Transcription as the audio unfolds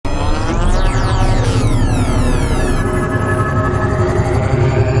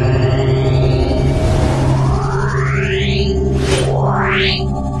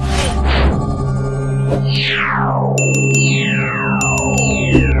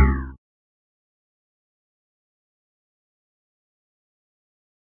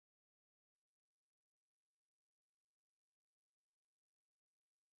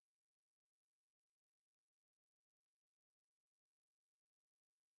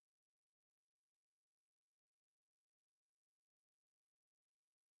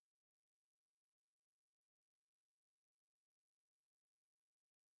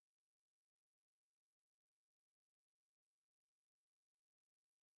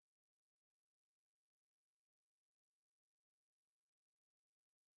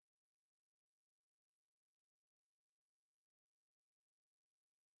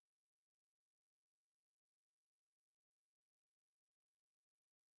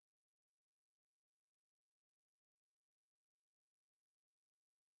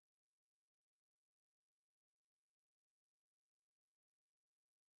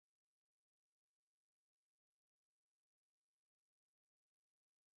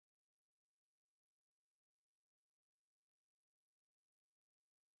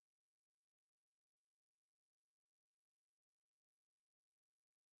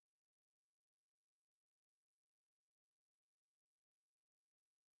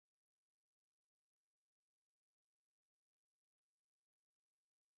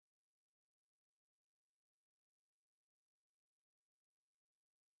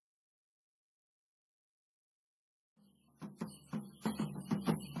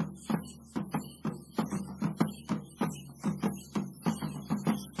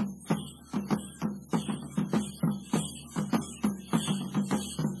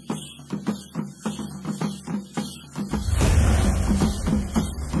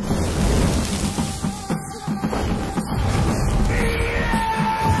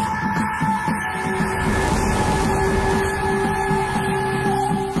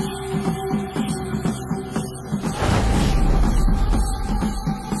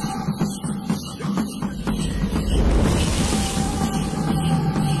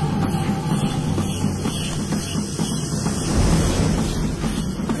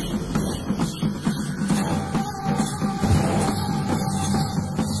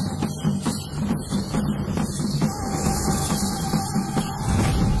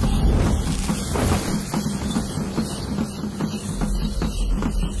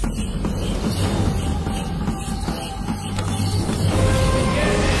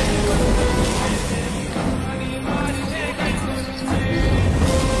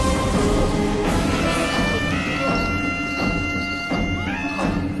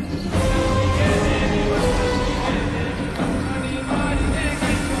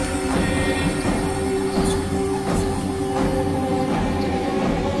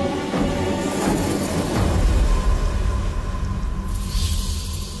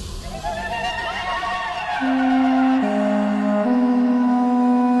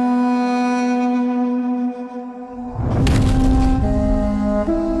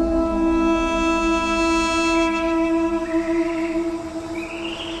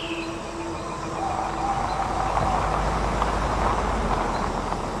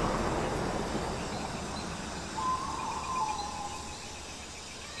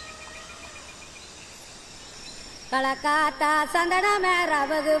Kalakata sandana mera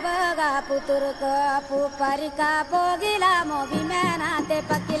bagu baga puturko puparika pogila movimena te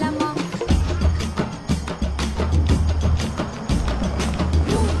pakilamo.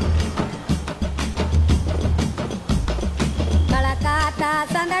 Kalakata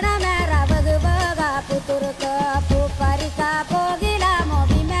sandana mera bagu baga puturko puparika pogila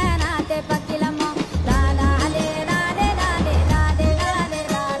movimena te pakilamo.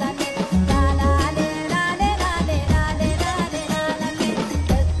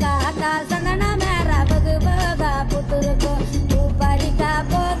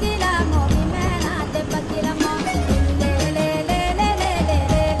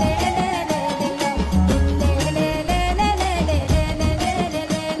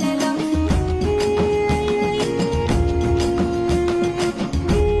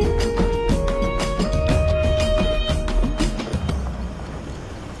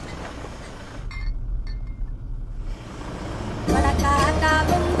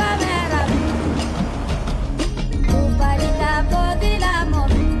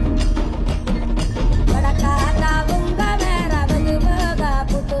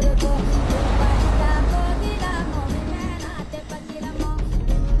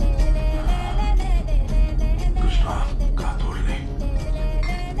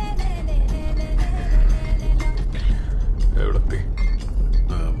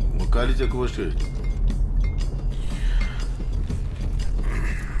 Koshiyum.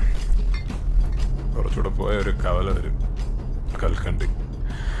 കുറച്ചുകൂടെ പോയ ഒരു കവല വരും, കൽക്കണ്ടി.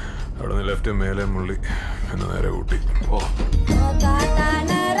 അവിടെ നിന്ന് left മേലെ മുള്ളി എന്ന് നേരെ ഊട്ടി. ഓ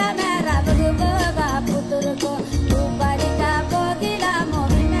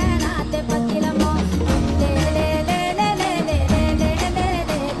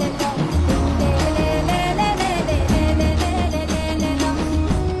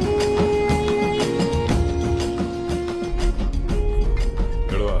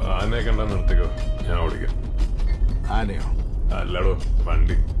നിർത്തിക്കോ, ഞാൻ ഓടിക്കാം. ആനയോ? അല്ലടോ,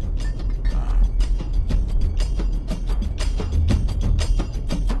 വണ്ടി.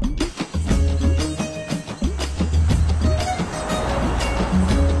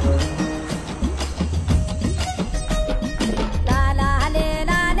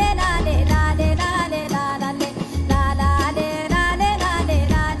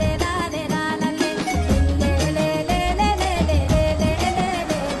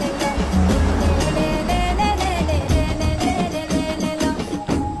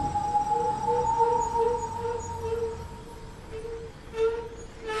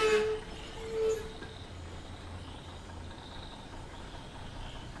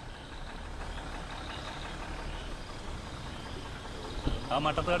 ആ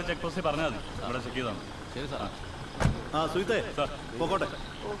മട്ടത്താട് ചെക്ക് പോസ്റ്റ് പറഞ്ഞാൽ മതി, അവിടെ ചെക്ക് ചെയ്താണ്. ശരി സാർ. ആ സുഹിത്തേ, പോകട്ടെ.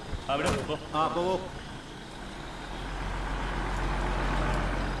 അവിടെ ആ പോകോ.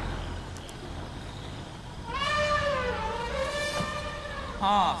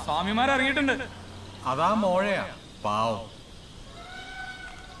 ആ സ്വാമിമാർ ഇറങ്ങിയിട്ടുണ്ട്. അതാ മോഴയാ, പാവം.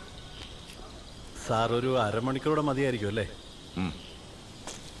 സാർ ഒരു അരമണിക്കൂടെ മതിയായിരിക്കും അല്ലേ?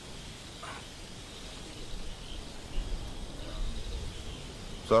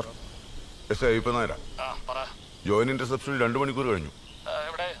 Sir, S അയ്യപ്പനായരാ. ജോയിനിന്റെ റിസപ്ഷനിൽ 2 മണിക്കൂർ കഴിഞ്ഞു.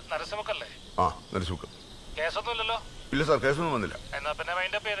 ആ, നരസിമുക്ക്. ഇല്ല സാർ, കേസൊന്നും വന്നില്ല.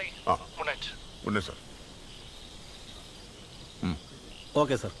 ആ, good night sir.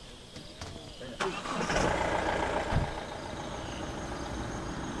 Okay sir.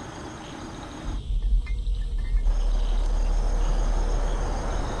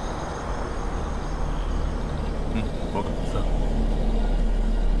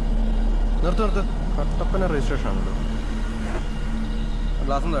 നിർത്ത്. കട്ടപ്പന രജിസ്ട്രേഷൻ ആണല്ലോ.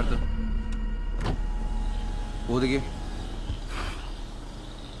 ഗ്ലാസ് എടുത്ത് ഊതിക്ക്.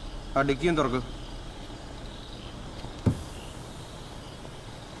 ആ ഡിക്കിയും തുറക്ക്.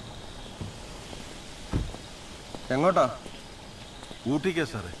 എങ്ങോട്ടാ? ഊട്ടിക്കാ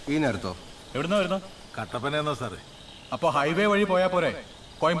സാറേ. ഈ നേരത്തോ? എവിടുന്നാ വരുന്ന? കട്ടപ്പനയെന്നോ സാറേ. അപ്പൊ ഹൈവേ വഴി പോയാ പോരെ?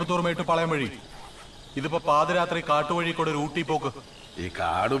 കോയമ്പത്തൂർ മേട്ടുപാളയം വഴി. ഇതിപ്പോ പാതിരാത്രി കാട്ടുവഴി കൂടെ ഒരു ഊട്ടി പോക്ക്. ഈ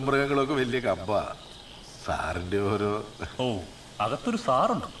കാടും മൃഗങ്ങളൊക്കെ വലിയ കമ്പ. സാറിന്റെ ഓരോ... ഓ, അകത്തൊരു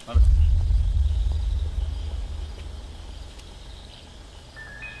സാറുണ്ട്.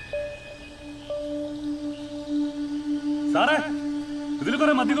 സാറേ, ഇതിൽ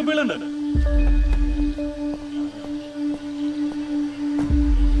കുറെ മദ്യക്കുപ്പികളുണ്ട്.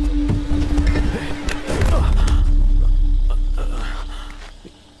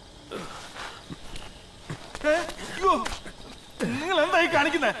 നിങ്ങൾ എന്തായി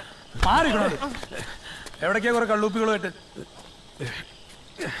കാണിക്കുന്നേ? എവിടേക്കാ കുറെ കള്ളൂപ്പികളുമായിട്ട്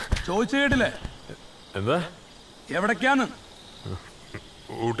ചോദിച്ചു കേട്ടില്ലേ? എന്താ എവിടേക്കാണ്?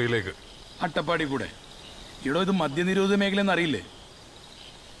 ഊട്ടിയിലേക്ക്. അട്ടപ്പാടി കൂടെ. ഇടോ ഇത് മദ്യനിരോധ മേഖലയെന്ന് അറിയില്ലേ?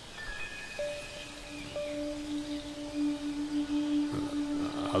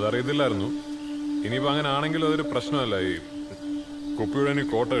 അതറിയത്തില്ലായിരുന്നു. ഇനിയിപ്പോ അങ്ങനെ ആണെങ്കിലും അതൊരു പ്രശ്നമല്ല. ഈ കുപ്പിയുടെ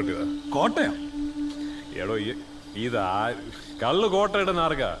കോട്ട കിട്ടിയതാ. കോട്ടയോ? എടോ ഇതാ കള്ള് കോട്ട ഇടുന്ന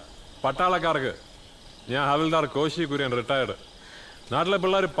ആർക്കാ? പട്ടാളക്കാർക്ക്. ഞാൻ ഹവിൽദാർ കോശി കുര്യൻ, റിട്ടയർഡ്. നാട്ടിലെ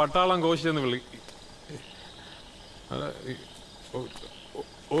പിള്ളേർ പട്ടാളം കോശി എന്ന് വിളി.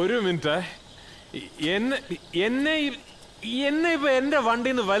 ഒരു മിനിറ്റ്. എന്നെ ഇപ്പൊ എന്റെ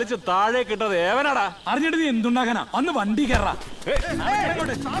വണ്ടിയിൽ നിന്ന് വലിച്ച് താഴെ കിട്ടത് ഏവനാടാ? അറിഞ്ഞിട്ട് നീ എന്തുണ്ടാക്കാനാ? അന്ന് വണ്ടി കയറാ.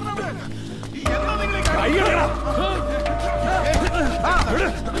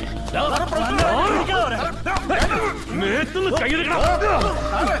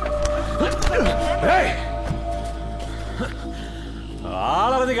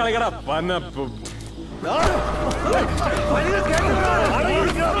 ആളറിഞ്ഞ് കളിക്കടാ പന്നപ്പ്.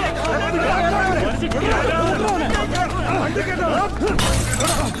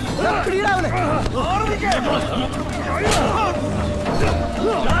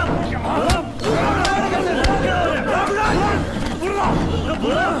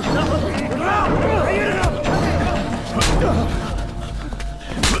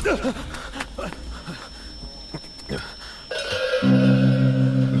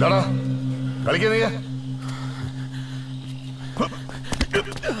 എന്താടാ കളിക്കുന്നീ?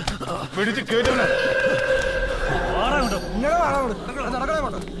 പിടിച്ച് കേട്ടവനെ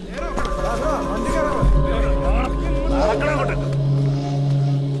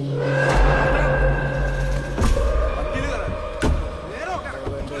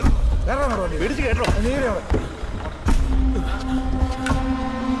പിടിച്ച് കേട്ടോ.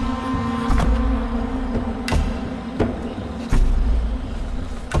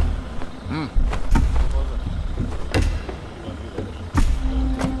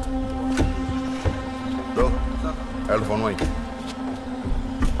 അയാൾ ഫോൺ വാങ്ങിക്കും.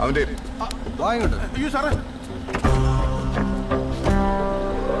 അവന്റെ വാങ്ങിക്കോട്ടെ. അയ്യോ സാറേ,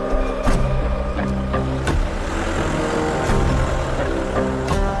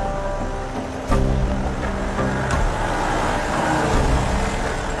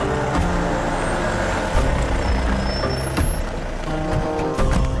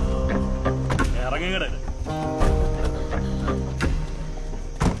 ഇറങ്ങിങ്ങട്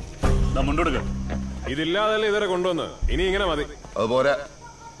മുണ്ടോടുക്ക. ഇതില്ലാതല്ലേ ഇതുവരെ കൊണ്ടുവന്ന്. ഇനി ഇങ്ങനെ മതി. അതുപോലെ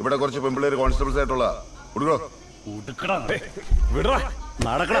ഇവിടെ കുറച്ച് പെമ്പിള്ളേര് കോൺസ്റ്റബിൾസ് ആയിട്ടുള്ള ഉടുക്കോ. വിടറാ,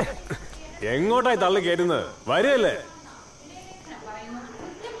 നടക്കണം. എങ്ങോട്ടായി തള്ളി കയറ്റുന്നത്? വരികയല്ലേ?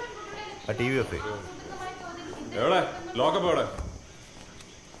 എവിടെ ലോക്കപ്പ്? എവിടെ?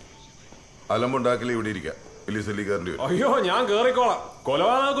 അലമ്പുണ്ടാക്കലേ ഇവിടെ ഇരിക്കാം. പോലീസിൽ കയറേണ്ടി വരും. അയ്യോ, ഞാൻ കേറിക്കോളാം.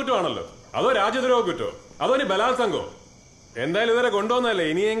 കൊലപാതക കുറ്റമാണല്ലോ. അതോ രാജ്യദ്രോഹ കുറ്റോ? അതോ ഇനി ബലാത്സംഗോ? എന്തായാലും ഇതുവരെ കൊണ്ടുവന്നല്ലേ.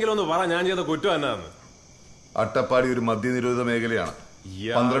 ഇനിയെങ്കിലും ഒന്ന് പറ ഞാൻ ചെയ്ത കുറ്റം എന്നാന്ന്. അട്ടപ്പാടി ഒരു മദ്യനിരോധ മേഖലയാണ്.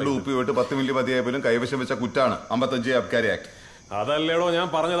 12 കുപ്പി പോയിട്ട് 10 മില്ലി മതിയായപ്പോലും കൈവശം വെച്ച കുറ്റാണ് 55 അബ്കാരി ആക്ട്. അതല്ലേടോ ഞാൻ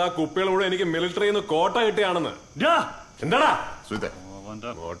പറഞ്ഞത്. ആ കുപ്പികൾ മുഴുവൻ എനിക്ക് മിലിറ്ററിയിൽ നിന്ന് കോട്ട കിട്ടിയാണെന്ന്. എന്താടാ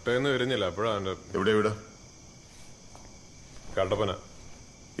കോട്ടയെന്ന് വരുന്നില്ല. അപ്പോഴാണ് എവിടെ വീട്? കട്ടപ്പന.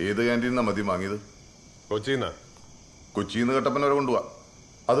 ഏത് ക്യാൻറ്റീനാ മദ്യം വാങ്ങിയത്? കൊച്ചിന്നാ. കൊച്ചിന്ന് കട്ടപ്പന വരെ കൊണ്ടുപോവാ.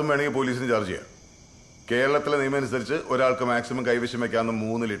 അതും വേണമെങ്കിൽ പോലീസിന് ചാർജ് ചെയ്യാം. കേരളത്തിലെ നിയമം അനുസരിച്ച് ഒരാൾക്ക് മാക്സിമം കൈവശം വെക്കാവുന്ന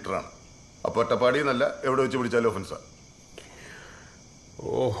 3 ലിറ്ററാണ്. അപ്പൊ അട്ടപ്പാടി എന്നല്ല, എവിടെ വെച്ച് പിടിച്ചാലും ഒഫൻസാ.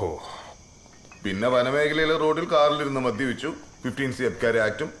 ഓഹോ. പിന്നെ വനമേഖലയിലെ റോഡിൽ കാറിലിരുന്ന് മദ്യപിച്ചു 15C അബ്കാരി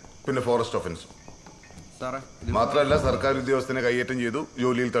ആക്ടും പിന്നെ ഫോറസ്റ്റ് ഒഫൻസും. മാത്രമല്ല സർക്കാർ ഉദ്യോഗസ്ഥനെ കൈയേറ്റം ചെയ്തു,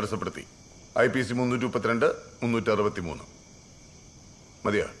 ജോലിയിൽ തടസ്സപ്പെടുത്തി. IPC 332, 363.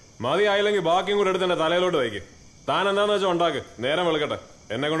 മതിയാ? മതിയായില്ലെങ്കിൽ ബാക്കിയും കൂടെ എടുത്ത് എന്റെ തലയിലോട്ട് വയ്ക്ക്. താൻ എന്താന്ന് വെച്ചാൽ ഉണ്ടാക്ക്. നേരം വെളുക്കട്ടെ.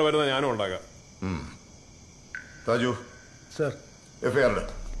 എന്നെ കൊണ്ട് വരുന്ന ഞാനും ഉണ്ടാക്കാം. താജു sir, FIR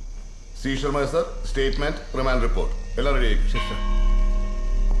seizure miser, statement, remand report എല്ലാം റെഡി ആയിരിക്കും.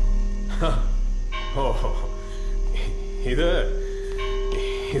 ഓഹോ, ഇത്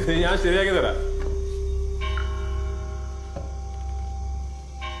ഞാൻ ശരിയാക്കി തരാം.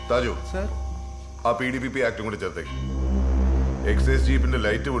 താജു സർ, ആ PDPP ആക്ടും കൂടി ചേർത്തേക്ക്. Excise ജീപ്പിന്റെ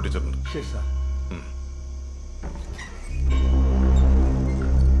light പൊട്ടിച്ചിട്ടുണ്ട്. ശരി സാർ.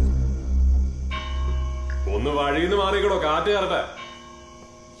 ഒന്ന് വഴിന്ന് മാറിക്കടോ, കാറ്റ് കയറട്ടെ.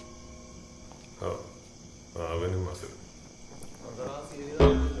 അവനും മസിൽ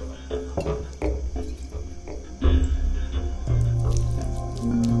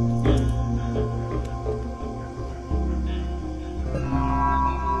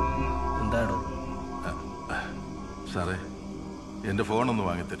എന്താടോ? സാറേ, എന്റെ ഫോണൊന്ന്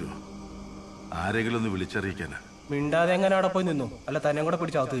വാങ്ങിത്തരുമോ? ആരെങ്കിലും ഒന്ന് വിളിച്ചറിയിക്കാനാ. മിണ്ടാതെ എങ്ങനെ അവിടെ പോയി നിന്നു? അല്ല തന്നെ കൂടെ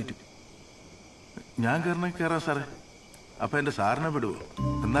പിടിച്ച് അകത്ത് കയറ്റും. ഞാൻ കയറാം സാറേ. അപ്പൊ എന്റെ സാറിനെ വിടുവോ?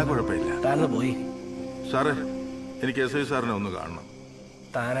 എന്നാ കുഴപ്പമില്ല. താന്ന് പോയി. സാറേ, എനിക്ക് SI സാറിനെ ഒന്ന് കാണണം.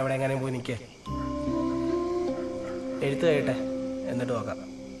 താൻ എവിടെ എങ്ങനെ പോയി നിൽക്കേ? എഴുത്ത് കഴിയട്ടെ, എന്നിട്ട് നോക്കാം.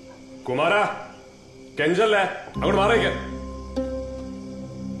 കുമാര കെഞ്ചല്ലേ, അങ്ങോട്ട് മാറിയിക്കാൻ.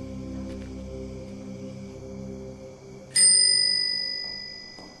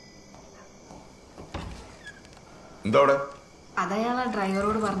 എന്താ അവിടെ? അതയാളാ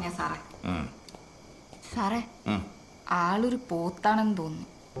ഡ്രൈവറോട് പറഞ്ഞ സാറേ. സാറേ, ആളൊരു പോത്താണെന്ന് തോന്നുന്നു.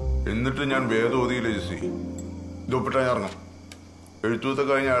 എന്നിട്ട് ഞാൻ വേദോതിയില്ല ജെസ്സി. ഇതൊപ്പിട്ടാ ഞാൻ ഇറങ്ങാം. എഴുത്തൂത്ത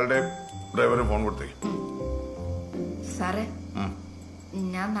കഴിഞ്ഞ ആളുടെ ഡ്രൈവറിന് ഫോൺ കൊടുത്തേ. സാറേ,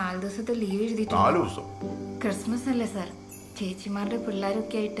 ഞാൻ 4 ദിവസത്തെ ലീവ് എഴുതിയിട്ടുണ്ട്. 4 ദിവസം? ക്രിസ്മസ് അല്ലേ സാർ, ചേച്ചിമാരുടെ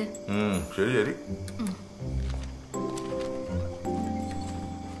പിള്ളേരൊക്കെ ആയിട്ട്. ശരി ശരി.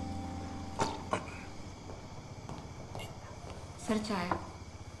 സാർ ചായ.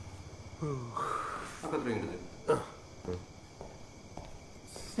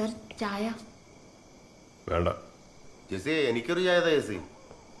 സാർ ചായ വേണ്ട. ജെസി, എനിക്കൊരു ചായ താ ജെസി.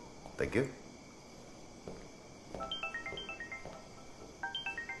 Thank you.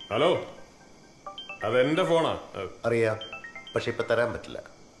 ഹലോ, അതെന്റെ ഫോണാ. അറിയാം, പക്ഷെ ഇപ്പൊ തരാൻ പറ്റില്ല.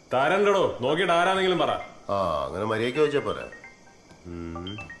 തരണ്ടടോ, നോക്കിയിട്ട് ആരാണെങ്കിലും പറ. അങ്ങനെ മര്യാദയ്ക്ക് ചോദിച്ചാ പോരാ.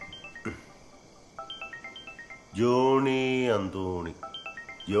 ജോണി ആന്റണി.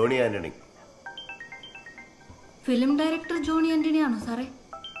 ഫിലിം ഡയറക്ടർ ജോണി ആന്റണി ആണോ സാറേ?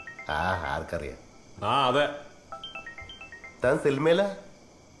 ആർക്കറിയാം. അതെ. താൻ സിനിമയില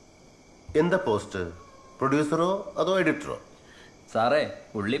എന്താ പോസ്റ്റ്? പ്രൊഡ്യൂസറോ അതോ എഡിറ്ററോ? സാറേ,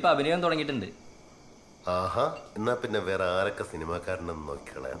 പുള്ളി ഇപ്പൊ അഭിനയം തുടങ്ങിയിട്ടുണ്ട്. ആഹാ, എന്നാ പിന്നെ വേറെ ആരൊക്കെ സിനിമാക്കാരനെന്ന്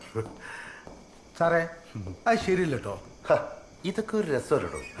നോക്കിക്കളയാം. സാറേ, അത് ശരിയല്ല കേട്ടോ. ഇതൊക്കെ ഒരു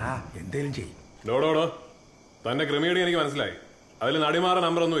രസമല്ലോ. എന്തേലും ചെയ്യും. ഡോടോടോ, തന്റെ ക്രിമിയടി എനിക്ക് മനസ്സിലായി. അതിൽ നടിമാറ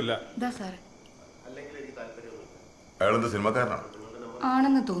നമ്പർ ഒന്നും ഇല്ല. അയാളെന്ത് സിനിമക്കാരനാണ്?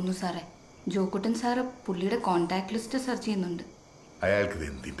 ആണെന്ന് തോന്നുന്നു സാറേ. ജോക്കുട്ടൻ സാറ് പുള്ളിയുടെ കോണ്ടാക്ട് ലിസ്റ്റ് സെർച്ച് ചെയ്യുന്നുണ്ട്. അയാൾക്ക് ഇത്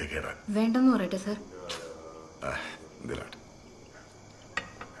എന്തിന്റെ കേടാ? വേണ്ടെന്ന് പറയട്ടെ സാർ.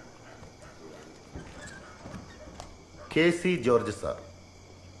 KC George sir.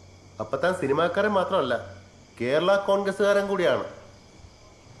 അപ്പൊ താൻ സിനിമാക്കാരൻ മാത്രമല്ല, കേരള കോൺഗ്രസ്സുകാരൻ കൂടിയാണ്.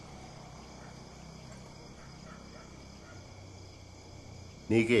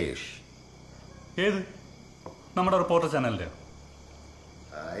 നികേഷ്. ഏത്? നമ്മുടെ റിപ്പോർട്ടർ ചാനലിന്റെ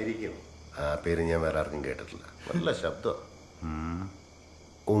ആയിരിക്കും. ആ പേര് ഞാൻ വേറെ ആർക്കും കേട്ടിട്ടില്ല. നല്ല ശബ്ദം.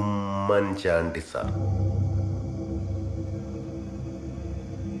 ഉമ്മൻചാണ്ടി സാർ.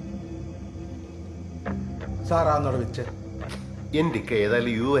 സാറാന്നോട് വെച്ച് എന്റിക്ക്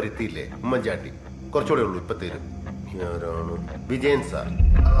ഏതായാലും യു വരുത്തിയില്ലേ? ഉമ്മൻചാണ്ടി കുറച്ചുകൂടെ ഉള്ളൂ, ഇപ്പൊ തരും. ആരാണ്? വിജയൻ സാർ.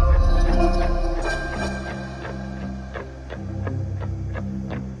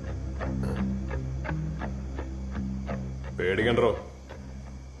 പേടിക്കണ്ടോ,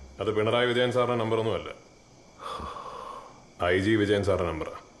 അത് പിണറായി വിജയൻ സാറിന്റെ നമ്പറൊന്നും അല്ല. IG വിജയൻ സാറിന്റെ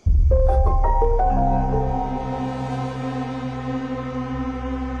നമ്പറാ.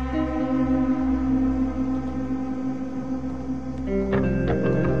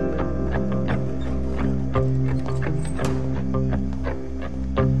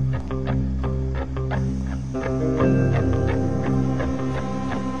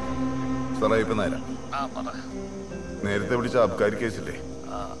 നേരത്തെ പിടിച്ച അബ്കാരി കേസില്ലേ,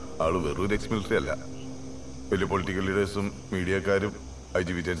 ആള് വെറും ഒരു എക്സ് മിലിറ്ററി അല്ല. വലിയ പൊളിറ്റിക്കൽ ലീഡേഴ്സും മീഡിയക്കാരും IG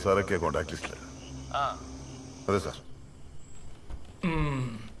വിജയൻ സാറൊക്കെ കോൺടാക്ട് ലിസ്റ്റില്. അതെ സാർ.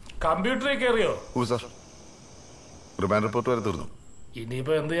 കമ്പ്യൂട്ടറിൽ കയറിയോ? ഓ സാർ, റിമാൻഡ് റിപ്പോർട്ട് വരെ തീർന്നു.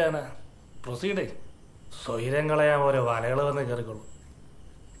 ഇനിയിപ്പോ എന്ത് ചെയ്യാനാ? പ്രൊസീഡ്. സ്വൈരം കളയാൻ ഓരോ വലകൾ വന്ന് കയറിക്കോളൂ.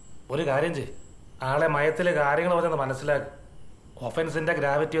 ഒരു കാര്യം ചെയ്, ആളെ മയത്തില് കാര്യങ്ങൾ പറഞ്ഞൊന്ന് മനസ്സിലാക്കും. ഒഫൻസിന്റെ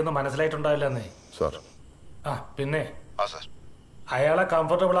ഗ്രാവിറ്റി ഒന്നും മനസ്സിലായിട്ടുണ്ടാവില്ലെന്നേ സാർ. പിന്നെ അയാളെ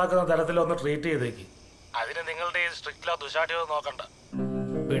കംഫർട്ടബിൾ ആക്കുന്ന തരത്തിൽ ഒന്ന് ട്രീറ്റ് ചെയ്തേക്ക്. അതിന് നിങ്ങളുടെ സ്ട്രിക്റ്റിലോ ദുശാഠ്യമോ നോക്കണ്ട.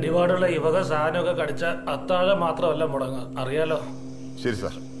 പിടിപാടുള്ള ഇവക സാധനമൊക്കെ കടിച്ച അത്താഴം മാത്രമല്ല മുടങ്ങുക, അറിയാലോ. ശരി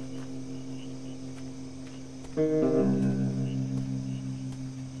സാർ.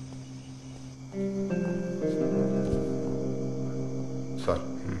 സാർ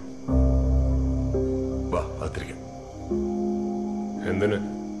വാ, അകത്തിരിക്കാം. എന്തിന്?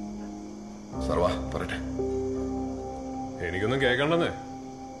 സാർ വാ, പറയട്ടെ. എനിക്കൊന്നും കേൾക്കണ്ടെന്നേ,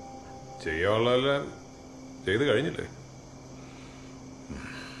 ചെയ്യാനുള്ളതെല്ലാം ചെയ്ത് കഴിഞ്ഞില്ലേ?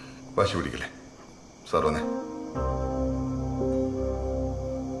 വാശി പിടിക്കല്ലേ സാർ. വന്നേ.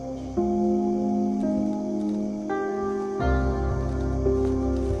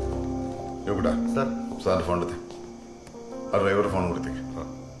 സാറിന്റെ ഫോൺ എടുത്തേ. ആ ഡ്രൈവറുടെ ഫോൺ കൊടുത്തേക്ക്.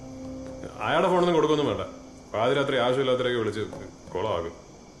 അയാളുടെ ഫോണൊന്നും കൊടുക്കൊന്നും വേണ്ട. പാതിരാത്രി ആവശ്യമില്ലാത്തവരൊക്കെ വിളിച്ച് കുളമാകും.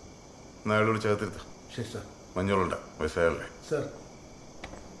 നാളോട് ചേർത്തിരുത്ത. ശരി സാർ. മഞ്ഞളുണ്ട വയസ്സായല്ലേ? സാർ.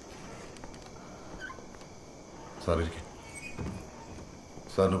 സാറിരിക്കും.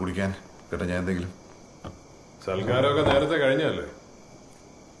 സാറിന് കുടിക്കാൻ കേട്ടോ ഞാൻ എന്തെങ്കിലും? സൽക്കാരമൊക്കെ നേരത്തെ കഴിഞ്ഞല്ലേ,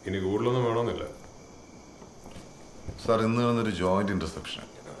 ഇനി കൂടുതലൊന്നും വേണമെന്നില്ല. സാർ ഇന്ന് വന്നൊരു ജോയിന്റ് ഇന്റർസെപ്ഷൻ.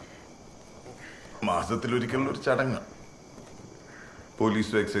 മാസത്തിലൊരിക്കലുള്ള ഒരു ചടങ്ങ്.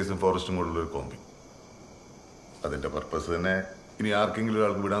 പോലീസും എക്സൈസും ഫോറസ്റ്റും കൊണ്ടുള്ള ഒരു കോമ്പി. അതിന്റെ പർപ്പസ് തന്നെ ഇനി ആർക്കെങ്കിലും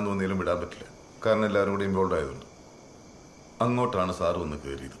ഒരാൾക്ക് വിടാൻ തോന്നിയാലും വിടാൻ പറ്റില്ല. കാരണം എല്ലാവരും കൂടെ ഇൻവോൾവ് ആയതുകൊണ്ട്. അങ്ങോട്ടാണ് സാറ് വന്ന്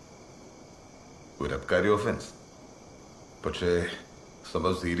കയറിയത്. ഒരു അബ്കാരി ഓഫൻസ്. പക്ഷേ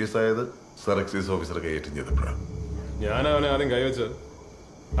സംഭവം സീരിയസ് ആയത് സാർ എക്സൈസ് ഓഫീസറെ കൈയേറ്റം ചെയ്തപ്പോഴാണ്. ഞാൻ അവനെ ആദ്യം കൈവച്ചത്.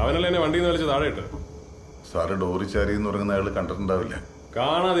 അവനല്ല എന്നെ വണ്ടിയിൽ നിന്ന് വലിച്ച് താഴെ ഇട്ട്. സാറ് ഡോറിച്ചാരി എന്ന് പറയുന്ന അയാൾ കണ്ടിട്ടുണ്ടാവില്ല.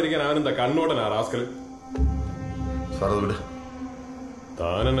 കാണാതിരിക്കാൻ അവനെന്താ കണ്ണോടനാ റാസ്കൽ. സാർ അത് വിട്.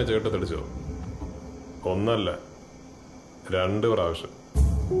 താൻ എന്നെ ചേട്ടത്തടിച്ചോ? ഒന്നല്ല 2 പ്രാവശ്യം.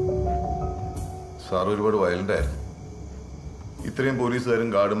 സാർ ഒരുപാട് വയലന്റ് ആയിരുന്നു. ഇത്രയും പോലീസുകാരും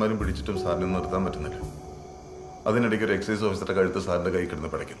ഗാർഡുമാരും പിടിച്ചിട്ടും സാറിനെ നിർത്താൻ പറ്റുന്നില്ല. അതിനിടയ്ക്ക് ഒരു എക്സൈസ് ഓഫീസറുടെ കഴുത്ത് സാറിന്റെ കൈ കിടന്ന്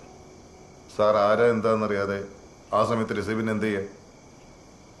പിടയ്ക്കുന്നു. സാർ ആരാ എന്താണെന്നറിയാതെ ആ സമയത്ത് രസീബിന് എന്ത് ചെയ്യാം?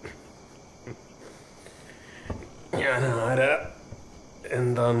 ഞാൻ ആരാ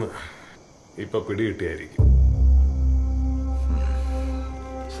എന്താന്ന് ഇപ്പൊ പിടികിട്ടിയായിരിക്കും.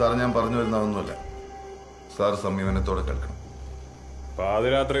 സാർ ഞാൻ പറഞ്ഞു വരുന്നതൊന്നുമല്ല. സാർ സംയമനത്തോടെ കേൾക്കണം.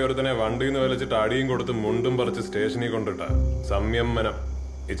 പാതിരാത്രി ഒരുത്തനെ വണ്ടിയിൽ നിന്ന് വലിച്ചിട്ട് അടിയും കൊടുത്ത് മുണ്ടും പറിച്ച് സ്റ്റേഷനിൽ കൊണ്ടിട്ട സംയമനം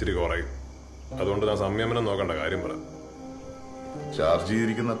ഇച്ചിരി കുറയും. അതുകൊണ്ട് ഞാൻ സംയമനം നോക്കണ്ട കാര്യം പറ. ചാർജ്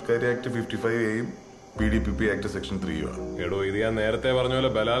ചെയ്തിരിക്കുന്ന അബ്കാരി act 55A PDPP act section 3 ആണ്. എടോ, ഇത് ഞാൻ നേരത്തെ പറഞ്ഞ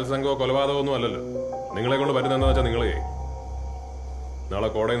പോലെ ബലാത്സംഗമോ കൊലപാതകമോ ഒന്നും അല്ലല്ലോ. നിങ്ങളെ കൊണ്ട് പറ്റുന്ന വെച്ചാൽ നിങ്ങളെ നാളെ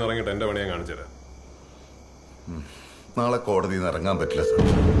കോടതിയിൽ നിന്ന് ഇറങ്ങിയിട്ട് എന്റെ പണി ഞാൻ കാണിച്ചു തരാം. നാളെ കോടതിയിൽ നിന്ന് ഇറങ്ങാൻ പറ്റില്ല സാർ.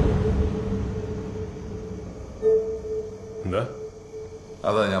 എന്താ?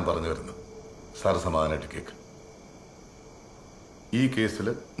 അതാ ഞാൻ പറഞ്ഞു വരുന്നത്. സാർ സമാധാനമായിട്ട് കേക്ക്. ഈ കേസിൽ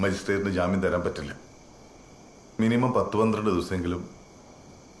മജിസ്ട്രേറ്റിന് ജാമ്യം തരാൻ പറ്റില്ല. മിനിമം 10-12 ദിവസമെങ്കിലും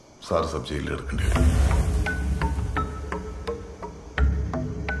സാർ സബ് ജയിലിൽ എടുക്കേണ്ടി വരും.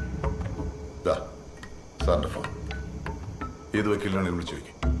 സാറിന്റെ ഫോൺ ഏത് വക്കീലിനാണ് വിളിച്ചു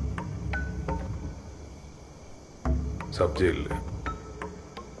ചോദിക്കും. സബ് ജയിലില്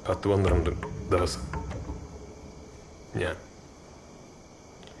 10-12 ദിവസം. ഞാൻ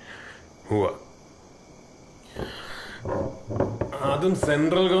അതും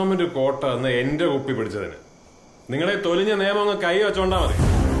സെൻട്രൽ ഗവൺമെന്റ് കോട്ട എന്ന് എന്റെ കുപ്പി പിടിച്ചതിന് നിങ്ങളെ തൊലിഞ്ഞ നിയമം അങ്ങ് കൈ വെച്ചോണ്ടാ മതി.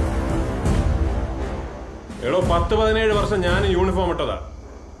 എടോ, 10-17 വർഷം ഞാൻ യൂണിഫോം ഇട്ടതാ.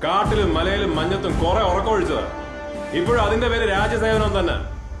 കാട്ടിലും മലയിലും മഞ്ഞത്തും കുറെ ഉറക്കമൊഴിച്ചതാ. ഇപ്പോഴും അതിന്റെ പേര് രാജ്യസേവനം തന്നെ.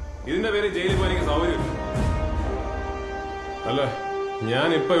 ഇതിന്റെ പേര് ജയിലിൽ പോയി എനിക്ക് സൗകര്യം. അല്ല, ഞാൻ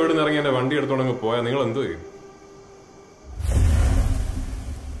ഇപ്പൊ ഇവിടെ നിന്ന് ഇറങ്ങി എന്റെ വണ്ടി എടുത്തോണ്ടെങ്കിൽ പോയാൽ നിങ്ങൾ എന്തു ചെയ്യും?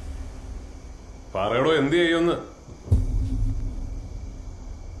 പറയടോ, എന്ത് ചെയ്യുമെന്ന്.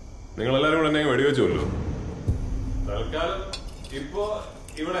 നിങ്ങളെല്ലാരും കൂടെ എന്നെ വെടിവെച്ചു കൊല്ലോ. തൽക്കാലം ഇപ്പോ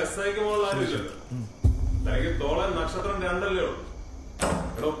ഇവിടെ SIക്ക് മുകളിൽ ആരുമില്ലല്ലോ. തനിക്ക് തോളൻ നക്ഷത്രം 2 ഉള്ളൂ.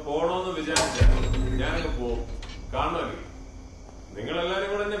 എടോ, പോണോന്ന് വിചാരിച്ച ഞാനങ്ങ് പോവും. കാണണമല്ലോ. നിങ്ങളെല്ലാരും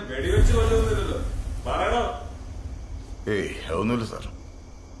കൂടെ എന്നെ വെടിവെച്ച് കൊല്ലുന്നില്ലല്ലോ. പറയണോ? ഏയ്, അതൊന്നുമില്ല സാർ.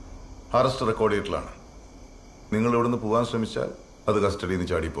 അറസ്റ്റ് റെക്കോർഡ് ചെയ്തിട്ടുള്ളതാണ്. നിങ്ങൾ ഇവിടുന്ന് പോകാൻ ശ്രമിച്ചാൽ അത് കസ്റ്റഡിയിൽ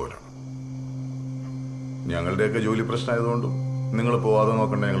നിന്ന് ചാടിപ്പോലാണ്. ഞങ്ങളുടെയൊക്കെ ജോലി പ്രശ്നമായതുകൊണ്ടും നിങ്ങൾ പോവാതെ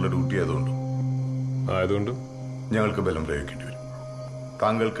നോക്കേണ്ട ഞങ്ങളുടെ ഡ്യൂട്ടി ആയതുകൊണ്ടും ഞങ്ങൾക്ക് ബലം പ്രയോഗിക്കേണ്ടി വരും.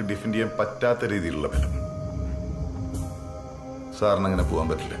 താങ്കൾക്ക് ഡിഫെൻഡ് ചെയ്യാൻ പറ്റാത്ത രീതിയിലുള്ള ബലം. സാറിന് അങ്ങനെ പോകാൻ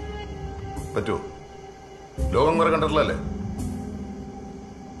പറ്റില്ല. പറ്റുമോ? ലോകം വരെ കണ്ടിട്ടില്ലല്ലേ?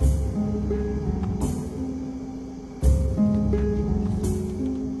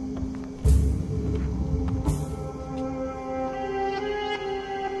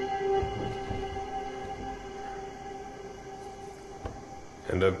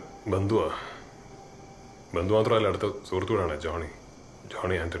 എന്റെ ബന്ധു മാത്രമല്ല, അടുത്ത സുഹൃത്തുക്കൂടാണ് ജോണി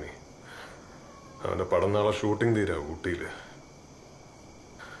ആന്റണി. അവന്റെ പടം നാളെ ഷൂട്ടിംഗ് തീരാ ഊട്ടിയില്.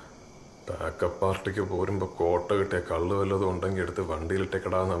 ബാക്കപ്പ് പാർട്ടിക്ക് പോരുമ്പോ കോട്ട കിട്ടിയ കള്ള് വല്ലതും ഉണ്ടെങ്കിൽ എടുത്ത്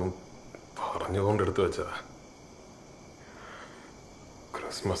വണ്ടിയിലിട്ടേക്കടാന്ന് അവൻ പറഞ്ഞുകൊണ്ട് എടുത്തു വെച്ചതാ.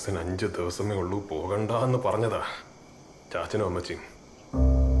 ക്രിസ്മസിന് 5 ദിവസമേ ഉള്ളൂ, പോകണ്ടെന്ന് പറഞ്ഞതാ ചാച്ചനും അമ്മച്ചിയും.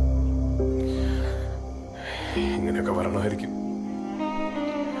 ഇങ്ങനെയൊക്കെ വരണമായിരിക്കും.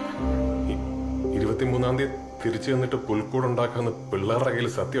 23-ാം തീയതി തിരിച്ചു വന്നിട്ട് പുൽക്കൂടുണ്ടാക്കാന്ന് പിള്ളേരുടെ കയ്യിൽ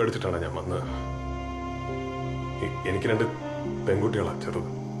സത്യം അടിച്ചിട്ടാണ് ഞാൻ വന്നത്. എനിക്ക് 2 പെൺകുട്ടികളാ,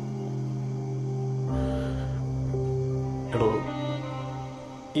 ചെറുത്. എടോ,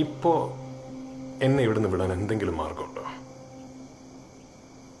 ഇപ്പോ എന്നെ ഇവിടുന്ന് വിടാൻ എന്തെങ്കിലും മാർഗമുണ്ടോ?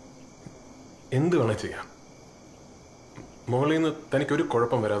 എന്ത് വേണേ ചെയ്യാം. മുകളിൽ നിന്ന് തനിക്കൊരു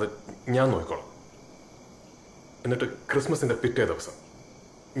കുഴപ്പം വരാതെ ഞാൻ നോക്കിക്കോളാം. എന്നിട്ട് ക്രിസ്മസിന്റെ പിറ്റേ ദിവസം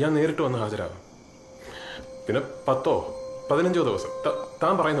ഞാൻ നേരിട്ട് വന്ന് ഹാജരാകാം. പിന്നെ 10 or 15 ദിവസം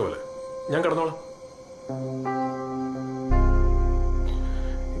താൻ പറയുന്ന പോലെ ഞാൻ കിടന്നോളാം.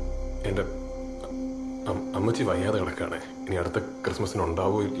 എന്റെ അമ്മച്ചി വയ്യാതെ കിടക്കാണ്. ഇനി അടുത്ത ക്രിസ്മസിന്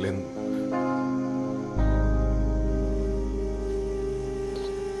ഉണ്ടാവോ ഇല്ലെന്ന്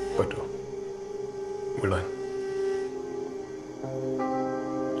പറ്റുമോ വിടാൻ?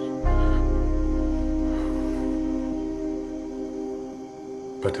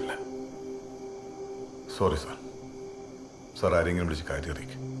 പറ്റില്ല. Sorry sir. സാർ ആരെങ്കിലും വിളിച്ച് കാര്യം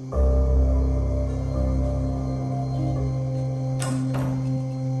അറിയിക്കും.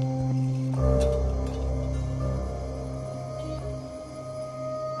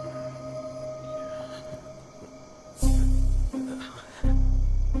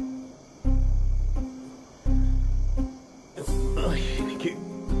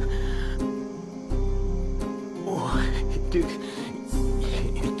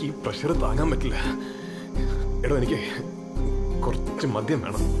 എനിക്ക് ഈ പ്രഷർ താങ്ങാൻ പറ്റില്ല. എടോ, എനിക്ക് കുറച്ച് മദ്യം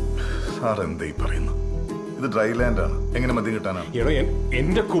വേണം. സാർ എന്താ ഈ പറയുന്നു? ഇത് ഡ്രൈ ലാൻഡാണ്, എങ്ങനെ മദ്യം കിട്ടാനാണ്? എടോ,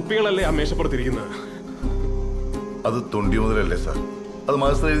 എന്റെ കുപ്പികളല്ലേ ആ മേശപ്പുറത്തിരിക്കുന്നത്. അത് തൊണ്ടി മുതലല്ലേ സാർ? അത്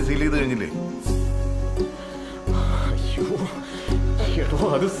മാസ്റ്റർ സീൽ ചെയ്ത് കഴിഞ്ഞില്ലേ? അയ്യോ എടോ,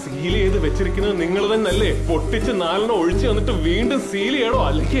 അത് സീൽ ചെയ്ത് വെച്ചിരിക്കുന്നത് നിങ്ങൾ തന്നെയല്ലേ? പൊട്ടിച്ച് 4 ഒഴിച്ച് വന്നിട്ട് വീണ്ടും സീൽ ചെയ്യണോ?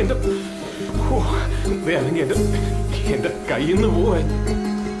 അല്ലെങ്കിൽ എന്റെ കയ്യിൽ നിന്ന് പോവാൻ.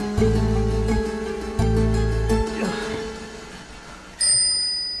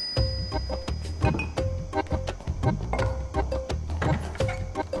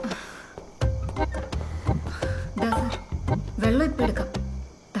 വെള്ളം ഇപ്പൊ എടുക്കാം.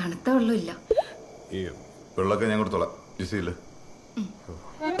 തണുത്ത വെള്ളമില്ല. ഈ വെള്ളമൊക്കെ ഞാൻ കൊടുത്തോളാം. ജിസിയില്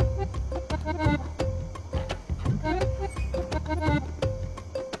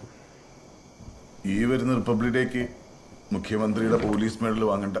ഈ വരുന്ന റിപ്പബ്ലിക് ഡേക്ക് മുഖ്യമന്ത്രിയുടെ പോലീസ് മെഡൽ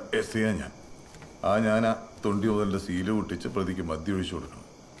വാങ്ങേണ്ട SI ഞാനാ തൊണ്ടി മുതലിന്റെ സീല് പൊട്ടിച്ച് പ്രതിക്ക് മദ്യം ഒഴിച്ചു കൊടുക്കണം.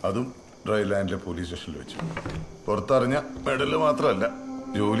 അതും ഡ്രൈ ലാൻഡിലെ പോലീസ് സ്റ്റേഷനിൽ വെച്ചു. പുറത്തറിഞ്ഞ മെഡല് മാത്രമല്ല,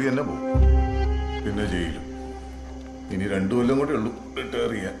 ജോലി തന്നെ പോകും. പിന്നെ ജയിലും. ഇനി 2 കൊല്ലം കൂടെ ഉള്ളൂ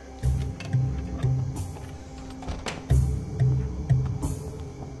റിട്ടയർ ചെയ്യാൻ.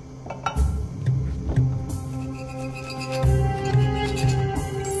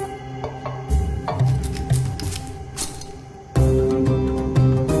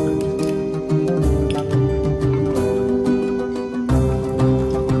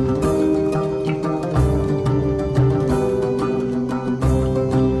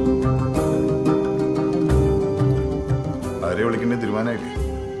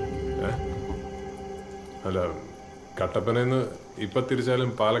 അല്ല, കട്ടപ്പനന്ന് ഇപ്പൊ തിരിച്ചാലും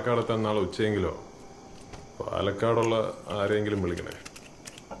പാലക്കാടെത്താൻ നാളെ ഉച്ചയെങ്കിലോ. പാലക്കാടുള്ള ആരെങ്കിലും വിളിക്കണേ.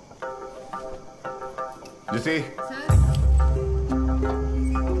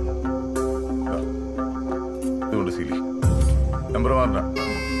 ഇതുകൊണ്ട് സീലി നമ്പർ മാറണം.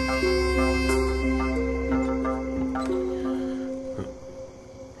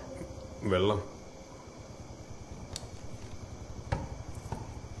 വെള്ളം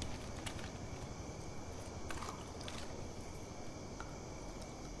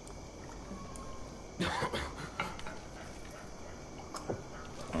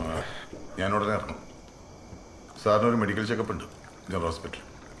ഞാൻ ഉടനെ ഇറങ്ങും. സാറിനൊരു മെഡിക്കൽ ചെക്കപ്പ് ഉണ്ട് ജനറൽ ഹോസ്പിറ്റൽ.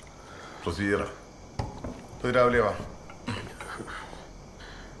 പ്രൊസീജിയറാ. ഇത് രാവിലെ വാ.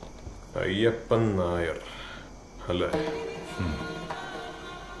 അയ്യപ്പൻ നായർ അല്ലേ?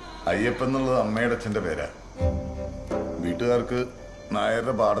 അയ്യപ്പൻ എന്നുള്ളത് അമ്മയുടെ അച്ഛൻ്റെ പേരാ. വീട്ടുകാർക്ക്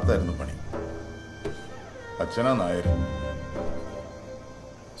നായരുടെ പാടത്തായിരുന്നു പണി. അച്ഛനാ നായർ.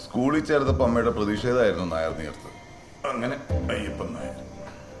 സ്കൂളിൽ ചേർത്തപ്പോൾ അമ്മയുടെ പ്രതിഷേധമായിരുന്നു നായർ നേർത്തത്. അങ്ങനെ അയ്യപ്പൻ നായർ.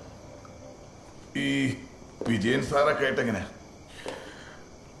 ഈ വിജയൻ സാറൊക്കെ ആയിട്ട് എങ്ങനെ?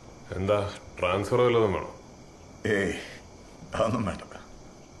 എന്താ ട്രാൻസ്ഫർ വല്ലതും വേണോ? ഏയ്, അതൊന്നും വേണ്ട.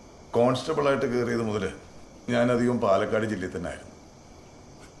 കോൺസ്റ്റബിളായിട്ട് കയറിയത് മുതൽ ഞാനധികം പാലക്കാട് ജില്ലയിൽ തന്നെ ആയിരുന്നു.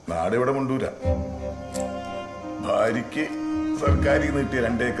 നാട് ഇവിടെ മുണ്ടൂര. ഭാര്യയ്ക്ക് സർക്കാരിൽ നിന്ന് കിട്ടിയ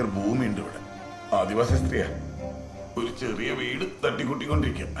 2 ഏക്കർ ഭൂമിയുണ്ട് ഇവിടെ. ആദിവാസി സ്ത്രീയാ. ഒരു ചെറിയ വീട്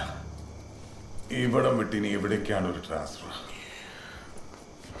തട്ടിക്കൂട്ടിക്കൊണ്ടിരിക്കുക. ഇവിടം വിട്ടിനി എവിടേക്കാണ് ഒരു ട്രാൻസ്ഫർ.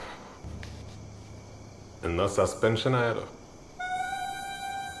 എന്നാ സസ്പെൻഷൻ ആയാലോ?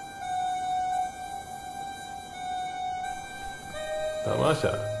 തമാശ,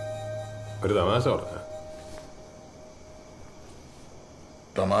 ഒരു തമാശ പറഞ്ഞ.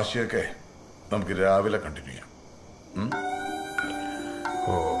 തമാശയൊക്കെ നമുക്ക് രാവിലെ കണ്ടിന്യൂ ചെയ്യാം.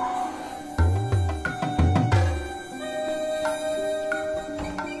 ഓ,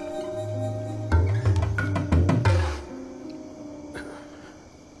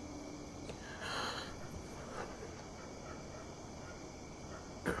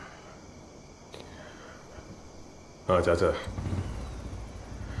 ആ ചാച്ച,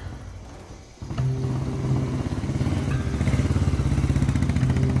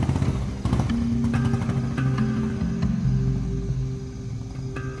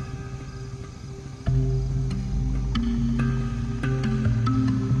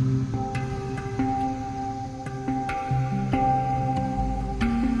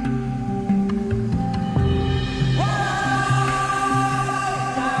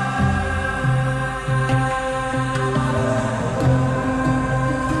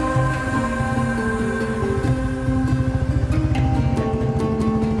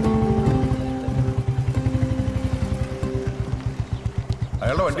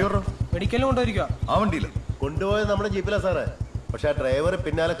 മെഡിക്കലിൽ കൊണ്ടുപോയിരിക്കുക. ആ വണ്ടിയില്ല കൊണ്ടുപോയത് നമ്മുടെ ജീപ്പിലാ സാറേ. പക്ഷെ ആ ഡ്രൈവർ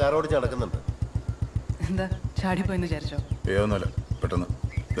പിന്നാലെ കാർ ഓടിച്ച് നടക്കുന്നുണ്ട്. എന്താ ചാടിപ്പോയെന്ന് വിചാരിച്ചോ? ഒന്നുമല്ല, പെട്ടെന്ന്.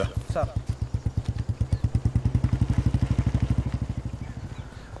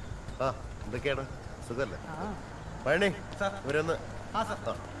 ആ എന്തൊക്കെയാണ്, സുഖല്ലേ? പഴനി ഇവരൊന്ന്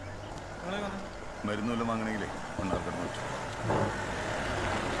മരുന്നെല്ലാം വാങ്ങണമെങ്കിലേ ഉണ്ടാക്കണം.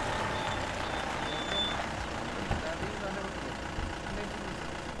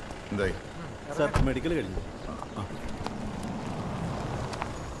 എന്തായി സാർ? മെഡിക്കൽ കഴിഞ്ഞു.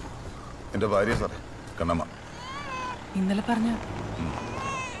 എന്റെ ഭാര്യ സാറേ, കണ്ണമ്മ. ഇന്നലെ പറഞ്ഞ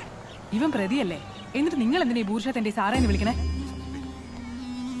ഇവൻ പ്രതിയല്ലേ? എന്നിട്ട് നിങ്ങൾ എന്തിനാ ഈ ബൂർഷത്തെ സാറേ എന്ന് വിളിക്കണേ?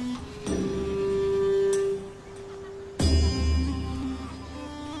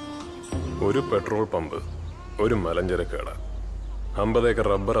 ഒരു പെട്രോൾ പമ്പ്, ഒരു മലഞ്ചരക്കേട, 50 ഏക്കർ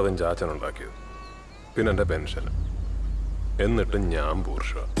റബ്ബർ അതും ചാച്ചനുണ്ടാക്കിയത്, പിന്നെ എന്റെ പെൻഷൻ. എന്നിട്ട് ഞാൻ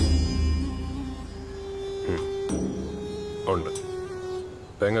ബൂർഷ ഉണ്ട്.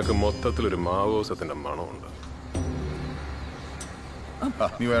 പെങ്ങൾക്ക് മൊത്തത്തിലൊരു മാവോസത്തിന്റെ മണമുണ്ട്.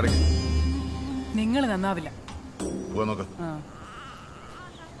 നിങ്ങൾ നന്നാവില്ല.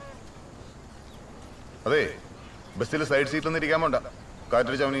 അതെ, ബസ്സിൽ സൈഡ് സീറ്റൊന്നും ഇരിക്കാൻ വേണ്ട.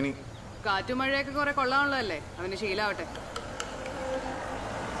 കാറ്റടിച്ചവനി കാറ്റും മഴയൊക്കെ കുറെ കൊള്ളാനുള്ളതല്ലേ, അവന് ശീലാവട്ടെ.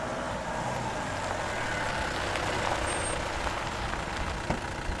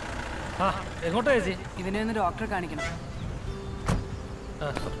 എങ്ങോട്ടാ ചേച്ചി? ഇവനെ ഒന്ന് ഡോക്ടറെ കാണിക്കണം.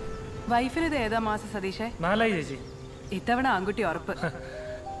 വൈഫിന് ഇത് ഏതാ മാസം സതീഷേ? 4 ചേച്ചി. ഇത്തവണ ആൺകുട്ടി ഉറപ്പ്.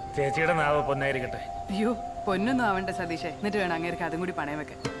 ചേച്ചിയുടെ നാവ് പൊന്നായിരിക്കട്ടെ. അയ്യോ, പൊന്നൊന്നും ആവണ്ട സതീഷേ. എന്നിട്ട് വേണം അങ്ങേർക്ക് അതും കൂടി പണയം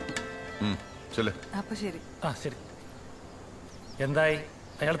വെക്കാൻ. അപ്പൊ ശരി. ശരി. എന്തായി,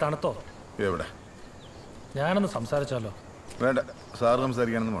 അയാൾ തണുത്തോ? എവിടെ? ഞാനൊന്ന് സംസാരിച്ചാലോ? വേണ്ട, സാറ്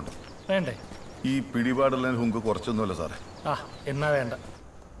സംസാരിക്കാനൊന്നും വേണ്ട. വേണ്ടേ? ഈ പിടിപാടുള്ള ഹുങ്ക് കുറച്ചൊന്നുമല്ല സാറേ. എന്നാ വേണ്ട.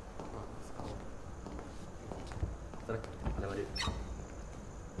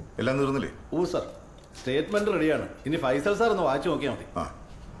 എല്ലാം തീർന്നില്ലേ? ഓ സാർ, സ്റ്റേറ്റ്മെന്റ് റെഡിയാണ്. ഇനി ഫൈസൽ സാർ ഒന്ന് വായിച്ചു നോക്കിയാൽ മതി.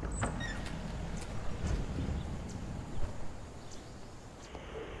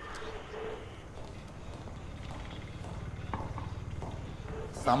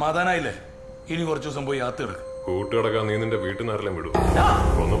 സമാധാനായില്ലേ? ഇനി കുറച്ചു ദിവസം പോയി യാത്ര കിടക്കും. കൂട്ടുകിടക്കാൻ നീ നിന്റെ വീട്ടുകാരെല്ലാം വിടും.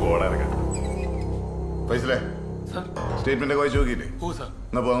 ഒന്ന് പോടാനൊക്കെ. ഫൈസലേ, സ്റ്റേറ്റ്മെന്റ് ഒക്കെ വായിച്ചു നോക്കിയില്ലേ? ഓ സാർ.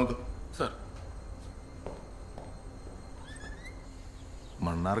 എന്നാ പോ നമുക്ക്. സാർ,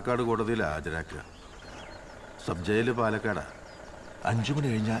 മണ്ണാർക്കാട് കോടതിയിൽ ഹാജരാക്കുക. സബ് ജയില് പാലക്കാടാ. 5 മണി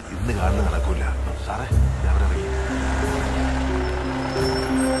കഴിഞ്ഞാൽ ഇന്ന് കാണുന്നത് നടക്കൂല. സാറേ, അവിടെ ഇറങ്ങി.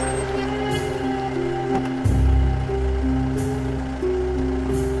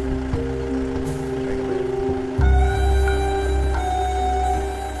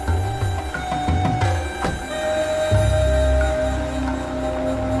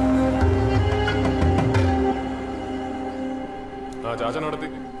 ചാച്ചൻ നടത്തി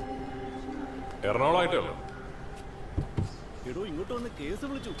എറണാകുളമായിട്ടേ ഉള്ളു. ഇങ്ങോട്ട് വന്ന് കേസ്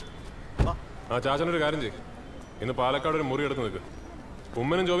വിളിച്ചു. ചാച്ചനൊരു കാര്യം ചെയ്യും, ഇന്ന് പാലക്കാട് ഒരു മുറി എടുത്ത് നിൽക്ക്.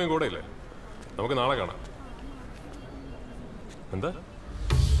 ഉമ്മനും ജോബിയും കൂടെ ഇല്ലേ? നമുക്ക് നാളെ കാണാം. എന്താ?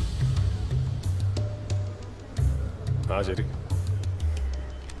 ശരി.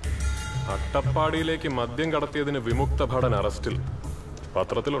 അട്ടപ്പാടിയിലേക്ക് മദ്യം കടത്തിയതിന് വിമുക്ത ഭടൻ അറസ്റ്റിൽ.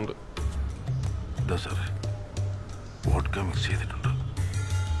 പത്രത്തിലുണ്ട്. സാറേ, വോഡ്ക മിക്സ് ചെയ്തിട്ടുണ്ട്.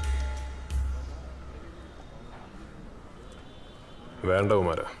 വേണ്ട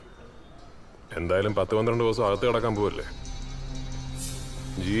കുമാര, എന്തായാലും 10-12 ദിവസം അകത്ത് കിടക്കാൻ പോവല്ലേ.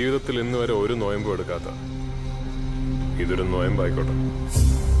 ജീവിതത്തിൽ ഇന്ന് വരെ ഒരു നോയമ്പും എടുക്കാത്ത ഇതൊരു നോയമ്പായിക്കോട്ടെ.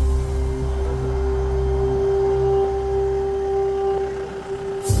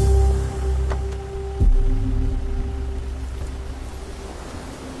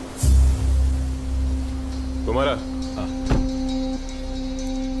 കുമാര,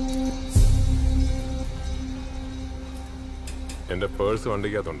 എന്റെ പേഴ്സ്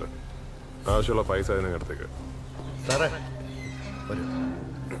വണ്ടിക്കകത്തുണ്ട്. ആവശ്യമുള്ള പൈസ അതിന് എടുത്തേക്ക്. സാറേ,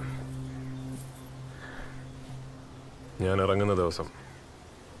 ഞാൻ ഇറങ്ങുന്ന ദിവസം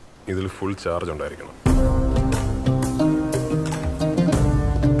ഇതിൽ ഫുൾ ചാർജ് ഉണ്ടായിരിക്കണം.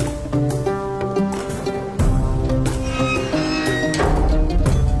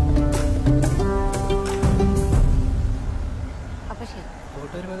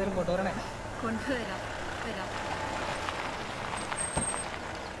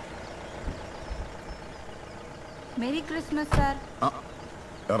 Merry Christmas sir.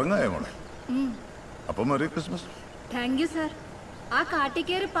 ഇറങ്ങായ മോളെ. അപ്പൊ merry Christmas. Thank you sir. ആ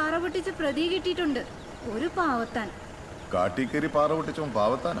കാട്ടിക്കേറി പാറ പൊട്ടിച്ച പ്രതി കിട്ടിയിട്ടുണ്ട്. ഒരു പാവത്താൻ. കാട്ടിക്കേറി പാറ പൊട്ടിച്ചോ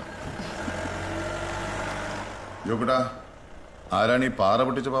പാവത്താനോ? ജോക്കുട്ടാ, ആരാണ് ഈ പാറ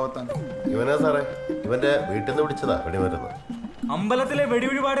പൊട്ടിച്ച പാവത്താൻ? ഇവനാ സാറേ, ഇവന്റെ വീട്ടിൽ നിന്ന് പിടിച്ചതാ വെടിമരുന്ന്. അമ്പലത്തിലെ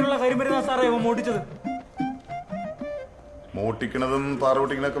വെടിവഴിപാടുള്ള കരിമരുന്നാ സാറേ ഇവൻ മോട്ടിച്ചത്. മോട്ടിക്കണതും പാറ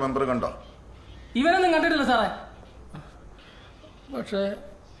പൊട്ടിക്കണൊക്കെ മെമ്പർ കണ്ടോ? ഇവനൊന്നും കണ്ടിട്ടില്ല സാറേ. പക്ഷേ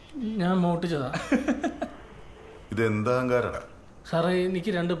ഞാൻ മോട്ടിച്ചതാ. ഇതെന്താ അഹങ്കാരടാ സാറേ?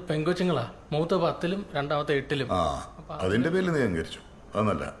 എനിക്ക് 2 പെങ്കൊച്ചുങ്ങളാ. മൂത്ത 10ലും രണ്ടാമത്തെ 8ലും. അതിന്റെ പേരിൽ നീ അംഗീകരിച്ചു.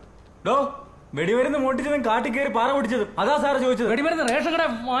 അതൊന്നല്ല. ഡോ, വെടിമരുന്ന് മോട്ടിച്ചതും കാട്ടിക്കേറി പാറ പൊട്ടിച്ചതും അതാ സാറ് ചോദിച്ചത്. വെടിമരുന്ന് റേഷൻ കട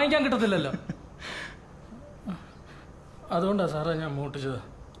വാങ്ങിക്കാൻ കിട്ടത്തില്ലല്ലോ. അതുകൊണ്ടാ സാറേ ഞാൻ മോട്ടിച്ചത്.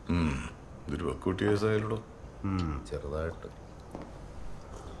 ഇതൊരു വക്കൂട്ടി കേസായാലോ? ചെറുതായിട്ട്.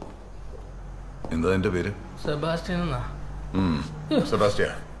 എന്താ എന്റെ പേര്? സെബാസ്റ്റ്യൻ എന്നാ. സെബാസ്റ്റ്യ.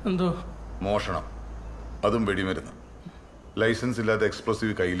 എന്തോ? മോഷണം, അതും വെടിമരുന്ന്. ലൈസൻസ് ഇല്ലാതെ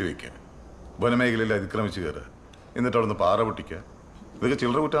എക്സ്പ്ലോസീവ് കയ്യിൽ വെക്കുക, വനമേഖലയിൽ അതിക്രമിച്ച് കയറുക, എന്നിട്ട് അവിടുന്ന് പാറ പൊട്ടിക്കുക. ഇതൊക്കെ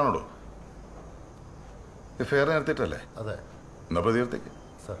ചില്ലറ കുറ്റാണോടോ? ഫെയർ നിർത്തിയിട്ടല്ലേ? അതെ. എന്നാ പ്രതികർത്തേക്ക്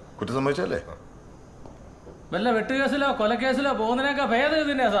കുറ്റം സംഭവിച്ചല്ലേ? വല്ല വെട്ടുകേസിലോ കൊലക്കേസിലോ പോകുന്നതിനൊക്കെ ഭേദം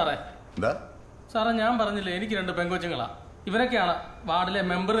തന്നെയാ സാറേ. എന്താ സാറേ, ഞാൻ പറഞ്ഞില്ലേ എനിക്ക് 2 പെങ്കൊച്ചുങ്ങളാ. ഇവരൊക്കെയാണ് വാർഡിലെ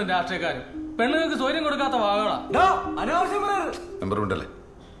മെമ്പറും രാഷ്ട്രീയക്കാരും. പെണ്ണുങ്ങൾക്ക് സ്വയം കൊടുക്കാത്ത വാകളാ. മെമ്പർ ഉണ്ടല്ലേ?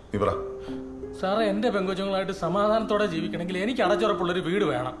 നീ പറ സാറേ, എന്റെ പെങ്കൊച്ചുങ്ങളായിട്ട് സമാധാനത്തോടെ ജീവിക്കണമെങ്കിൽ എനിക്ക് അടച്ചുറപ്പുള്ളൊരു വീട്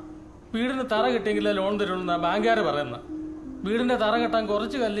വേണം. വീടിന് തറ കിട്ടിയെങ്കിൽ ലോൺ തരുമെന്നാ ബാങ്കുകാർ പറയുന്നത്. വീടിന്റെ തറ കെട്ടാൻ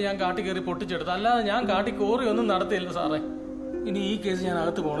കുറച്ച് കല്ല് ഞാൻ കാട്ടി കയറി പൊട്ടിച്ചെടുത്തു. അല്ലാതെ ഞാൻ കാട്ടി കോറി ഒന്നും നടത്തിയില്ല സാറേ. ഇനി ഈ കേസ് ഞാൻ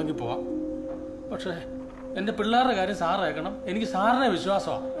അകത്ത് പോകണമെങ്കിൽ പോവാം. പക്ഷേ എന്റെ പിള്ളേരുടെ കാര്യം സാറേക്കണം. എനിക്ക് സാറിനെ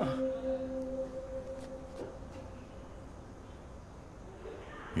വിശ്വാസമാണ്.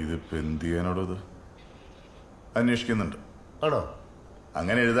 ഇതിപ്പോ എന്ത് ചെയ്യാനോടോ? ഇത് അന്വേഷിക്കുന്നുണ്ട്. ആണോ?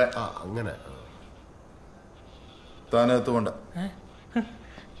 അങ്ങനെ എഴുതാ. അങ്ങനെ താനകത്ത് കൊണ്ട.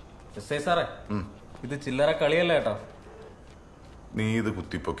 സാറേ, ഇത് ചില്ലറ കളിയല്ല കേട്ടോ. നീ ഇത്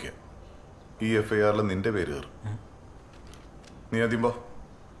കുത്തിപ്പൊക്കിയ ഈ FIR നിന്റെ പേര് കയറും. നീ ആദ്യം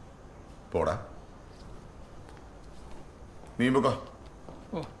പോടാ. നീ പൊക്കോ.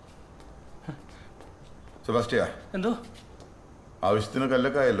 സെബാസ്റ്റ്യ, എന്തോ? ആവശ്യത്തിന്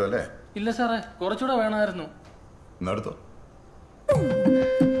കല്ലൊക്കെ ആയല്ലോ അല്ലേ? ഇല്ല സാറേ, കുറച്ചുകൂടെ വേണമായിരുന്നു. എന്നടുത്തോ?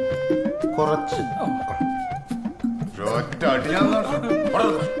 കുറച്ച്.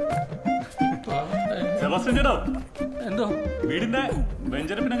 എന്തോ? വീടിന്റെ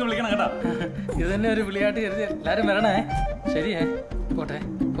വെഞ്ചരിപ്പിനൊക്കെ വിളിക്കണം കേട്ടാ. ഇത് തന്നെ ഒരു വിളിയാട്ട് കരുതി എല്ലാരും വരണേ. ശരിയേ, പോട്ടെ.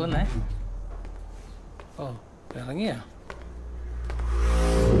 പോന്നേ. ഓ, ഇറങ്ങിയാ?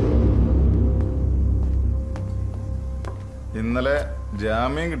 ഇന്നലെ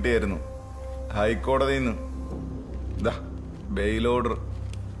ജാമ്യം കിട്ടിയായിരുന്നു ഹൈക്കോടതിയിൽ നിന്ന്. ഇതാ ബെയിൽ ഓർഡർ.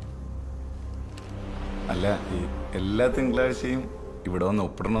 അല്ല, ഈ എല്ലാ തിങ്കളാഴ്ചയും ഇവിടെ വന്ന്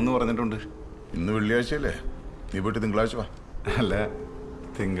ഒപ്പിടണമെന്ന് പറഞ്ഞിട്ടുണ്ട്. ഇന്ന് വെള്ളിയാഴ്ചയല്ലേ? നീ പോയിട്ട് തിങ്കളാഴ്ച വാ. അല്ല,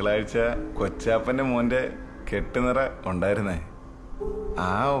 തിങ്കളാഴ്ച കൊച്ചാപ്പന്റെ മോന്റെ കെട്ടുനിറ ഉണ്ടായിരുന്നേ.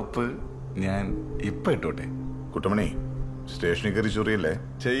 ആ ഒപ്പ് ഞാൻ ഇപ്പൊ ഇട്ടോട്ടെ. കുട്ടമണി, സ്റ്റേഷനിൽ കയറി ചൊറിയല്ലേ?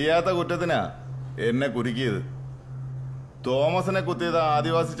 ചെയ്യാത്ത കുറ്റത്തിനാ എന്നെ കുരുക്കിയത്. തോമസിനെ കുത്തിയത്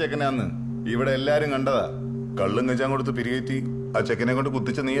ആദിവാസി ചെക്കനാന്ന് ഇവിടെ എല്ലാരും കണ്ടതാ. കള്ളും കഞ്ചാൻ കൊടുത്ത് പിരികേറ്റി ആ ചെക്കനെ കൊണ്ട്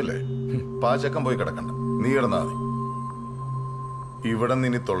കുത്തിച്ച നീയല്ലേ? അപ്പൊ ആ ചെക്കൻ പോയി കിടക്കണ്ട, നീ കിടന്നാ മതി. ഇവിടെ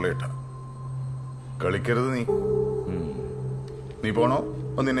നിന്നി തൊള്ളയിട്ട കളിക്കരുത്. നീ പോണോ?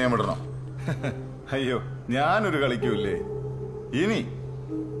 ഒന്ന് നിന്നെ ഞാൻ വിടണോ? അയ്യോ, ഞാനൊരു കളിക്കൂല്ലേ. ഇനി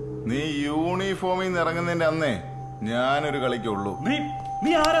നീ യൂണിഫോമിൽ നിന്ന് ഇറങ്ങുന്നതിന്റെ അന്നേ ഞാനൊരു കളിക്കുള്ളൂ.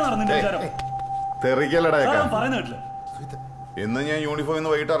 തെറിക്കല്ലടാ. എന്ന് ഞാൻ യൂണിഫോമിൽ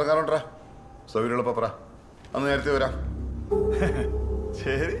നിന്ന് വൈകിട്ട് ഇറങ്ങാറുണ്ടാ. സൗകര്യമുള്ളപ്പോ പറ, അന്ന് നേരത്തെ വരാം.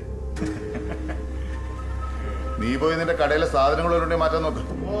 ശരി, നീ പോയി നിന്റെ കടയിലെ സാധനങ്ങൾ മാറ്റാൻ നോക്ക്.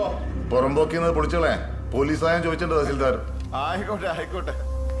 പുറമ്പോക്കിന്ന് പൊളിച്ചോളേ. പോലീസായും ചോദിച്ചിട്ടുണ്ട് തഹസിൽദാർ. ആയിക്കോട്ടെ ആയിക്കോട്ടെ.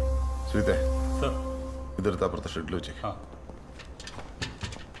 സുഹൃത്തെ, ഇതെടുത്ത് അപ്പുറത്തെ ഷെഡിൽ വെച്ചേ.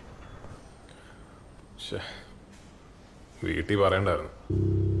 വീട്ടിൽ പറയണ്ടായിരുന്നു.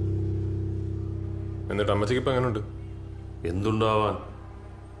 എന്നിട്ട് അമ്മച്ചിക്ക് ഇപ്പൊ എങ്ങനെയുണ്ട്? എന്തുണ്ടാവാൻ,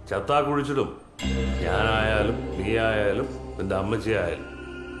 ചത്താ കുഴിച്ചിടും. ഞാനായാലും നീ ആയാലും നിന്റെ അമ്മച്ചി ആയാലും.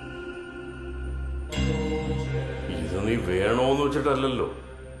 ഇത് നീ വേണോന്ന് വെച്ചിട്ടല്ലല്ലോ,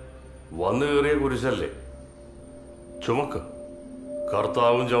 വന്നു കയറിയ കുരിശല്ലേ. ചുമക്ക്,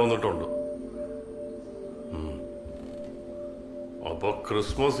 കർത്താവും ചുമന്നിട്ടുണ്ട്. അപ്പൊ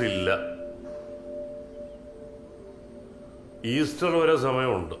ക്രിസ്മസ് ഇല്ല, ഈസ്റ്റർ വരെ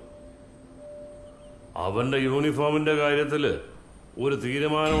സമയമുണ്ട്. അവന്റെ യൂണിഫോമിന്റെ കാര്യത്തില് ഒരു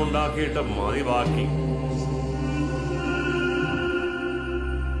തീരുമാനം ഉണ്ടാക്കിയിട്ട് മതി ബാക്കി.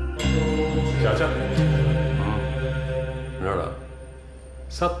 എന്നോടാ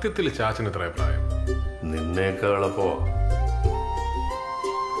സത്യത്തിൽ ചാച്ചന് എത്ര പ്രായം? നിന്നേക്കാൾ എളുപ്പോ.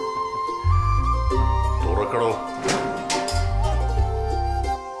 തുറക്കണോ?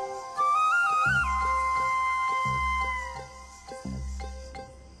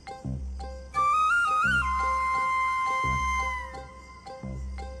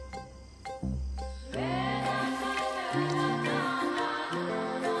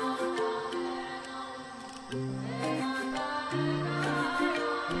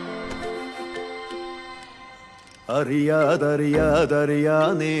 അറിയാതറിയാതറിയാ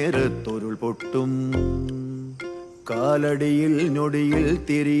നേരത്തൊരുൾ പൊട്ടും, കാലടിയിൽ ഞൊടിയിൽ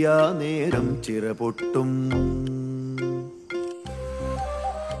തിരിയാ നേരം ചിറ പൊട്ടും.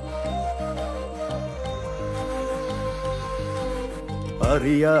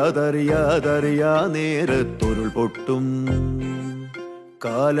 അറിയാതറിയാതറിയാ നേരത്തൊരുൾ പൊട്ടും,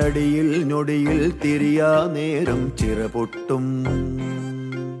 കാലടിയിൽ ഞൊടിയിൽ തിരിയാ നേരം ചിറ പൊട്ടും.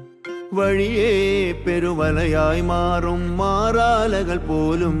 വഴിയേ പെരുമലയായി മാറും മാറാലകൾ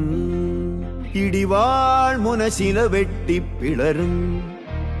പോലും ഇടിവാൾ മുനശില വെട്ടി പിളരും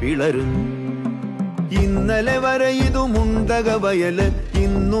പിളരും. ഇന്നലെ വരെ ഇതു മുണ്ടക വയല്,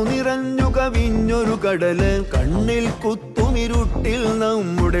 ഇന്നു നിറഞ്ഞു കവിഞ്ഞൊരു കടല്. കണ്ണിൽ കുത്തുമിരുട്ടിൽ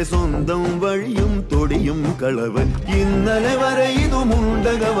നമ്മുടെ സ്വന്തം വഴിയും തൊടിയും കളവ്. ഇന്നലെ വരെ ഇതു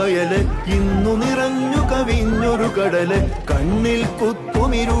മുണ്ടക വയല്, ഇന്നു നിറഞ്ഞു കവിഞ്ഞൊരു കടല്. കണ്ണിൽ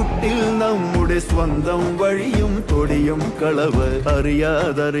കുത്തുമിരുട്ടിൽ നമ്മുടെ സ്വന്തം വഴിയും തൊടിയും കളവ്.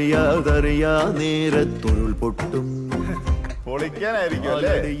 അറിയാതറിയാതറിയാ നേരത്തൊരുൾ പൊട്ടും. പൊളിക്കാനായിരിക്കും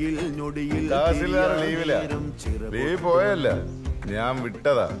അല്ലേ? തഹസിൽദാർ ലീവില്ല. ലീവ് പോയല്ല, ഞാൻ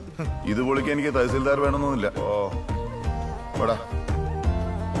വിട്ടതാ. ഇത് പൊളിക്കാൻ എനിക്ക് തഹസിൽദാർ വേണമെന്നൊന്നുമില്ല. ഓ പോടാ.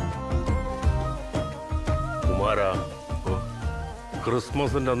 കുമാരാ,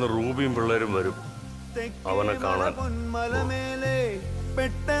 ക്രിസ്മസിന്റെ അന്ന് റൂബിയും പിള്ളേരും വരും അവനെ കാണാൻ.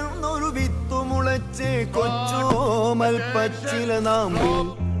 പെട്ടെന്നൊരു വിത്തു മുളച്ച് കൊച്ചോമൽ പച്ചില നാമ്പി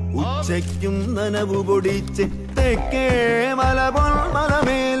ഉച്ചയ്ക്കും നനവു പൊടിച്ച് തെക്കേ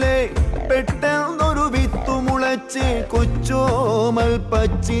മലമേലെ. പെട്ടെന്നൊരു വിത്തു മുളച്ച് കൊച്ചോമൽ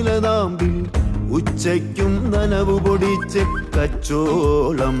പച്ചില നാമ്പിൽ ഉച്ചയ്ക്കും നനവു പൊടിച്ച്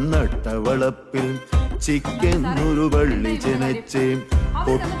കച്ചോളം നട്ടവളപ്പിൽ ചിക്കെന്നൊരു വള്ളി ജനച്ച്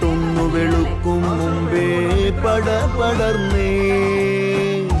പൊട്ടുന്നു വെളുക്കും മുമ്പേ പടപടർന്നേ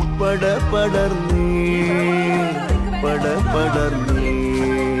പടപടർന്നേ പടപടർന്നേ.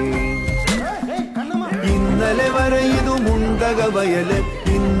 ഇന്നലെ വരെ ഇതു മുണ്ടക വയല്,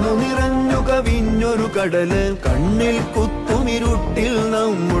 ഇന്നു നിറഞ്ഞു കവിഞ്ഞൊരു കടല്. കണ്ണിൽ കുത്തുമിരുട്ടിൽ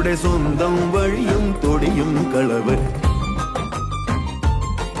നമ്മുടെ സ്വന്തം വഴിയും തൊടിയും കളവ്.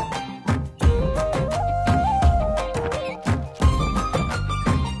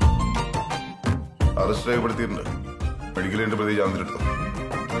 അറസ്റ്റ് രേഖപ്പെടുത്തിയിട്ടുണ്ട്. മെഡിക്കലിന്റെ പ്രതി ജാമ്യത്തിലെടുത്തു.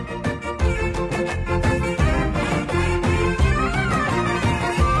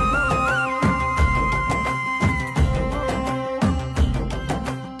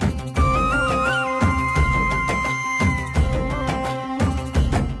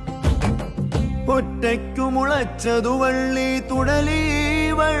 ഒറ്റയ്ക്കു മുളച്ചതു വള്ളി തുടലി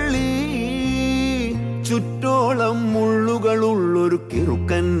വള്ളി, ചുറ്റോളം മുള്ളുകളുള്ളൊരു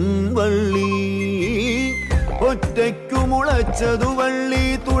കിറുക്കൻ വള്ളി. ഒറ്റയ്ക്കു മുളച്ചതു വള്ളി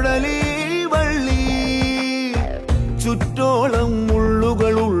തുടലി വള്ളി, ചുറ്റോളം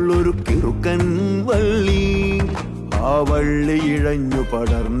മുള്ളുകളുള്ളൊരു കിറുക്കൻ വള്ളി. ആ വള്ളി ഇഴഞ്ഞു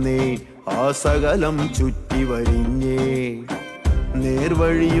പടർന്നേ ആ സകലം ചുറ്റി വരിഞ്ഞേ.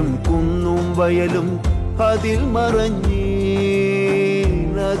 നേർവഴിയും കുന്നും വയലും അതിൽ മറഞ്ഞേ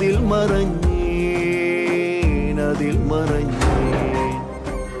അതിൽ മറഞ്ഞേ അതിൽ മറഞ്ഞേ.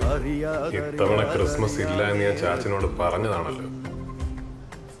 ഇത്തവണ ക്രിസ്മസ് ഇല്ല എന്ന് ഞാൻ ചാച്ചനോട് പറഞ്ഞതാണല്ലോ,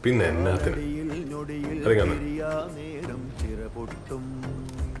 പിന്നെ എന്നാത്തിന്?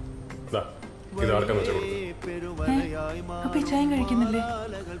 ഇതാർക്കാന്ന് വെച്ചാൽ അപ്പൊ ചായം കഴിക്കുന്നില്ലേ?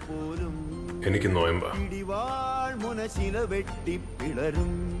 എനിക്ക് നോയമ്പ. വെട്ടി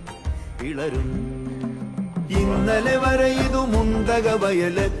പിളരും പിളരും. ഇന്നലെ വരെ ഇതു മുണ്ടക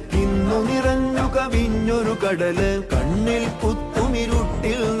വയല്, ഇന്നു നിറഞ്ഞു കവിഞ്ഞൊരു കടല്. കണ്ണിൽ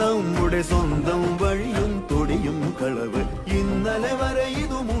കുത്തുമിരുട്ടിൽ നമ്മുടെ സ്വന്തം വഴിയും തൊടിയും ചെയ്യും കളവ്. ഇന്നലെ വരെ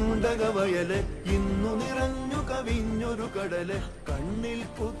ഇതു മുണ്ടക വയല്, ഇന്നു നിറഞ്ഞു കവിഞ്ഞൊരു കടല്. കണ്ണിൽ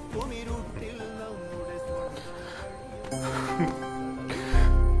കുത്തുമിരുട്ടിൽ നമ്മുടെ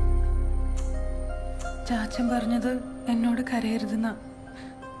ചാച്ചൻ പറഞ്ഞത് എന്നോട് കരയരുതെന്ന.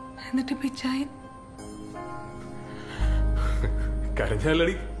 എന്നിട്ട് പിച്ചായൻ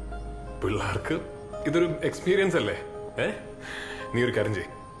കരഞ്ഞാലടി, പിള്ളേർക്ക് ഇതൊരു എക്സ്പീരിയൻസ് അല്ലേ? നീ ഒരു കാര്യം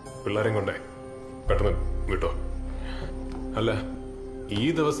ചെയ്യ്, പിള്ളേരെയും കൊണ്ടേ പെട്ടെന്ന് വിട്ടോ. അല്ല, ഈ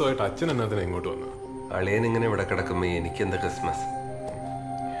ദിവസമായിട്ട് അച്ഛൻ എന്നതിനെ ഇങ്ങോട്ട് വന്നു. അളിയൻ ഇങ്ങനെ ഇവിടെ കിടക്കുമ്പോ എനിക്കെന്താ ക്രിസ്മസ്?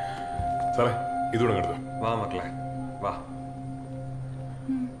 സാറേ, ഇതുകൂടെ എടുത്തു. വാ മക്കളെ, വാ.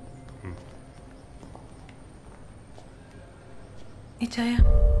 ഇച്ചായ,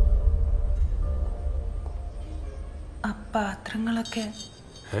 ആ പാത്രങ്ങളൊക്കെ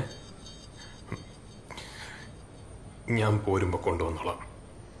ഞാൻ പോരുമ്പോ കൊണ്ടുവന്നോളാം.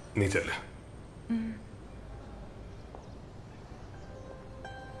 നീ ചെല്ല.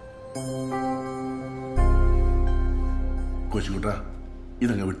 കൊച്ചുകുട്ടാ,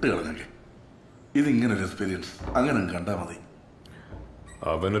 ഇതങ്ങ് വിട്ട് കളഞ്ഞേ. ഇതിങ്ങനൊരു എക്സ്പീരിയൻസ് അങ്ങനെ കണ്ടാ മതി.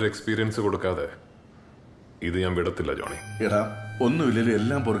 അവനൊരു എക്സ്പീരിയൻസ് കൊടുക്കാതെ ഇത് ഞാൻ വിടത്തില്ല ജോണി. എടാ, ഒന്നുമില്ലല്ലോ,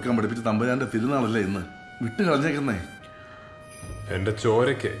 എല്ലാം പൊറുക്കാൻ പഠിപ്പിച്ച തമ്പുരാന്റെ തിരുനാളല്ലേ ഇന്ന്. വിട്ട് കളഞ്ഞേക്കുന്നേ. എന്റെ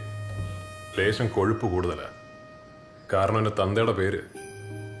ചോരയ്ക്ക് ലേശം കൊഴുപ്പ് കൂടുതലാ. കാരണം എന്റെ തന്തയുടെ പേര്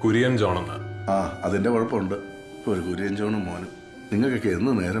കുര്യൻ ജോൺ എന്നാ. ആ, അതിന്റെ കുഴപ്പമുണ്ട്. ഒരു കുര്യൻ ജോണും മോനും. നിങ്ങൾക്കൊക്കെ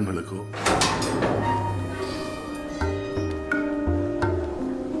എന്ന് നേരം വെളുക്കോ?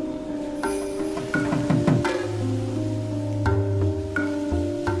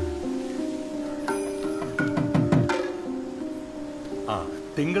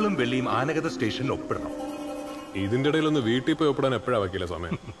 തിങ്കളും വെള്ളിയും ആനഗത സ്റ്റേഷനിൽ ഒപ്പിടണം. ഇതിന്റെ ഇടയിൽ ഒന്ന് വീട്ടിൽ പോയി ഒപ്പിടാൻ എപ്പോഴാ വയ്ക്കില്ല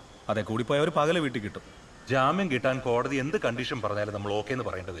സമയം? അതെ, കൂടിപ്പോയ ഒരു പകല് വീട്ടിൽ കിട്ടും. ജാമ്യം കിട്ടാൻ കോടതി എന്ത് കണ്ടീഷൻ പറഞ്ഞാലും നമ്മൾ ഓക്കെ എന്ന്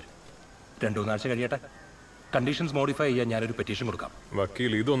പറയേണ്ടി വരും. 2-3 ആഴ്ച കഴിയട്ടെ. കണ്ടീഷൻസ് മോഡിഫൈ ചെയ്യാൻ ഞാനൊരു പെറ്റീഷൻ കൊടുക്കാം.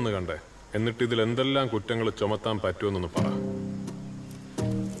 വക്കീൽ ഇതൊന്ന് കണ്ടേ, എന്നിട്ട് ഇതിൽ എന്തെല്ലാം കുറ്റങ്ങൾ ചുമത്താൻ പറ്റുമെന്നൊന്ന് പറ.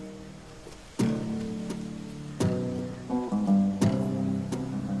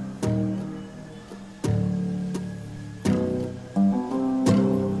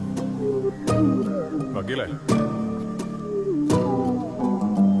 വക്കീലേ,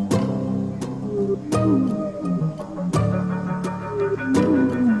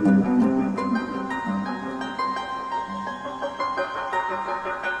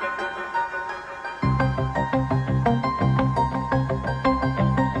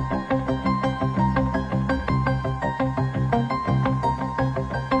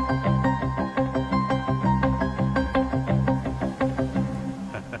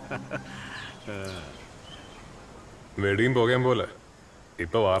 വെടിയും പോകാൻ പോലെ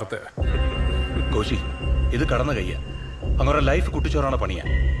ഇപ്പൊ വാർത്ത. കോശി, ഇത് കടന്ന കയ്യ. അങ്ങനെ ലൈഫ് കുട്ടിച്ചോറാണ് പണിയാ.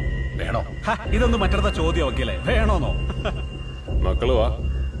 വേണോ? ഇതൊന്നും മറ്റടുത്ത ചോദ്യം വക്കീലേ, വേണോന്നോ? മക്കള് വാ,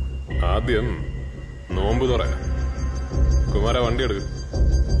 ആദ്യം നോമ്പ് തുറ. കുമാര, വണ്ടി എടുക്കും.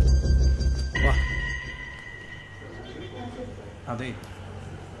 അതെ,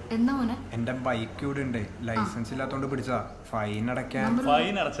 എന്താ മോനെ? എന്റെ ബൈക്ക് ഇവിടെ ഉണ്ട്, ലൈസൻസ് ഇല്ലാത്തോണ്ട് പിടിച്ചാ. ഫൈൻ അടയ്ക്കാൻ.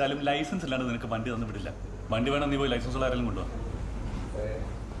 ഫൈൻ അടച്ചാലും ലൈസൻസ് ഇല്ലാണ്ട് നിനക്ക് വണ്ടി തന്നു വിടില്ല. വണ്ടി വേണം, നീ പോയി ലൈസൻസ് ഉള്ള ആരെങ്കിലും കൊണ്ടുപോകാം.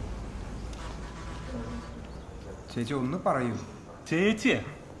 ചേച്ചി ഒന്ന് പറയൂ. ചേച്ചിയെ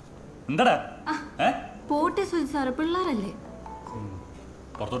എന്താടാ? പോട്ടെ സുജിത് സാറ്, പിള്ളേരല്ലേ.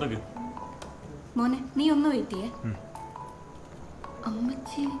 പുറത്തോട്ടേക്ക് മോനെ, നീ ഒന്ന് വെയിറ്റ് ചെയ്യേ.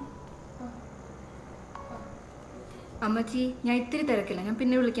 അമ്മച്ചി, അമ്മച്ചി, ഞാൻ ഇത്തിരി തിരക്കില്ല, ഞാൻ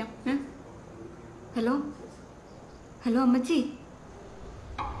പിന്നെ വിളിക്കാം. ഹലോ ഹലോ അമ്മച്ചി.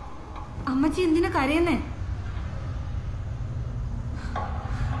 അമ്മച്ചി എന്തിനാ കരയുന്നേ?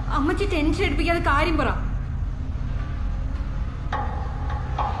 അമ്മച്ചി ടെൻഷൻ എടുപ്പിക്കാതെ കാര്യം പറ.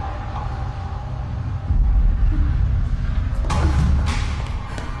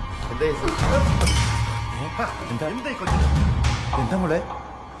 എന്താ മോളെ?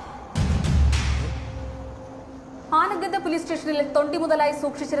 ആനഗദ്ദ പോലീസ് സ്റ്റേഷനിൽ തൊണ്ടി മുതലായി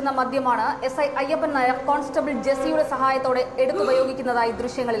സൂക്ഷിച്ചിരുന്ന മദ്യമാണ് SI അയ്യപ്പൻ നായർ കോൺസ്റ്റബിൾ ജെസ്സിയുടെ സഹായത്തോടെ എടുത്തുപയോഗിക്കുന്നതായി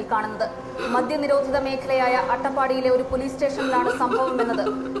ദൃശ്യങ്ങളിൽ കാണുന്നത്. മദ്യനിരോധിത മേഖലയായ അട്ടപ്പാടിയിലെ ഒരു പോലീസ് സ്റ്റേഷനിലാണ് സംഭവമെന്നത്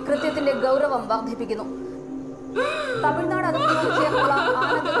കൃത്യത്തിന്റെ ഗൗരവം വർദ്ധിപ്പിക്കുന്നു. തമിഴ്നാട് അതിർത്തിയോട് ചേർന്നുള്ള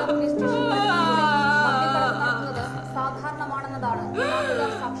ആനഗദ്ദ പോലീസ് സ്റ്റേഷൻ മദ്യക്കടത്ത് നടത്തുന്നത് സാധാരണമാണെന്നതാണ്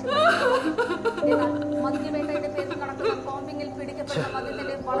നാട്ടുകാർ സാക്ഷ്യപ്പെടുത്തുന്നത്. എന്നാൽ മദ്യവേട്ടയുടെ പേരിൽ നടക്കുന്ന കോമ്പിങ്ങിൽ പിടിക്കപ്പെടുന്ന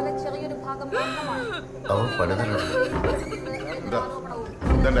മദ്യത്തിന്റെ വളരെ ചെറിയൊരു ഭാഗം മാത്രമാണ്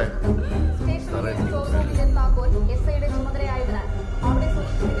സ്റ്റേഷനിലെ താക്കോൽ SIയുടെ ചുമതലയായതിനാൽ അവിടെ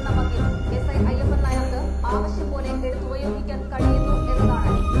സൂക്ഷിച്ചിരിക്കുന്ന മദ്യം SI അയ്യപ്പൻ നായർക്ക് ആവശ്യം പോലെ എടുത്തുപയോഗിക്കാൻ കഴിയുന്നു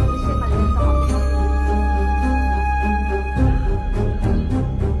എന്നതാണ് ദൃശ്യങ്ങൾ വ്യക്തമാക്കുന്നത്.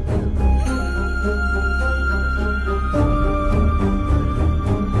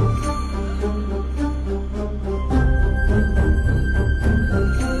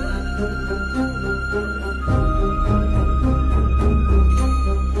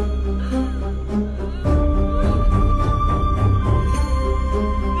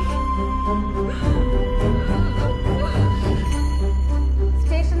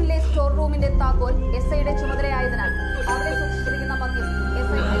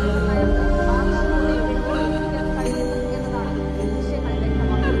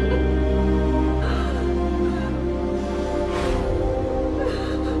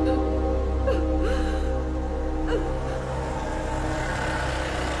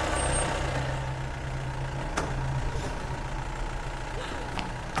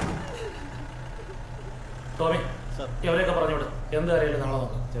 ടോമി ഇവരെയൊക്കെ പറഞ്ഞു വിടും. എന്ത് കാര്യമായാലും നാളെ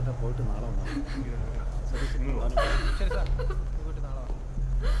നോക്കാം. ചേട്ടാ പോയിട്ട് നാളെ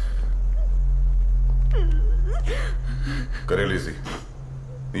കരളീസി,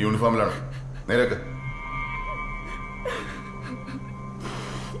 നീ യൂണിഫോമിലാണ്. നേരേക്ക്.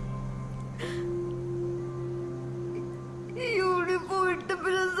 യൂണിഫോം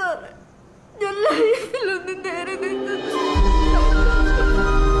ഇട്ടപ്പോഴാ സാറേ ഞാൻ ലൈഫിലൊന്നും നേരെ നിന്നത്.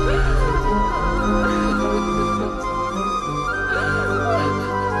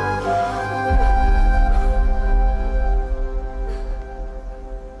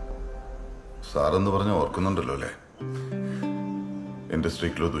 സാറെന്ന് പറഞ്ഞ ഓർക്കുന്നുണ്ടല്ലോ അല്ലേ? എന്റെ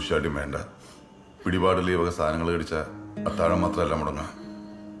സ്ട്രീറ്റിലോ ദുശാഠ്യം വേണ്ട, പിടിപാടിൽ ഈ വക സാധനങ്ങൾ കടിച്ച അത്താഴം മാത്രമല്ല മുടങ്ങുക.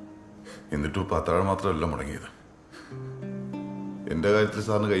 എന്നിട്ടും ഇപ്പൊ അത്താഴം മാത്രമല്ല മുടങ്ങിയത്. എന്റെ കാര്യത്തിൽ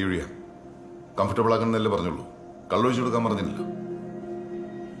സാറിന് കൈയൊഴിയാം. കംഫർട്ടബിൾ ആക്കണമെന്നല്ലേ പറഞ്ഞുള്ളൂ, കള്ളൊഴിച്ചു കൊടുക്കാൻ പറഞ്ഞില്ലല്ലോ.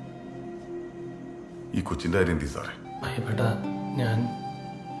 ഈ കൊച്ചിന്റെ കാര്യം എന്തി സാറേ?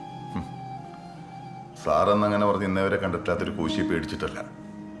 സാറെന്നങ്ങനെ പറഞ്ഞ് ഇന്നവരെ കണ്ടിട്ടില്ലാത്തൊരു കോശിയെ പേടിച്ചിട്ടല്ല,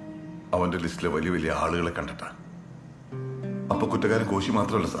 അവന്റെ ലിസ്റ്റിലെ വലിയ വലിയ ആളുകളെ കണ്ടിട്ടാ. അപ്പൊ കുറ്റക്കാരൻ കോശി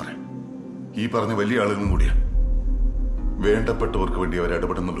മാത്രമല്ല സാറേ, ഈ പറഞ്ഞ വലിയ ആളുകളും കൂടിയാ. വേണ്ടപ്പെട്ടവർക്ക് വേണ്ടി അവർ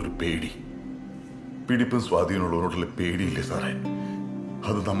ഇടപെടുന്നുള്ളൊരു പേടി, പിടിപ്പും സ്വാധീനമുള്ളവരോടുള്ള പേടിയില്ലേ സാറേ,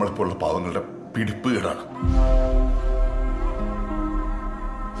 അത് നമ്മളെപ്പോലുള്ള പാവങ്ങളുടെ പിടിപ്പുകേടാണ്.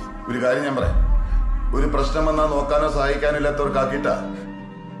 ഒരു കാര്യം ഞാൻ പറയാം, ഒരു പ്രശ്നം വന്നാൽ നോക്കാനോ സഹായിക്കാനോ ഇല്ലാത്തവർക്കാക്കിയിട്ടാ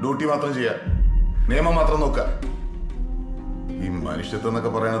ഡ്യൂട്ടി മാത്രം ചെയ്യാ, നിയമം മാത്രം നോക്കുക. ഈ മനുഷ്യത്വം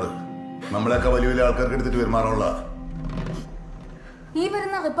എന്നൊക്കെ പറയണത് നമ്മളെയൊക്കെ വലിയ വലിയ ആൾക്കാർക്ക് എടുത്തിട്ട് പെരുമാറാനുള്ള. ഈ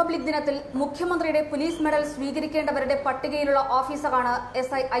വരുന്ന റിപ്പബ്ലിക് ദിനത്തിൽ മുഖ്യമന്ത്രിയുടെ പോലീസ് മെഡൽ സ്വീകരിക്കേണ്ടവരുടെ പട്ടികയിലുള്ള ഓഫീസറാണ്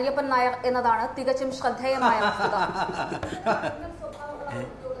SI അയ്യപ്പൻ നായർ എന്നതാണ് തികച്ചും ശ്രദ്ധേയമായ വസ്തുത.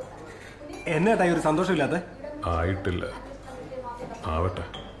 എന്നേട്ടാ ഒരു സന്തോഷമില്ലാത്ത? ആയിട്ടില്ല, ആവട്ടെ.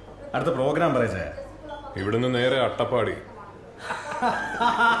 അടുത്ത പ്രോഗ്രാം പറയാ. ഇവിടുന്ന് നേരെ അട്ടപ്പാടി.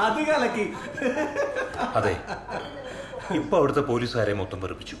 അത് കലക്കി. അതെ, ഇപ്പൊ അവിടുത്തെ പോലീസുകാരെ മൊത്തം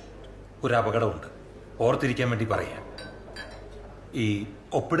വെറുപ്പിച്ചു. ഒരു അപകടമുണ്ട്, ഓർത്തിരിക്കാൻ വേണ്ടി പറയാം. ഈ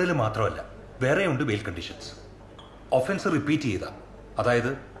ഒപ്പിടൽ മാത്രമല്ല, വേറെയുണ്ട് ബെയിൽ കണ്ടീഷൻസ്. ഒഫൻസ് റിപ്പീറ്റ് ചെയ്ത,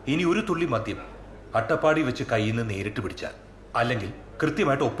 അതായത് ഇനി ഒരു തുള്ളി മദ്യം അട്ടപ്പാടി വെച്ച് കയ്യിൽ നിന്ന് നേരിട്ട് പിടിച്ചാൽ, അല്ലെങ്കിൽ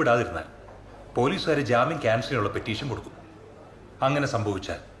കൃത്യമായിട്ട് ഒപ്പിടാതിരുന്നാൽ പോലീസുകാർ ജാമ്യം ക്യാൻസലിനുള്ള പെറ്റീഷൻ കൊടുക്കും. അങ്ങനെ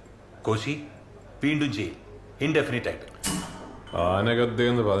സംഭവിച്ചാൽ കോശി വീണ്ടും ചെയ്യും, ഇൻഡെഫിനിറ്റ് ആയിട്ട്.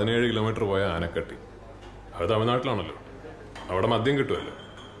 ആനഗദ്ദയെന്ന് 17 കിലോമീറ്റർ പോയ ആനക്കട്ടി, അത് തമിഴ്നാട്ടിലാണല്ലോ. അവിടെ മദ്യം കിട്ടുമല്ലോ.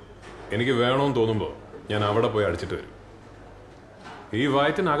 എനിക്ക് വേണമെന്ന് തോന്നുമ്പോൾ ഞാൻ അവിടെ പോയി അടിച്ചിട്ട് വരും. ഈ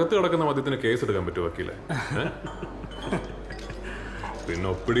വയറ്റിനകത്ത് കിടക്കുന്ന മദ്യത്തിന് കേസ് എടുക്കാൻ പറ്റുമോ വക്കീലെ? പിന്നെ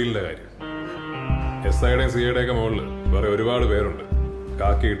ഒപ്പിടിയിലെ കാര്യം, SIയുടെയും CIയുടെയൊക്കെ മുകളിൽ വേറെ ഒരുപാട് പേരുണ്ട്,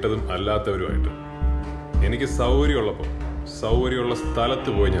 കാക്കി ഇട്ടതും അല്ലാത്തവരുമായിട്ട്. എനിക്ക് സൗകര്യമുള്ളപ്പോൾ സൗകര്യമുള്ള സ്ഥലത്ത്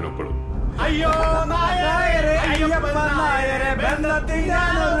പോയി ഞാൻ ഒപ്പിടും. അയ്യോ നായരെ അയ്യപ്പൻ നായരെ ബന്ധത്തിൽ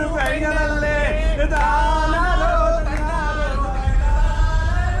ഞാനൊരു കഴിഞ്ഞതല്ലേ താനാലോ തന്നാലോ.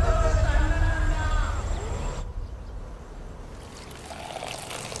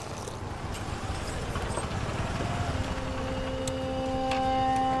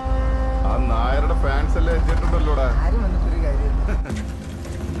 ആ നായരുടെ ഫാൻസ് എല്ലാം എത്തിയിട്ടുണ്ടല്ലോടാ. ആരും വന്നിട്ടൊരു കാര്യം.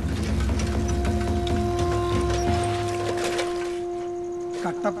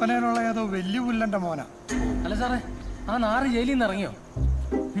 കട്ടപ്പനയിലുള്ള ഏതോ വലിയ പുല്ലന്റെ മോനാ. അല്ല സാറേ, ആ നാറ് ജയിലിൽ നിന്ന് ഇറങ്ങിയോ?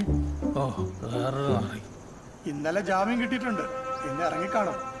 ഇന്നലെ ജാമ്യം കിട്ടിയിട്ടുണ്ട്, ഇന്ന്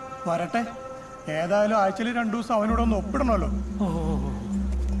ഇറങ്ങിക്കാണും. വരട്ടെ, ഏതായാലും ആഴ്ചയിൽ 2 ദിവസം അവനോട് ഒന്ന് ഒപ്പിടണമല്ലോ.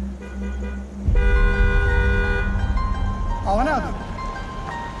 അവനാ അത്.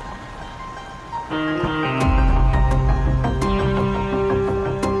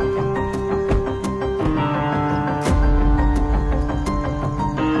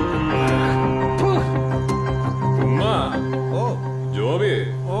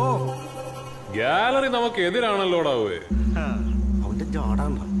 ഗാലറി നമുക്ക് എതിരാണല്ലോടാവേ. അവന്റെ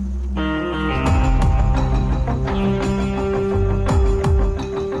ജാടാണ്ട.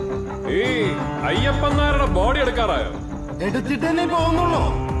 ഈ അയ്യപ്പൻ നായരുടെ ബോഡി എടുക്കാറായോ? എടുത്തിട്ടേ പോകുന്നുള്ളൂ.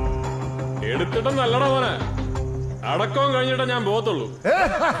 എടുത്തിട്ടും നല്ലടാ മോനെ, അടക്കവും കഴിഞ്ഞിട്ടേ ഞാൻ പോകത്തുള്ളൂ.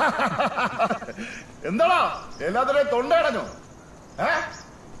 എന്താടാ എല്ലാത്തിനും തൊണ്ടയടഞ്ഞു?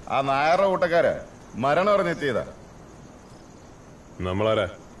 ആ നായരുടെ കൂട്ടക്കാര് മരണം അറിഞ്ഞെത്തിയതാ. നമ്മളാരാ?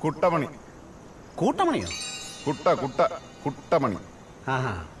 കുട്ടമണി. കൂട്ടമണിയോ? കുട്ടമണി.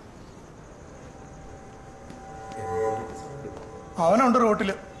 അവനുണ്ട്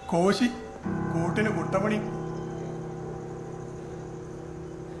റോട്ടില് കോശി, കൂട്ടിന് കുട്ടമണി.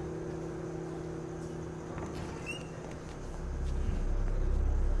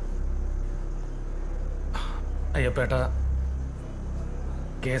 അയ്യപ്പേട്ട,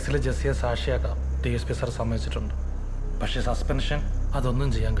 കേസിൽ ജെസ്സിയെ സാക്ഷിയാക്കാം. DSP സാർ സമ്മതിച്ചിട്ടുണ്ട്. പക്ഷേ സസ്പെൻഷൻ അതൊന്നും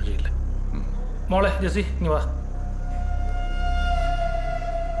ചെയ്യാൻ കഴിയില്ല. മോളെ ജെസി ഇനി വാ.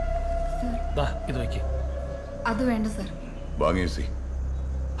 ദാ ഇത് വയ്ക്ക്. അത് വേണ്ട സർ.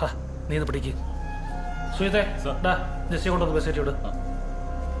 നീ ഇത് പിടിക്ക്. സുഹിതേ ഡാ ജെസ്സി കൊണ്ടൊന്ന് ബസ് കയറ്റി വിട്.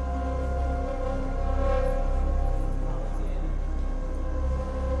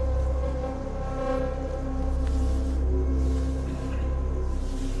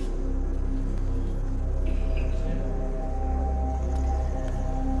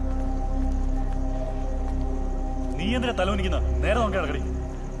 നീ എന്തിനാ തലവനിക്കുന്ന? നേരെ നോക്കി കിടക്കടി.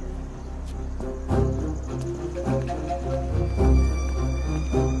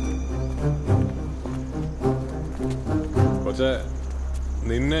 പക്ഷേ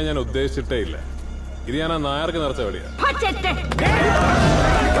നിന്നെ ഞാൻ ഉദ്ദേശിച്ചിട്ടേ ഇല്ല. ഇത് ഞാൻ ആ നായർക്ക് നിറച്ച വെടിയാ.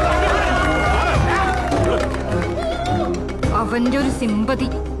 അവന്റെ ഒരു സിമ്പതി.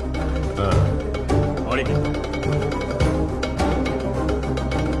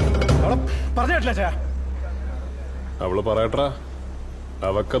 അവള് പറയട്ടാ,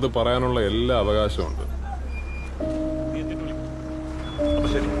 അവക്കത് പറയാനുള്ള എല്ലാ അവകാശമുണ്ട്.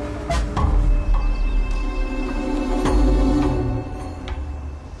 ശരി.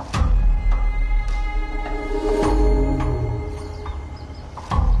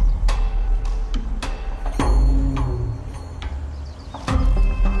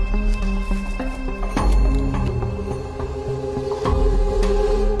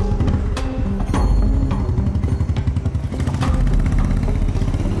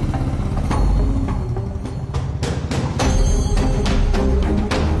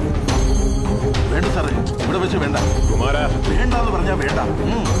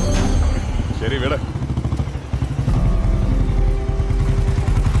 ശരി വിട.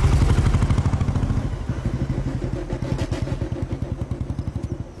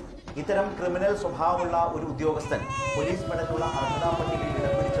 ഇത്തരം ക്രിമിനൽ സ്വഭാവമുള്ള ഒരു ഉദ്യോഗസ്ഥൻ പോലീസ് മെഡലുള്ള അർഹതാ പട്ടികയിൽ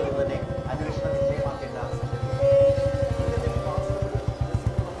ഇടം പിടിച്ചത് തന്നെ അന്വേഷണ വിധേയമാക്കേണ്ട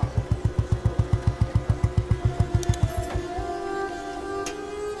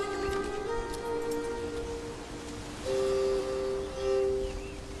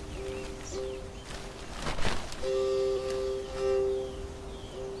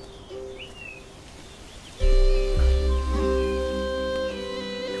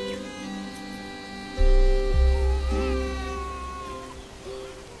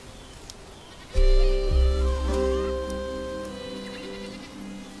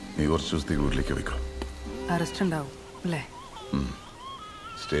കുറച്ച് ദിവസത്തേക്ക് വീട്ടിലേക്ക് വെക്കാം. അറസ്റ്റ് ഉണ്ടാവും അല്ലേ?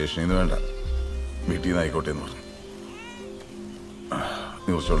 സ്റ്റേഷനിൽ നിന്ന് വേണ്ട, വീട്ടിൽ നിന്ന് ആയിക്കോട്ടെ എന്ന് പറഞ്ഞു.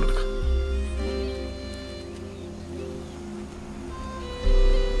 നീ കുറച്ചോളം എടുക്ക.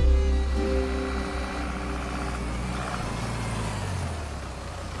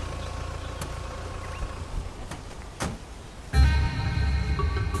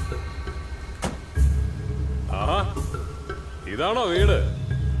 ഇതാണോ വീട്?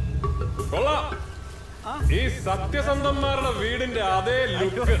 കൊള്ളാം. ഈ സത്യസന്ധന്മാരുടെ വീടിന്റെ അതേ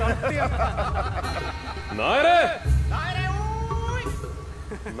ലുക്ക്. നായരെ,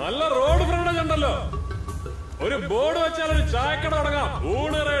 നല്ല റോഡ് ഫ്രണ്ടേജ് ഉണ്ടല്ലോ. ഒരു ബോർഡ് വെച്ചാൽ ഒരു ചായക്കട തുടങ്ങാം.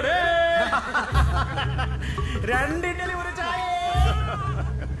 ഊണ് റെഡി.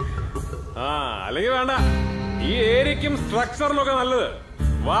 അല്ലെങ്കിൽ വേണ്ട. ഈ ഏരിയക്കും സ്ട്രക്ചറിനൊക്കെ നല്ലത്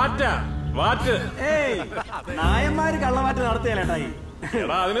വാറ്റാ. വാറ്റ്. നായന്മാര് കള്ളവാറ്റ് നടത്തിയാലേട്ടായി.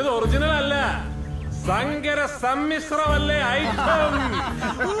 എടാ, അതിനത് ഒറിജിനൽ അല്ല, സങ്കര സമ്മിശ്രമല്ലേ ഐറ്റം.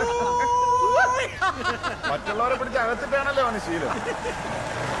 മറ്റുള്ളവരെ പിടിച്ച് അകത്തിട്ടാണല്ലോ അവന് ശീലം.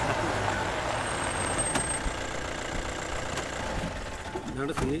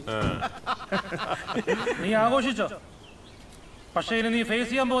 നീ ആഘോഷിച്ചോ? പക്ഷേ ഇനി നീ ഫേസ്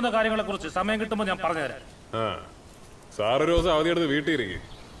ചെയ്യാൻ പോകുന്ന കാര്യങ്ങളെ കുറിച്ച് സമയം കിട്ടുമ്പോൾ ഞാൻ പറഞ്ഞുതരാം. സാറൊരു ദിവസം അവധിയെടുത്ത് വീട്ടിലിരിക്കും.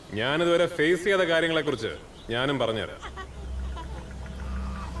 ഞാനിതുവരെ ഫേസ് ചെയ്ത കാര്യങ്ങളെ കുറിച്ച് ഞാനും പറഞ്ഞുതരാം.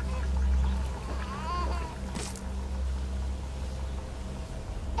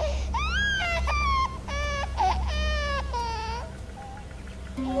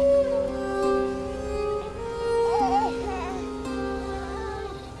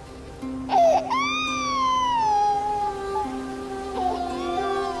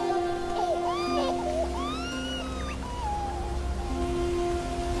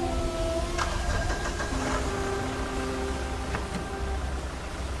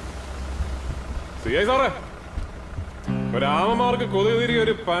 സാറേ, ഒരാമമാർക്ക് കൊതുക് തിരി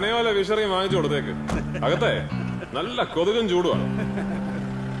ഒരു പനയോല വിഷറി വാങ്ങിച്ചു കൊടുത്തേക്ക്. അകത്തെ നല്ല കൊതുകും ചൂടുവാണ്.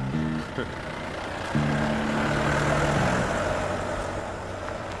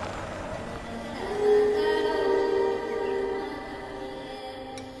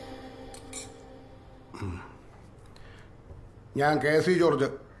 ഞാൻ KC ജോർജ്,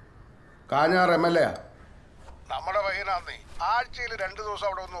 കാഞ്ഞാർ MLA. നമ്മുടെ പയ്യനാന്നേ, ആഴ്ചയിൽ 2 ദിവസം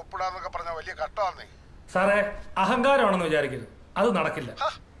അവിടെ ഒന്ന് ഒപ്പിടാന്നൊക്കെ പറഞ്ഞ വലിയ കട്ടമാന്നേ. സാറേ, അഹങ്കാരമാണെന്ന് വിചാരിക്കരുത്, അത് നടക്കില്ല.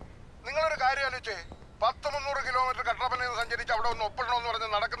 നിങ്ങളൊരു കാര്യം ആലോചിച്ചേ, 100-300 കിലോമീറ്റർ കട്ടപ്പനയിൽ നിന്ന് സഞ്ചരിച്ച് അവിടെ ഒന്ന് ഒപ്പിടണമെന്ന് പറഞ്ഞ്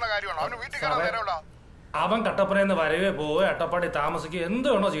നടക്കുന്ന കാര്യമാണ്. അവന് വീട്ടിൽ കയറാൻ നേരം എവിടാ? അവൻ കട്ടപ്പനയിൽ നിന്ന് വരവേ പോവേ അട്ടപ്പാടി താമസിക്കുക എന്ത്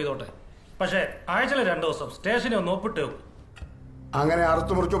വേണോ ചെയ്തോട്ടെ. പക്ഷേ ആഴ്ചയിൽ 2 ദിവസം സ്റ്റേഷനിൽ ഒന്ന് ഒപ്പിട്ട് വെക്കും. അങ്ങനെ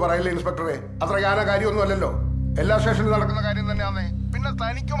അറുത്തു മുറിച്ചു പറയില്ല ഇൻസ്പെക്ടറെ. അത്ര ജ്ഞാന കാര്യമൊന്നും അല്ലല്ലോ. എല്ലാ സ്റ്റേഷനിലും നടക്കുന്ന കാര്യം തന്നെയാന്നേ. പിന്നെ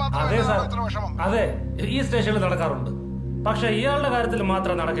തനിക്ക് മാത്രം വിഷമം. അതെ, ഈ സ്റ്റേഷനിൽ നടക്കാറുണ്ട്. പക്ഷെ ഇയാളുടെ കാര്യത്തിൽ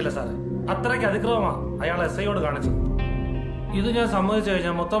മാത്രം നടക്കില്ല സാറേ. അത്രയ്ക്ക് അതിക്രമമാ അയാൾ SIയോട് കാണിച്ചത്. ഇത് ഞാൻ സമ്മതിച്ചു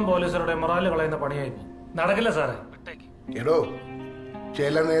കഴിഞ്ഞാൽ മൊത്തം പോലീസുകാരുടെ മൊറാല് കളയുന്ന പണിയായി പോകും. നടക്കില്ല സാറേ. എടോ,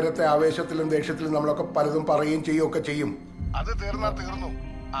 ചില നേരത്തെ ആവേശത്തിലും ദേഷ്യത്തിലും നമ്മളൊക്കെ പലതും പറയുകയും ചെയ്യുകയൊക്കെ ചെയ്യും. അത് തീർന്നാ തീർന്നു.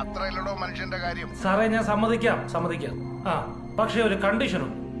 അത്രയല്ലടോ മനുഷ്യന്റെ കാര്യം. സാറേ, ഞാൻ സമ്മതിക്കാം. ആ, പക്ഷെ ഒരു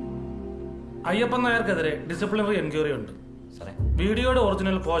കണ്ടീഷനുണ്ട്. അയ്യപ്പൻ നായർക്കെതിരെ ഡിസിപ്ലിനറി എൻക്വയറി ഉണ്ട്. വീഡിയോയുടെ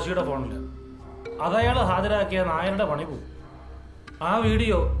ഒറിജിനൽ കോശിയുടെ ഫോണില്. അതയാൾ ഹാജരാക്കിയ നായരുടെ പണി പോകും. ആ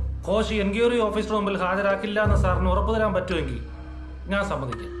വീഡിയോ കോശി എൻക്വയറി ഓഫീസർ മുമ്പിൽ ഹാജരാക്കില്ല എന്ന് സാറിന് ഉറപ്പ് തരാൻ പറ്റുമെങ്കിൽ ഞാൻ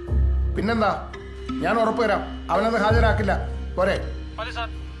സമ്മതിക്കാം. പിന്നെന്താ, ഞാൻ ഉറപ്പ് തരാം. അവനത് ഹാജരാക്കില്ല. പോരെ?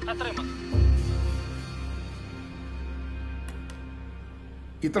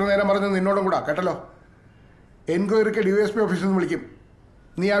 ഇത്ര നേരം പറഞ്ഞത് നിന്നോടും കൂടാ, കേട്ടല്ലോ. എൻക്വയറിക്ക് DYSP ഓഫീസിൽ നിന്ന് വിളിക്കും.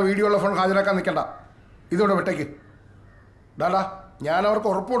 നീ ആ വീഡിയോ ഉള്ള ഫോൺ ഹാജരാക്കാൻ നിൽക്കണ്ട. ഇതോടെ വിട്ടേക്ക്. ഡാടാ, ഞാൻ അവർക്ക്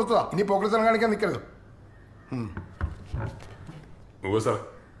ഉറപ്പ് കൊടുത്തതാ. ഇനി പോക്കലിത്തനം കാണിക്കാൻ നിൽക്കരുത്. സാർ,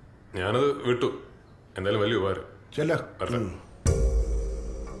 ഞാനത് വിട്ടു. എന്തായാലും വലിയ ഉപകാരം. ചെല്ല.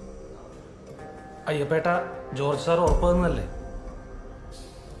 അയ്യപ്പേട്ട, ജോർജ് സാർ ഉറപ്പ് തന്നല്ലേ?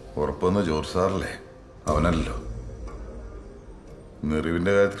 ഉറപ്പെന്ന് ജോർജ് സാറല്ലേ, അവനല്ലോ.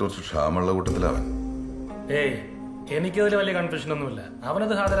 നെറിവിന്റെ കാര്യത്തിൽ കുറച്ച് ക്ഷാമുള്ള കൂട്ടത്തിലവൻ. ഏയ്, എനിക്കതിൽ വലിയ കൺഫ്യൂഷൻ ഒന്നുമില്ല.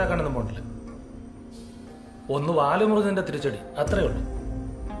 അവനത് ഹാജരാക്കാനൊന്നും പോണില്ല. ഒന്ന് വാലുമുറിഞ്ഞതിന്റെ തിരിച്ചടി, അത്രേ ഉള്ളൂ.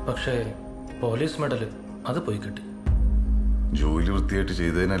 പക്ഷേ പോലീസ് മെഡല് അത് പോയി കിട്ടി. ജോലി വൃത്തിയായിട്ട്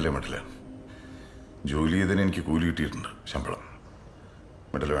ചെയ്തതിനല്ലേ മെഡല്? ജോലി ചെയ്തതിന് എനിക്ക് കൂലി കിട്ടിയിട്ടുണ്ട്, ശമ്പളം.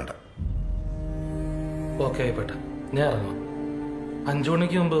 മെഡൽ വേണ്ട. ഓക്കെ ആയിപ്പോട്ടെ, ഞാൻ ഇറങ്ങാം. 5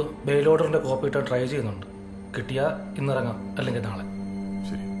 മണിക്ക് മുമ്പ് ബെയിൽ ഓർഡറിന്റെ കോപ്പി ഇട്ടാൻ ട്രൈ ചെയ്യുന്നുണ്ട്. കിട്ടിയാ ഇന്നിറങ്ങാം, അല്ലെങ്കിൽ നാളെ.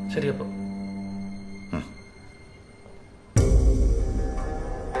 ശരി അപ്പൊ.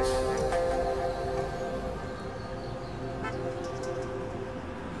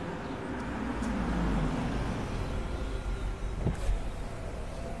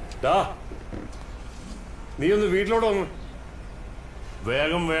 നീ ഒന്ന് വീട്ടിലോട്ട് വന്നു.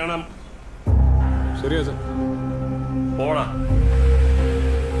 വേഗം വേണം. ശരിയാ സാർ. പോടാ.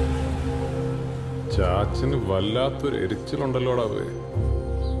 ചാച്ചന് വല്ലാത്തൊരു എരിച്ചിലുണ്ടല്ലോടാ.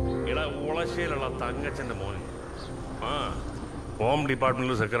 എടാ, ഉളശ്ശേലുള്ള തങ്കച്ചന്റെ മോൻ, ആ ഹോം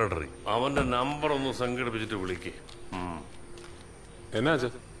ഡിപ്പാർട്ട്മെന്റിലെ സെക്രട്ടറി. അവന്റെ നമ്പർ ഒന്ന് സംഘടിപ്പിച്ചിട്ട് വിളിക്ക്. എന്നാ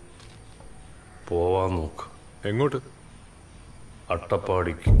പോവാൻ നോക്ക്. എങ്ങോട്ട്?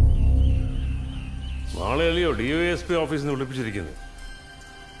 അട്ടപ്പാടിക്ക്. നാളെ അല്ലയോ DYSP ഓഫീസിൽ നിന്ന് വിളിപ്പിച്ചിരിക്കുന്നത്.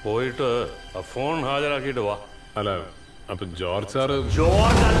 പോയിട്ട് ആ ഫോൺ ഹാജരാക്കിയിട്ട് വാ. അല്ല, അപ്പൊ ജോർജ് സാറ്?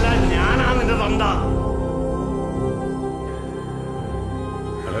 ജോർജ് അല്ല, ഞാനാ നിന്റെ തന്ത.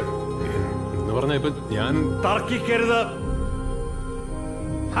 എന്ന് പറഞ്ഞ ഇപ്പൊ ഞാൻ തർക്കിക്കരുത്.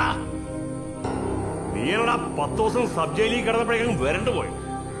 നീ എന്നടാ 10 ദിവസം സബ് ജയിലിൽ കിടന്നപ്പോഴേക്കും വരണ്ടു പോയി.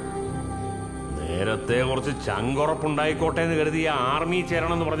 നേരത്തെ കുറച്ച് ചങ്കുറപ്പുണ്ടായിക്കോട്ടെ എന്ന് കരുതി ആർമി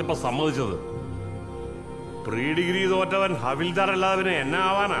ചേരണം എന്ന് പറഞ്ഞപ്പോ സമ്മതിച്ചത്. പ്രീ ഡിഗ്രി തോറ്റവൻ ഹവിൽദാർ അല്ലാതെ എന്നെ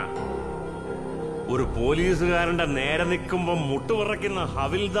ആവാനാ? ഒരു പോലീസുകാരന്റെ നേരെ നിൽക്കുമ്പോ മുട്ടുവിറയ്ക്കുന്ന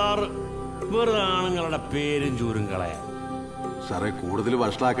ഹവിൽദാർ വെറുതെ ആണുങ്ങളുടെ പേരും ചൂരും കളയാൻ. സാറേ, കൂടുതൽ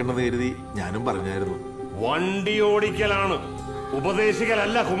വഷളാക്കേണ്ടെന്ന് കരുതി ഞാനും പറഞ്ഞായിരുന്നു. വണ്ടി ഓടിക്കലാണ്,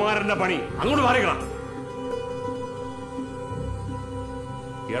 ഉപദേശിക്കലല്ല കുമാരന്റെ പണി. അങ്ങോട്ട് മാറിക്കണം.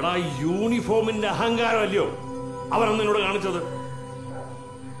 എടാ, യൂണിഫോമിന്റെ അഹങ്കാരമല്ലയോ അവൻ നിന്നോട് കാണിച്ചത്?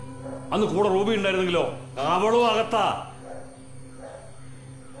 അന്ന് കൂടെ റൂബി ഉണ്ടായിരുന്നെങ്കിലോ? അവളും അകത്താ.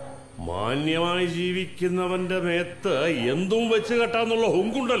 മാന്യമായി ജീവിക്കുന്നവന്റെ മേത്ത് എന്തും വെച്ച് കെട്ടാന്നുള്ള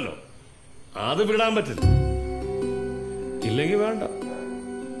ഹുങ്കുണ്ടല്ലോ, അത് വിടാൻ പറ്റില്ല. ഇല്ലെങ്കിൽ വേണ്ട,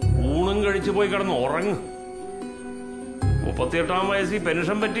 ഊണും കഴിച്ചു പോയി കിടന്ന് ഉറങ്ങ്. 38-ാം വയസ്സിൽ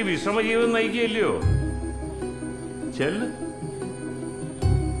പെൻഷൻ പറ്റി വിശ്രമജീവൻ നയിക്കുകയല്ലയോ? ചെല്ല്.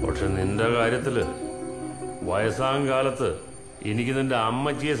 പക്ഷെ നിന്റെ കാര്യത്തില് വയസ്സാം കാലത്ത് എനിക്ക് നിന്റെ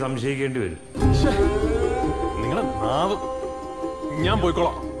അമ്മച്ചിയെ സംശയിക്കേണ്ടി വരും. നിങ്ങളെ നാവ്. ഞാൻ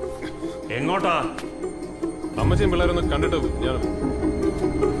പോയിക്കോളാം. എങ്ങോട്ടാ? അമ്മച്ചിയും പിള്ളേരൊന്ന് കണ്ടിട്ട് ഞാൻ.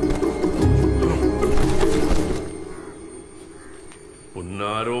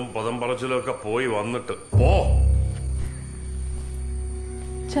 പുന്നാരവും പദം പറച്ചിലും ഒക്കെ പോയി വന്നിട്ട് പോ.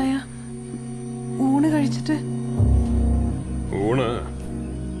 ചായ ഊണ് കഴിച്ചിട്ട് ഊണ്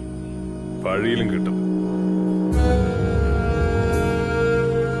വഴിയിലും കിട്ടും.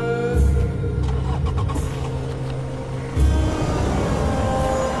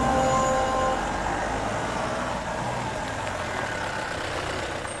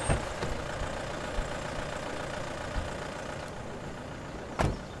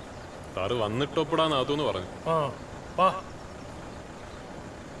 സാറ് വന്നിട്ടൊപ്പിടാന്നകത്തുനിന്ന് പറഞ്ഞു.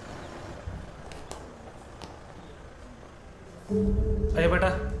 അയ്യപ്പേട്ടാ,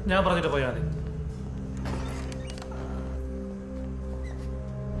 ഞാൻ പറഞ്ഞിട്ട് പോയാൽ മതി.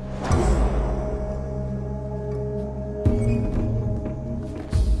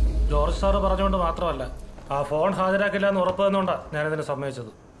 ജോർജ് സാറ് പറഞ്ഞുകൊണ്ട് മാത്രമല്ല, ആ ഫോൺ ഹാജരാക്കില്ല എന്ന് ഉറപ്പ് തന്നുകൊണ്ടാണ് ഞാനിതിനെ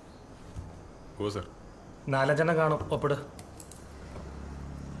സമ്മതിച്ചത്. 4-5 കാണും, ഒപ്പിട്.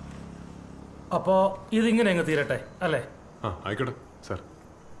 അപ്പോ ഇതിങ്ങനെ അങ്ങ് തീരട്ടെ അല്ലേ? ആയിക്കോട്ടെ സാർ.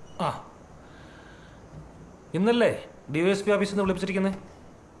 ആ, ഇന്നല്ലേ DYSP ഓഫീസിൽ നിന്ന് വിളിപ്പിച്ചിരിക്കുന്നേ?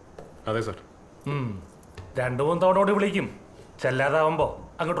 അതെ സാർ. 2-3 തവണ കൂടി വിളിക്കും, ചെല്ലാതാവുമ്പോ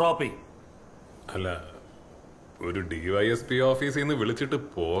അങ്ങ് ഡ്രോപ്പ് ചെയ്യും. അല്ല, ഒരു DYSP ഓഫീസിൽ നിന്ന് വിളിച്ചിട്ട്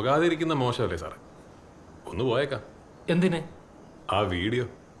പോകാതിരിക്കുന്ന മോശമല്ലേ സാറേ? ഒന്ന് പോയേക്കാം. എന്തിന്? ആ വീഡിയോ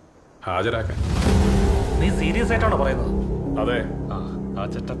ഹാജരാക്കാൻ. നീ സീരിയസ് ആയിട്ടാണോ പറയുന്നത്? അതെ. ആ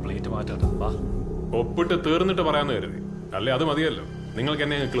ചെറ്റ പ്ലേറ്റ് മാറ്റാ. ഒപ്പിട്ട് തീർന്നിട്ട് പറയാന്ന് കരുതി. അല്ലേ അത് മതിയല്ലോ നിങ്ങൾക്ക്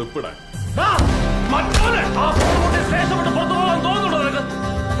എന്നെ ക്ലിപ്പ് ഇടാൻ.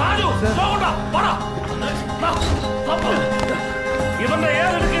 ഇവന്റെ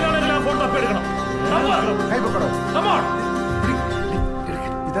ഏതെടുക്കാണെങ്കിലും ആ ഫോൺ തപ്പിയെടുക്കണം.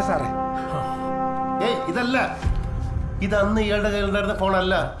 ഇതാ സാറേ. ഏയ് ഇതല്ല, ഇതന്ന് ഇയാളുടെ കയ്യിലുണ്ടായിരുന്ന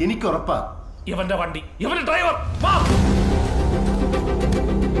ഫോണല്ല, എനിക്ക് ഉറപ്പാ. ഇവന്റെ വണ്ടി, ഇവന്റെ ഡ്രൈവർ.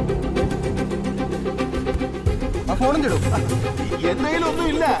 ആ ഫോണും തരും. എന്തെങ്കിലും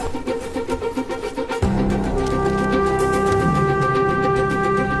ഒന്നുമില്ല.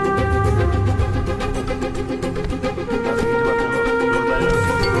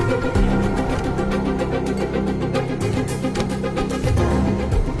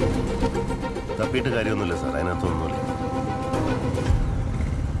 തപ്പിയിട്ട് കാര്യമൊന്നുമില്ല സാർ, അതിനകത്തൊന്നുമില്ല.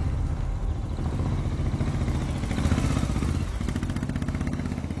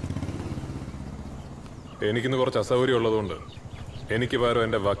 എനിക്കിന്ന് കുറച്ച് അസൗകര്യം ഉള്ളതുകൊണ്ട് എനിക്ക് പകരം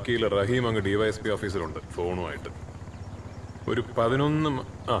എൻ്റെ വക്കീൽ റഹീം അങ്ങ് DYSP ഓഫീസിലുണ്ട് ഫോണുമായിട്ട്. ഒരു 11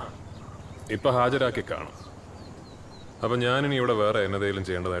 ഇപ്പൊ ഹാജരാക്കി കാണും. അപ്പൊ ഞാനിനി ഇവിടെ വേറെ എന്നതേലും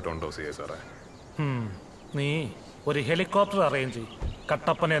ചെയ്യേണ്ടതായിട്ടുണ്ടോ CA സാറേ? നീ ഒരു ഹെലികോപ്റ്റർ അറേഞ്ച് ചെയ്യും,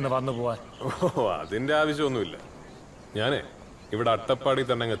 കട്ടപ്പന എന്ന് വന്നു പോവാൻ. അതിന്റെ ആവശ്യമൊന്നുമില്ല. ഞാനേ ഇവിടെ അട്ടപ്പാടി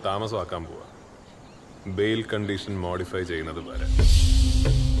തന്നെ അങ്ങ് താമസമാക്കാൻ പോവാ, ബെയിൽ കണ്ടീഷൻ മോഡിഫൈ ചെയ്യുന്നത് വരെ.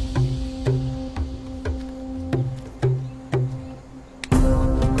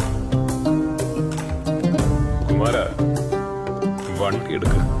 കുമാര, വണ്ടി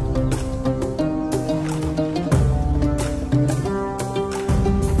എടുക്ക.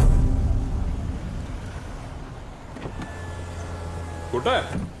 കുട്ടേ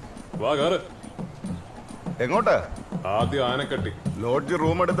വാ കേറ്. എങ്ങോട്ടാ? ആദ്യം ആനക്കട്ടി. ലോഡ്ജ്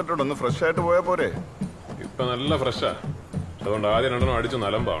റൂം എടുത്തിട്ടുണ്ട്, ഒന്ന് ഫ്രഷ് ആയിട്ട് പോയാ പോരെ? ഇപ്പൊ നല്ല ഫ്രഷാ, അതുകൊണ്ട് ആദ്യം 2 അടിച്ചു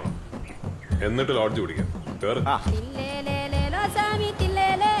നലമ്പാവണം, എന്നിട്ട് ലോഡ്ജ് പിടിക്കാം. കേറ്.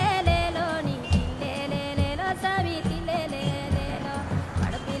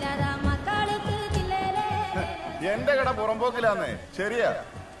 എന്റെ കട പുറമ്പോക്കിലാന്നേ, ശരിയാ.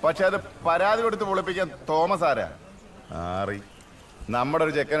 പക്ഷെ അത് പരാതി കൊടുത്ത് പൊളിപ്പിക്കാൻ തോമസ് ആരാ? ആറി. നമ്മുടെ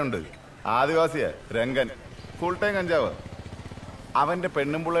ഒരു ചെക്കനുണ്ട്, ആദിവാസിയാ, രംഗൻ, ഫുൾ ടൈം കഞ്ചാവ്. അവന്റെ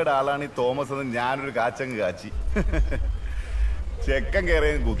പെണ്ണുമ്പിള്ളയുടെ ആളാണ് ഈ തോമസ് എന്ന് ഞാനൊരു കാച്ചങ്ങ് കാച്ചി. ചെക്കൻ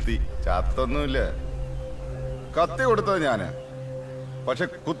കയറിയ കുത്തി, ചത്തൊന്നുമില്ല. കത്തി കൊടുത്തത് ഞാന്, പക്ഷെ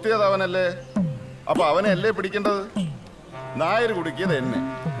കുത്തിയത് അവനല്ലേ. അപ്പൊ അവനല്ലേ പിടിക്കേണ്ടത്? നായര് കുടുക്കിയത് എന്നെ.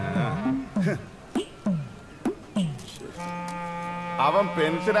 അവൻ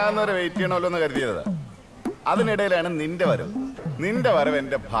പെൻഷനാകുന്നവരെ വെയിറ്റ് ചെയ്യണമല്ലോ എന്ന് കരുതിയതാ. അതിനിടയിലാണ് നിന്റെ വരവ്. നിന്റെ വരവ്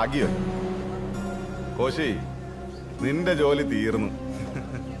എന്റെ ഭാഗ്യം. കോശി, നിന്റെ ജോലി തീർന്നു.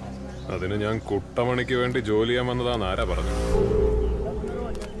 അതിന് ഞാൻ കുട്ടമണിക്ക് വേണ്ടി ജോലി ചെയ്യാൻ വന്നതാന്ന് ആരാ പറഞ്ഞു?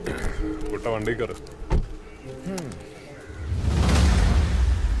 കുട്ട വണ്ടി കയറ്.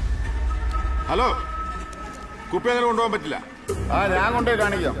 ഹലോ, കുപ്പി അങ്ങനെ കൊണ്ടുപോകാൻ പറ്റില്ല. ഞാൻ കൊണ്ടുപോയി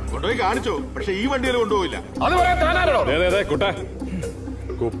കാണിക്കാം. കൊണ്ടുപോയി കാണിച്ചോ, പക്ഷെ ഈ വണ്ടിയിൽ കൊണ്ടുപോയില്ല. കുട്ട,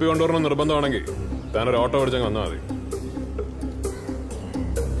 കുപ്പി കൊണ്ടുവരണം നിർബന്ധമാണെങ്കിൽ താനൊരു ഓട്ടോ പിടിച്ചങ്ങ് വന്നാൽ മതി.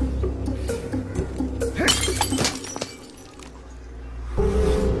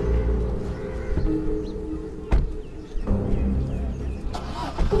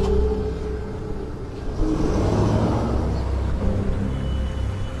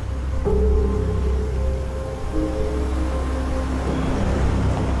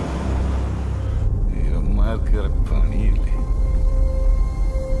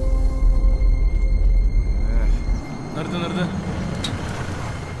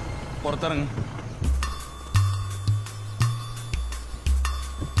 പുറത്തിറങ്ങും.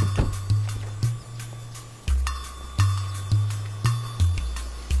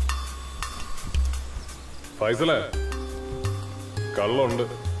 ഫൈസലേ, കള്ളുണ്ട്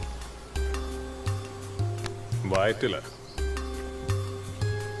വയറ്റില്ല.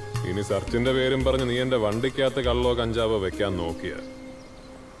 ഇനി സെർച്ചിന്റെ പേരും പറഞ്ഞ് നീ എന്റെ വണ്ടിക്കകത്ത് കള്ളോ കഞ്ചാവോ വെക്കാൻ നോക്കിയ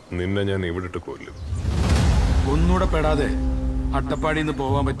നിന്നെ ഞാൻ ഇവിടിട്ട് കൊല്ലും. ഒന്നൂടെ പെടാതെ അട്ടപ്പാടിയിൽ നിന്ന്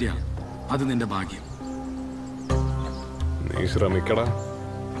പോവാൻ പറ്റിയ അത് നിന്റെ ഭാഗ്യം. നീ ശ്രമിക്കടാ.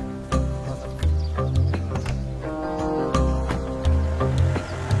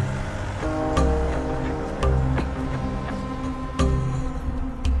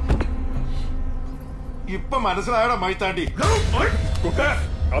 ഇപ്പൊ മനസ്സിലായടാ മൈത്താണ്ടി?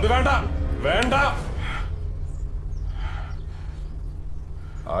 അത് വേണ്ട വേണ്ട.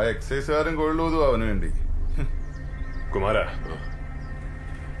 ആ എക്സൈസുകാരൻ കൊള്ളൂതും അവന് വേണ്ടി. കുമാര,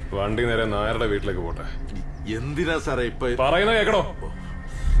 വണ്ടി നേരെ നായരുടെ വീട്ടിലേക്ക് പോട്ടെ. എന്തിനാ സാറേ ഇപ്പൊ പറയുന്ന കേക്കടോ?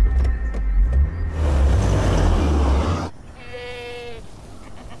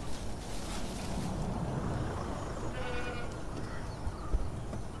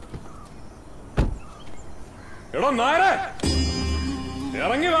 എടോ നായരെ,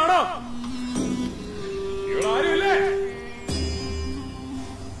 ഇറങ്ങി വേണോ? ഇവിടെ ആരുമില്ലേ?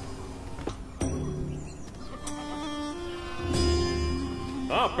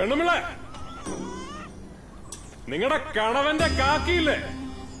 ആ പെണ്ണുമിളെ, നിങ്ങളുടെ കണവന്റെ കാക്കിയില്ലേ,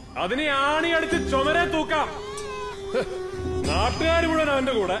 അതിനെ ആണിയടിച്ച് ചുമരെ തൂക്കാം. നാട്ടുകാർ മുഴുവൻ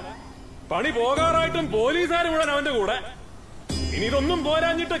അവന്റെ കൂടെ, പണി പോകാറായിട്ടും പോലീസുകാർ മുഴുവൻ അവന്റെ കൂടെ. ഇനി ഇതൊന്നും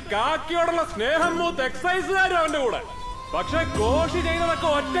പോരാഞ്ഞിട്ട് കാക്കിയോടുള്ള സ്നേഹം മൂത്ത് എക്സൈസുകാരും അവന്റെ കൂടെ. പക്ഷെ കോശി ചെയ്തതൊക്കെ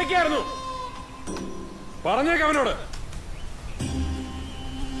ഒറ്റയ്ക്കായിരുന്നു. പറഞ്ഞേക്ക് അവനോട്.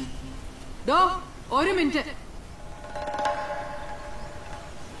 ഒരു മിനിറ്റ്.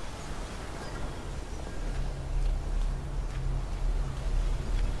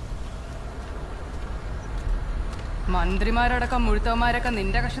 മന്ത്രിമാരടക്കം മുഴുത്തവന്മാരൊക്കെ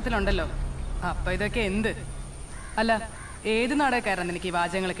നിന്റെ കക്ഷത്തിലുണ്ടല്ലോ. അപ്പൊ ഇതൊക്കെ എന്ത്? അല്ല, ഏത് നാടകക്കാരൻ നിനക്ക് ഈ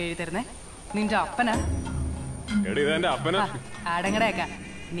വാചകങ്ങളൊക്കെ എഴുതി തരുന്നേ? നിന്റെ അപ്പനാ? അടങ്ങടേക്ക.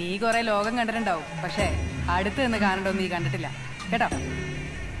 നീ കൊറേ ലോകം കണ്ടിട്ടുണ്ടാവും, പക്ഷെ അടുത്ത് നിന്ന് കാണണ്ടോ നീ കണ്ടിട്ടില്ല കേട്ടോ.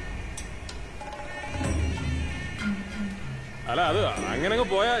 അല്ല, അത് അങ്ങനെ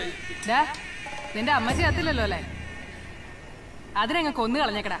പോയാ നിന്റെ അമ്മച്ചി കത്തില്ലല്ലോ അല്ലേ? അതിനങ്ങ് കൊന്നു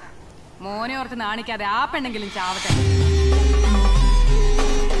കളഞ്ഞേക്കടാ. മോനെ ഓർത്ത് നാണിക്കാതെ ആ പെണ്ണെങ്കിലും ചാവട്ടെ.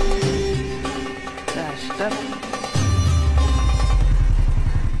 കഷ്ടം.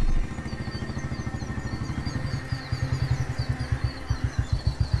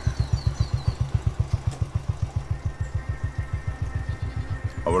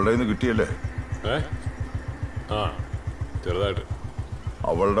 അവളുടെ കയ്യിൽ നിന്ന് കിട്ടിയല്ലേ? ആ, ചെറുതായിട്ട്.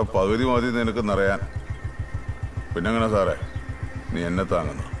 അവളുടെ പകുതി മതി നിനക്ക് നിറയാൻ. പിന്നെങ്ങനെ സാറേ നീ എന്നെ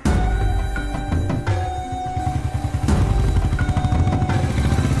താങ്ങുന്നു?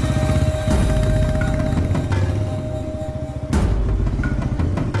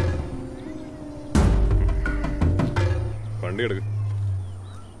 വണ്ടി എടുക്കും.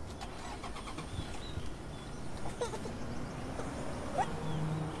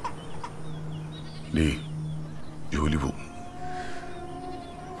 ജോലി പോവും.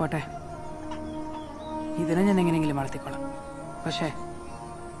 പോട്ടെ, ഇതിനെ ഞാൻ എങ്ങനെയെങ്കിലും വളർത്തിക്കോളാം. പക്ഷേ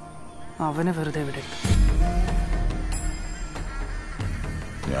അവനെ വെറുതെ വിടരുത്.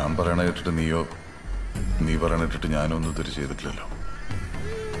 ഞാൻ പറയണ കേട്ടിട്ട് നീയോ, നീ പറയണ കേട്ടിട്ട് ഞാനോ ഒന്നും തിരിച്ചു ചെയ്തിട്ടില്ലല്ലോ.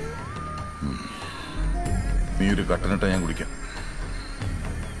 നീ ഒരു കട്ടനിട്ട ഞാൻ കുടിക്കാം.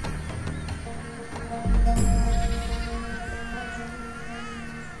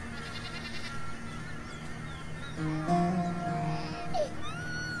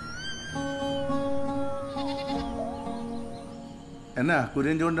 എന്നാ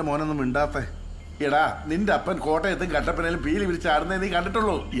കുര്യൻജോന്റെ മോനൊന്നും മിണ്ടാത്തേ? എടാ, നിന്റെ അപ്പൻ കോട്ടയത്തും കട്ടപ്പനയിലും പീലി വിരിച്ചാടുന്നേ നീ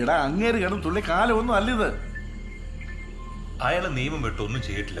കണ്ടിട്ടുള്ളൂ. എടാ, അങ്ങേര് കിടന്ന് തുള്ളി കാലമൊന്നും അല്ലിത്. അയാളെ നിയമം വിട്ട് ഒന്നും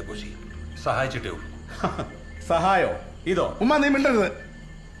ചെയ്തിട്ടില്ല കോശി, സഹായിച്ചിട്ടേ ഉള്ളൂ. സഹായോ? ഇതോ? ഉമ്മ നീ മിണ്ടരുത്.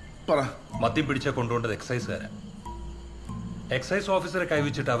 പറ. മദ്യം പിടിച്ചാൽ കൊണ്ടുപോകേണ്ടത് എക്സൈസുകാരാ. എക്സൈസ് ഓഫീസറെ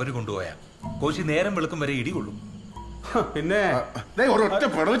കൈവച്ചിട്ട് അവര് കൊണ്ടുപോയാ കോശി നേരം വെളുക്കും വരെ ഇടികൊള്ളും. പിന്നെ ഒരൊറ്റ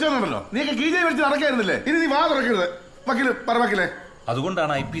പടവച്ചോ നീക്ക് കീജയെ വിളിച്ച് നടക്കായിരുന്നില്ലേ? ഇനി നീ വാ തുറക്കരുത്. വക്കീല് പറ വക്കീലേ.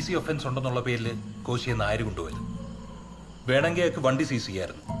 അതുകൊണ്ടാണ് IPC ഒഫൻസ് ഉണ്ടെന്നുള്ള പേരിൽ കോശിയെ നായര് കൊണ്ടുപോയത്. വേണമെങ്കിൽ അയാൾക്ക് വണ്ടി സീസ്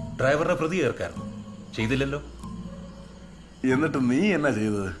ചെയ്യായിരുന്നു, ഡ്രൈവറിനെ പ്രതി ചേർക്കായിരുന്നു. ചെയ്തില്ലല്ലോ. എന്നിട്ട് നീ എന്നാ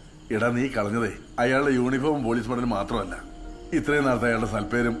ചെയ്തത്? എടാ, നീ കളഞ്ഞതേ അയാളുടെ യൂണിഫോമും പോലീസ് മെഡലും മാത്രമല്ല, ഇത്രയും നാളത്തെ അയാളുടെ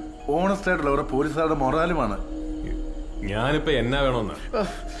സൽപ്പേരും ഓണസ്റ്റ് ആയിട്ടുള്ളവരുടെ പോലീസുകാരുടെ മൊറാലുമാണ്. ഞാനിപ്പോ എന്നാ വേണമെന്ന്?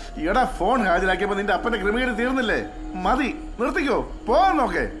 എടാ, ഫോൺ ഹാജരാക്കിയപ്പോ നിന്റെ അപ്പന്റെ ക്രിമിനൽ തീർന്നില്ലേ? മതി, നിർത്തിക്കോ, പോവാൻ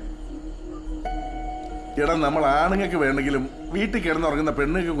നോക്കേ. എടാ നമ്മൾ ആണുങ്ങൾക്ക് വേണ്ടെങ്കിലും വീട്ടിൽ കിടന്നുറങ്ങുന്ന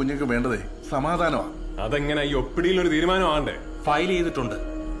പെണ്ണുങ്ങൾക്ക് കുഞ്ഞുങ്ങൾക്ക് വേണ്ടതേ സമാധാനമാണ്. അതെങ്ങനെ ഈ ഒപ്പിടിയിൽ ഒരു തീരുമാനമാണ്ടേ? ഫയൽ ചെയ്തിട്ടുണ്ട്.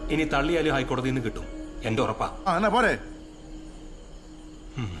 ഇനി തള്ളിയാലും ഹൈക്കോടതിയിൽ നിന്ന് കിട്ടും. എന്റെ ഉറപ്പാ. എന്നാ പോരെ.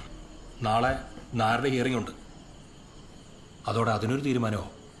 നാളെ നാരുടെ ഹിയറിംഗ് ഉണ്ട്. അതോടെ അതിനൊരു തീരുമാനമോ?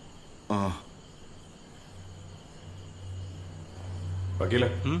 വക്കീലെ,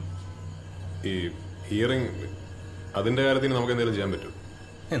 ഈ ഹിയറിംഗ് അതിന്റെ കാര്യത്തിന് നമുക്ക് എന്തെങ്കിലും ചെയ്യാൻ പറ്റും?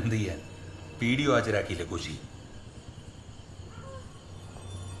 എന്ത് ചെയ്യാൻ? വീഡിയോ ഹാജരാക്കിയില്ലേ കോശി?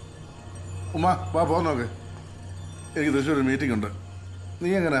 ഉമ്മ വാ പോ നോക്ക്. എനിക്ക് തൃശ്ശൂർ ഒരു മീറ്റിംഗ് ഉണ്ട്.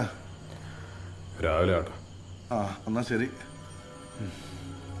 നീ എങ്ങനാ? രാവിലെ ആട്ടോ. എന്നാ ശരി.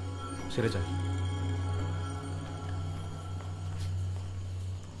 ശരി ചാ.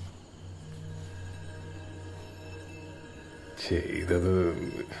 ചെയ്തത്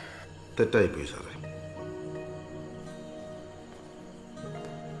തെറ്റായിപ്പോയി സാറേ.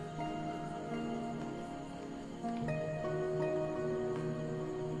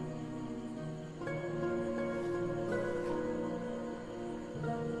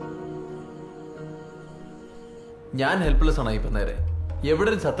 ഞാൻ ഹെൽപ്ലെസ് ആണ് ഇപ്പം നേരെ.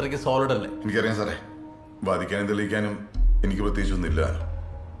 എവിടെ അത്രയ്ക്ക് സോളിഡ് അല്ലേ? എനിക്കറിയാം സാറേ. ബാധിക്കാനും തെളിയിക്കാനും എനിക്ക് പ്രത്യേകിച്ചൊന്നുമില്ല.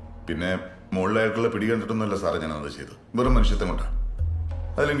 പിന്നെ മുകളിലായിട്ടുള്ള പിടി കണ്ടിട്ടൊന്നുമല്ല സാറേ ഞാൻ അത് ചെയ്തു. വെറും മനുഷ്യത്വം കൊണ്ടാണ്.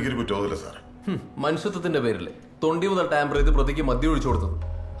 അതിലെനിക്കൊരു കുറ്റബോധമില്ല സാറേ. മനുഷ്യത്വത്തിന്റെ പേരില്ലേ തൊണ്ടി മുതൽ ടാമ്പർ ചെയ്ത് പ്രതിക്ക് മദ്യം ഒഴിച്ചു കൊടുത്തത്?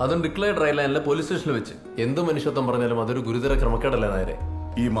 അതും ഡിക്ലെയർഡ് ട്രയൽ ലൈനിലെ പോലീസ് സ്റ്റേഷനിൽ വെച്ച്. എന്ത് മനുഷ്യത്വം പറഞ്ഞാലും അതൊരു ഗുരുതര ക്രമക്കേടല്ലേ നേരെ?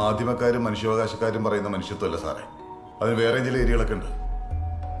 ഈ മാധ്യമക്കാരും മനുഷ്യാവകാശക്കാരും പറയുന്ന മനുഷ്യത്വമല്ല സാറേ. അതിന് വേറെ ചില ഏരിയകളൊക്കെ ഉണ്ട്.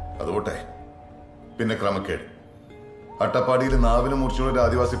 അതുകൊട്ടെ. പിന്നെ ക്രമക്കേട്. അട്ടപ്പാടിയിൽ നാവിന് മൂർച്ചയുള്ള ഒരു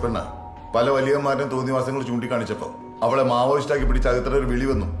ആദിവാസി പെണ്ണ പല വലിയന്മാരുടെയും തോന്നിവാസങ്ങൾ ചൂണ്ടിക്കാണിച്ചപ്പോ അവളെ മാവോയിസ്റ്റാക്കി പിടിച്ച അകത്ര ഒരു വിളി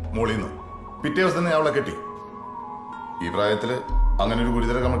വന്നു മോളിൽ നിന്ന്. പിറ്റേ ദിവസം തന്നെ അവളെ കെട്ടി. ഈ പ്രായത്തില് അങ്ങനെ ഒരു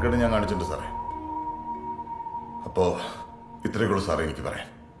ഗുരുതര ക്രമക്കേട് ഞാൻ കാണിച്ചിട്ടുണ്ട് സാറേ. അപ്പോ ഇത്രയൊക്കെയുള്ളൂ സാറേ എനിക്ക് പറയാൻ.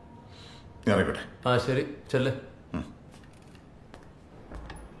 ഞാൻ ഇറങ്ങട്ടെ. ശരി ചെല്ലേ.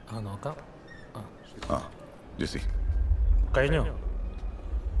 നോക്കാം. ജെസി കഴിഞ്ഞോ?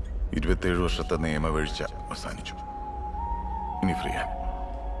 27 വർഷത്തെ നിയമവീഴ്ച അവസാനിച്ചു. ഇനി ഫ്രീ ആണ്.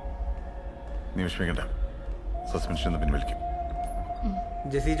 നീ വിഷമിക്കണ്ട. സസ്പെൻഷൻ ഒന്ന് പിൻവലിക്കും.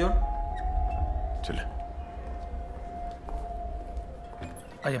 ജെസി ജോൺ ചെല്ലേ.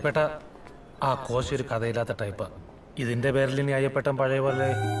 അയ്യപ്പേട്ട, ആ കോശി ഒരു കഥയില്ലാത്ത ടൈപ്പാ. ഇതിന്റെ പേരിൽ ഇനി അയ്യപ്പേട്ടൻ പഴയ പോലെ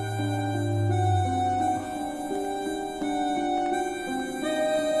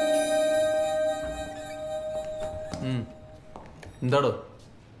എന്താടോ?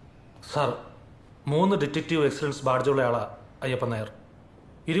 സാർ, 3 ഡിറ്റക്റ്റീവ് എക്സലൻസ് ബാഡ്ജുള്ള ആളാ അയ്യപ്പൻ നായർ.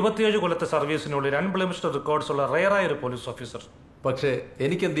 27 കൊല്ലത്തെ സർവീസിനുള്ളിൽ അൺബ്ലെമിഷ്ഡ് റെക്കോർഡ്സ് ഉള്ള റെയറായ ഒരു പോലീസ് ഓഫീസർ. പക്ഷേ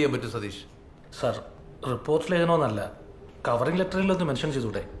എനിക്ക് എന്ത് ചെയ്യാൻ പറ്റും സതീഷ്? സാർ, റിപ്പോർട്ടിൽ എഴുതണമെന്നല്ല, കവറിംഗ് ലെറ്ററിൽ ഒന്ന് മെൻഷൻ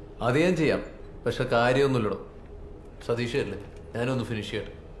ചെയ്തൂടെ? അത് ഞാൻ ചെയ്യാം. പക്ഷെ കാര്യമൊന്നുമില്ലടോ. സതീഷ് അല്ലേ, ഞാനൊന്ന് ഫിനിഷ്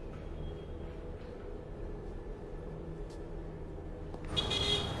ചെയ്യട്ടെ.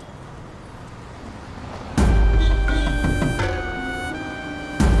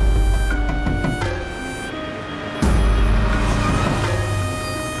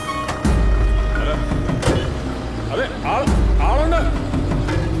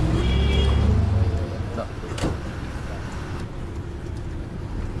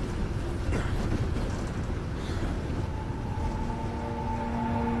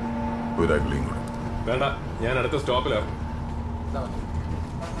 വേണ്ട, ഞാൻ അടുത്ത സ്റ്റോപ്പിലാണ്.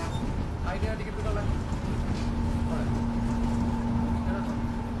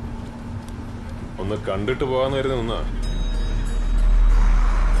 ഒന്ന് കണ്ടിട്ട് പോകാന്ന് കരുതി നിന്നാ.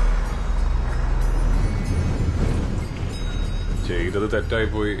 ചെയ്തത്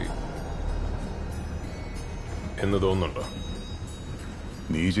തെറ്റായിപ്പോയി എന്ന് തോന്നുന്നുണ്ടോ?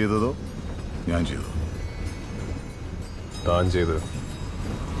 നീ ചെയ്തതോ ഞാൻ ചെയ്തതോ? താൻ ചെയ്തത്.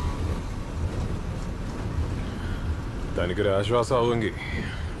 തനിക്കൊരു ആശ്വാസമാവുമെങ്കിൽ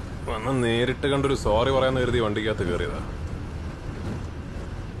വന്ന് നേരിട്ട് കണ്ടൊരു സോറി പറയാന്ന് കരുതി വണ്ടിക്കകത്ത് കയറിയതാ.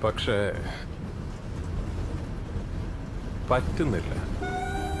 പക്ഷേ പറ്റുന്നില്ല.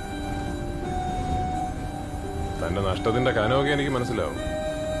 തന്റെ നഷ്ടത്തിന്റെ കനമൊക്കെ എനിക്ക് മനസ്സിലാവും.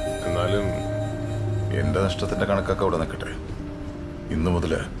 എന്നാലും എന്റെ നഷ്ടത്തിന്റെ കണക്കൊക്കെ അവിടെ നിൽക്കട്ടെ. ഇന്നു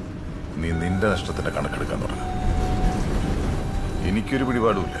മുതല് നീ നിന്റെ നഷ്ടത്തിന്റെ കണക്കെടുക്കാൻ തുടങ്ങും. എനിക്കൊരു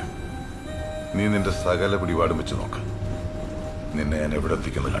പിടിപാടുമില്ല. നീ നിന്റെ സകല പിടിപാടും വെച്ച് നോക്ക. നിന്നെ ഞാൻ എവിടെ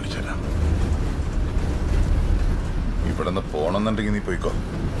എത്തിക്കുന്നത് കാണിച്ചുതരാം. ഇവിടെ നിന്ന് പോണമെന്നുണ്ടെങ്കിൽ നീ പോയിക്കോ.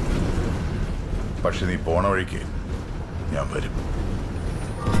 പക്ഷെ നീ പോണ വഴിക്ക് ഞാൻ വരും.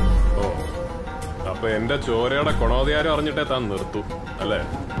 ഓ, അപ്പൊ എന്റെ ചോരയുടെ കൊണോതിയാരം അറിഞ്ഞിട്ടേ താൻ നിർത്തൂ അല്ലേ?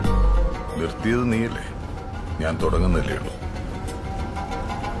 നിർത്തിയത് നീയല്ലേ, ഞാൻ തുടങ്ങുന്നില്ലേ ഉള്ളൂ.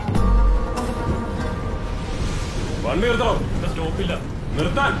 വണ്ടി നിർത്തണം. സ്റ്റോപ്പില്ല,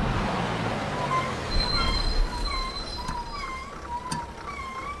 നിർത്താൻ.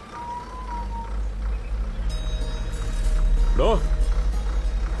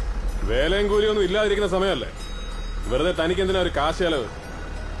 വേലയും കൂലിയൊന്നും ഇല്ലാതിരിക്കുന്ന സമയമല്ലേ, വെറുതെ തനിക്ക് എന്തിനാ ഒരു കാശ് ചെലവ്?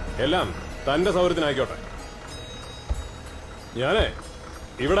 എല്ലാം തന്റെ സൗകര്യത്തിനായിക്കോട്ടെ. ഞാനേ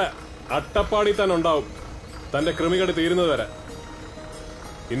ഇവിടെ അട്ടപ്പാടി തന്നെ ഉണ്ടാവും തന്റെ കൃമികടി തീരുന്നത് വരെ.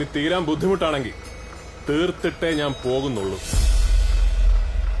 ഇനി തീരാൻ ബുദ്ധിമുട്ടാണെങ്കിൽ തീർത്തിട്ടേ ഞാൻ പോകുന്നുള്ളൂ.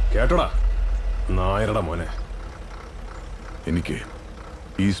 കേട്ടോടാ നായരുടെ മോനെ. എനിക്ക്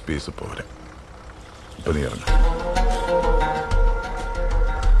ഈ സ്പേസ് പോരാ. ഇപ്പൊ നീ ഇറങ്ങ.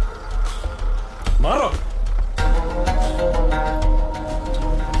 മാറോ.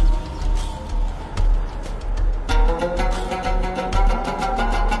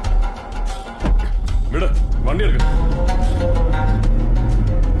 വിട്, വണ്ടി എടുക്ക.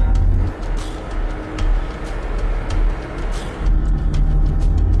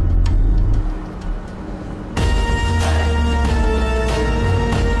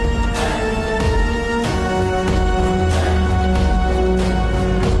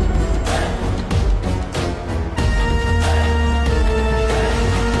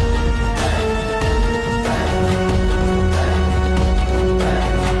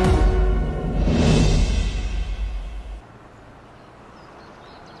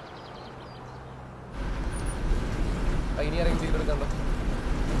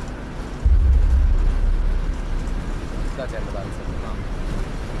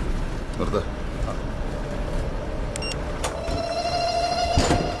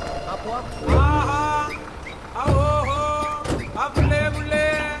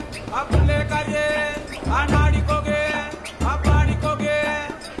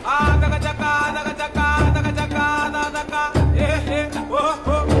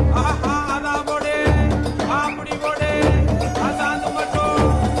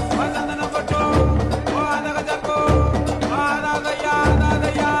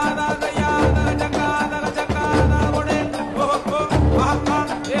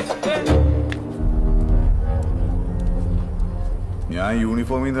 ഞാൻ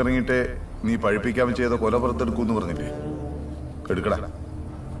യൂണിഫോമിൽ നിന്ന് ഇറങ്ങിയിട്ട് നീ പഴിപ്പിക്കാൻ ചെയ്ത കൊല പുറത്തെടുക്കൂന്ന് പറഞ്ഞില്ലേ? എടുക്കടാ,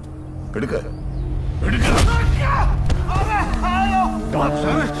 എടുക്ക.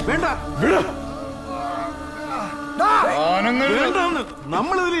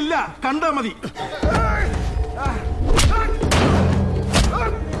 നമ്മളിതിലില്ല, കണ്ടാ മതി.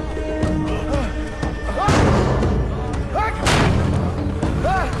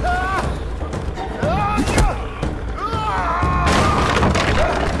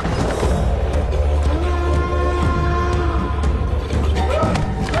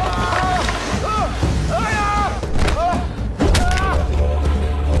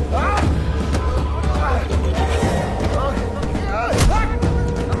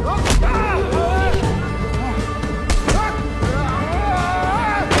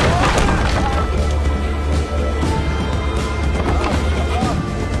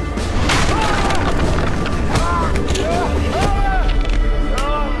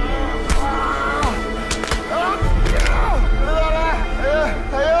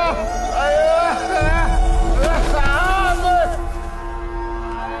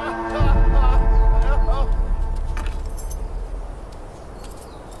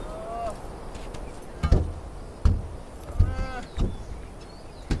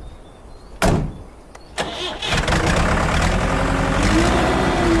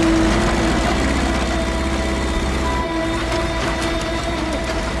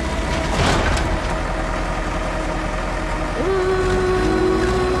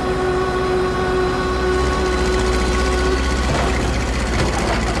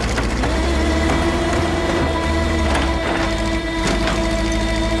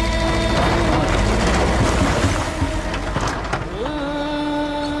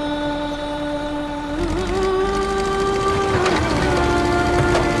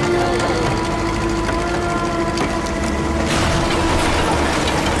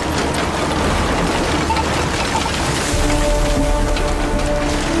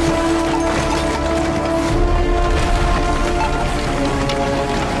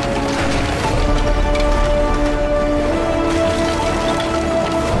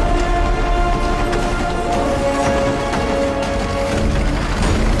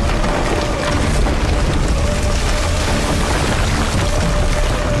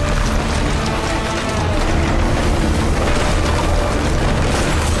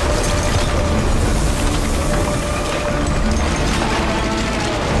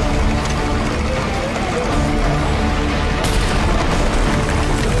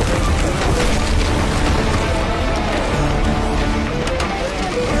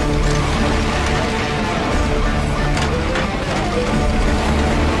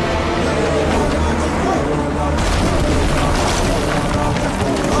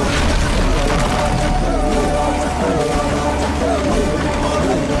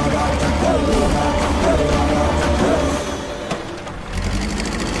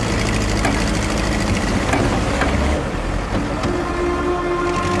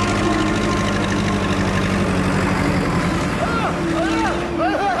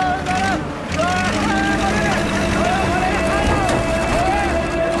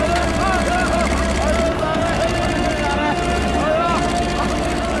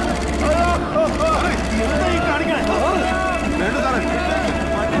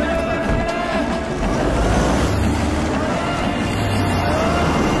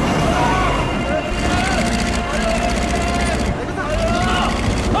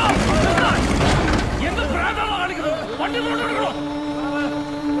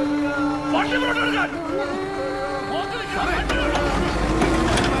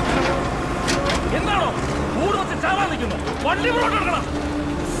 എന്താണോ കൂടുതൽ ചാവാൻ നിൽക്കുന്നു? വണ്ടി പുറകോട്ട് എടുക്കണം.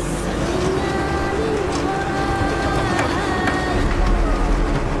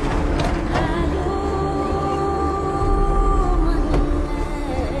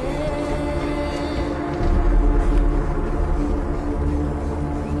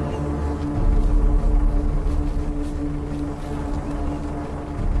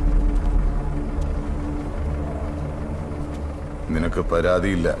 നിനക്ക്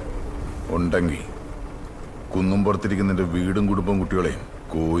പരാതിയില്ല ഉണ്ടെങ്കിൽ കുന്നുംപുറത്തിരിക്കുന്നതിന്റെ വീടും കുടുംബം കുട്ടികളെയും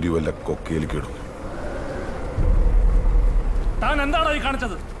കോരി വല്ല കൊക്കയിലേക്ക് ഇടും. താൻ എന്താണോ ഈ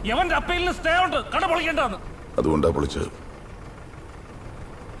കാണിച്ചത്? യവന്റെ അപ്പീലിന് സ്റ്റേ ഉണ്ട്, കട പൊളിക്കേണ്ടതെന്ന്. അതുകൊണ്ടാ പൊളിച്ചത്.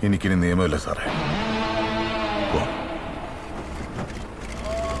 എനിക്കിനി നിയമമില്ല സാറേ.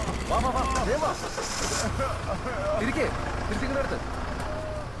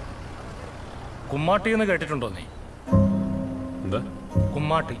 കുമ്മാട്ടി എന്ന് കേട്ടിട്ടുണ്ടോ നീ? എന്താ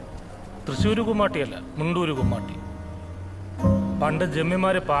കുമ്മാട്ടി? തൃശ്ശൂര് കുമ്മാട്ടിയല്ല, മുണ്ടൂര് കുമ്മാട്ടി. പണ്ട്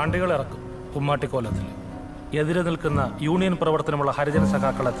ജമ്മിമാര് പാണ്ടികൾ ഇറക്കും കുമ്മാട്ടിക്കോലത്തിൽ, എതിരെ നിൽക്കുന്ന യൂണിയൻ പ്രവർത്തനമുള്ള ഹരിജന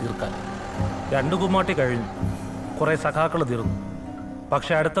സഖാക്കളെ തീർക്കാൻ. 2 കുമ്മാട്ടി കഴിഞ്ഞു, കുറെ സഖാക്കൾ തീർന്നു.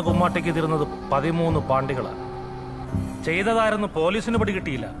 പക്ഷെ അടുത്ത കുമ്മാട്ടിക്ക് തീർന്നത് 13 പാണ്ടികളാണ്. ചെയ്തതായിരുന്നു പോലീസിന് പിടി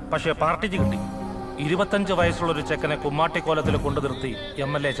കിട്ടിയില്ല, പക്ഷെ പാർട്ടിക്ക് കിട്ടി. 25 വയസ്സുള്ളൊരു ചെക്കനെ കുമ്മാട്ടിക്കോലത്തിൽ കൊണ്ടു നിർത്തി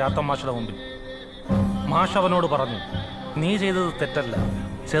MLA ചാത്തൻ മാഷയുടെ മുമ്പിൽ. മാഷ് അവനോട് പറഞ്ഞു, നീ ചെയ്തത് തെറ്റല്ല,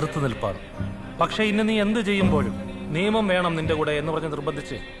 ചെറുത്ത് നിൽപ്പാണ്. പക്ഷെ ഇന്ന് നീ എന്ത് ചെയ്യുമ്പോഴും നിയമം വേണം നിന്റെ കൂടെ എന്ന് പറഞ്ഞ്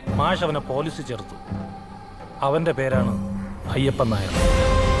നിർബന്ധിച്ച് മാഷ് അവനെ പോലീസ് ചേർത്തു. അവന്റെ പേരാണ് അയ്യപ്പൻ നായർ.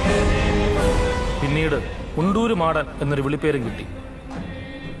 പിന്നീട് ഉണ്ടൂര് മാടൻ എന്നൊരു വിളിപ്പേരും കിട്ടി.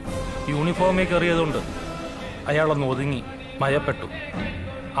 യൂണിഫോമേ കയറിയതുകൊണ്ട് അയാളൊന്ന് ഒതുങ്ങി മയപ്പെട്ടു.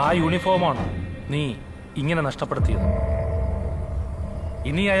 ആ യൂണിഫോമാണ് നീ ഇങ്ങനെ നഷ്ടപ്പെടുത്തിയത്.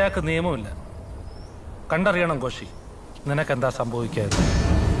 ഇനി അയാൾക്ക് നിയമമില്ല. കണ്ടറിയണം കോശി, നിനക്കെന്താ സംഭവിക്കാതെ.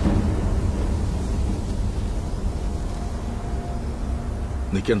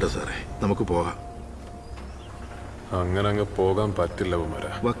 നിൽക്കണ്ട സാറേ, നമുക്ക് പോകാം. അങ്ങനെ അങ്ങ് പോകാൻ പറ്റില്ല കുമാര.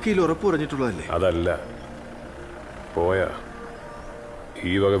 വക്കീൽ ഉറപ്പ് പറഞ്ഞിട്ടുള്ളതല്ലേ? അതല്ല, പോയാ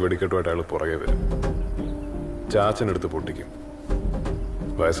ഈ വക വെടിക്കെട്ടുമായിട്ട് അയാൾ പുറകെ വരും. ചാച്ചനെടുത്ത് പൊട്ടിക്കും.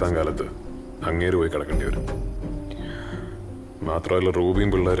 വയസ്സാം കാലത്ത് അങ്ങേര് പോയി കിടക്കേണ്ടി വരും. മാത്രമല്ല,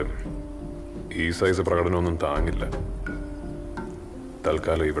 റൂബിയും പിള്ളേരും ഈ സൈസ് പ്രകടനമൊന്നും താങ്ങില്ല.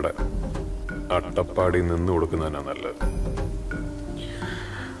 തൽക്കാലം ഇവിടെ അട്ടപ്പാടി നിന്ന് കൊടുക്കുന്നതന്നാ നല്ലത്.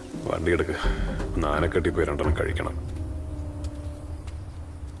 വണ്ടിയെടുക്ക്, നാനക്കെട്ടി പോയി 2 കഴിക്കണം.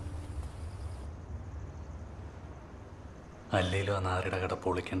 അല്ലേലും ആ നാരുടെ കട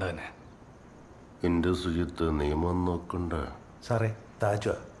പൊളിക്കേണ്ട തന്നെ. എന്റെ സുജിത്ത് നിയമം നോക്കണ്ട സാറേ. താജ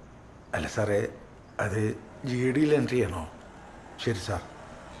അല്ല സാറേ, അത് GD-യിൽ എൻട്രി ചെയ്യണോ? ശരി സാർ.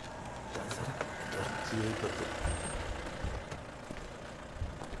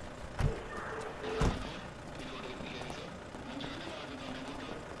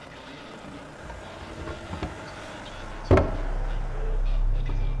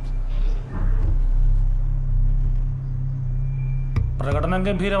 പ്രകടനം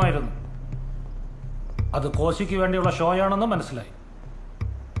ഗംഭീരമായിരുന്നു. അത് കോശിക്ക് വേണ്ടിയുള്ള ഷോയാണെന്ന് മനസ്സിലായി.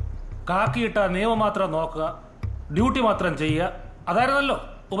 കാക്കിയിട്ട നിയമം മാത്രം നോക്കുക, ഡ്യൂട്ടി മാത്രം ചെയ്യുക, അതായിരുന്നല്ലോ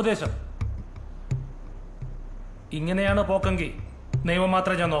ഉപദേശം. ഇങ്ങനെയാണ് പോക്കെങ്കിൽ നിയമം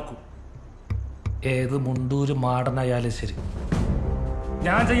മാത്രമേ ഞാൻ നോക്കൂ. ഏത് മുണ്ടൂര് മാടനായാലും ശരി,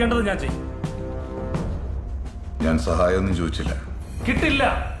 ഞാൻ ചെയ്യേണ്ടത് ഞാൻ ചെയ്യും. ഞാൻ സഹായമൊന്നും ചോദിച്ചില്ല. കിട്ടില്ല,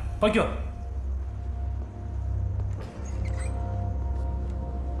 പൊയ്ക്കോ.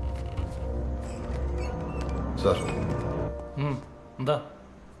 സാർ, എന്താ?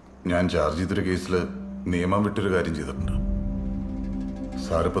 ഞാൻ ചാർജ് ചെയ്തൊരു കേസിൽ നിയമം വിട്ടൊരു കാര്യം ചെയ്തിട്ടുണ്ട്.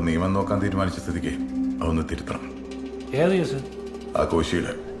 സാറിപ്പോ നിയമം നോക്കാൻ തീരുമാനിച്ച സ്ഥിതിക്ക് അതൊന്ന് തിരുത്തണം. ഏത് കേസ്? ആ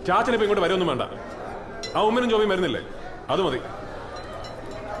കോശിയുടെ. ചാച്ചനിപ്പോ ഇങ്ങോട്ട് വരുമൊന്നും വേണ്ട. ആ ഉമ്മനും ജോബിയും വരുന്നില്ലേ, അത് മതി.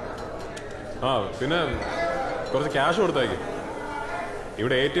 ആ പിന്നെ കുറച്ച് ക്യാഷ് കൊടുത്തേക്ക്.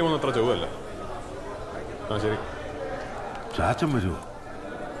 ഇവിടെ ATM ഒന്നും അത്ര ചൊവ്വല്ല. ആ ശരി. ചാച്ചൻ വരുമോ?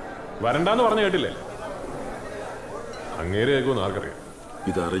 വരണ്ടാന്ന് പറഞ്ഞു കേട്ടില്ലേ? അങ്ങേര് കേൾക്കുമെന്ന് ആർക്കറിയാം.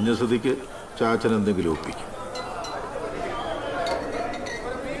 ഇതറിഞ്ഞ സ്ഥിതിക്ക് ചാച്ചൻ എന്തെങ്കിലും ഒപ്പിക്കും.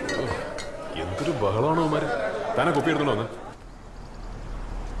 എന്തൊരു ബഹളമാണോ അവന്മാര്. താനെ കുപ്പി എടുത്തോണ്ട് വന്ന്.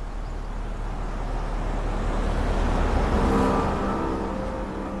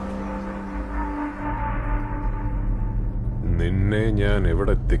 നിന്നെ ഞാൻ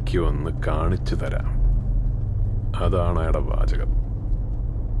എവിടെ എത്തിക്കുമെന്ന് കാണിച്ചു തരാം. അതാണ് അയാളുടെ വാചകം.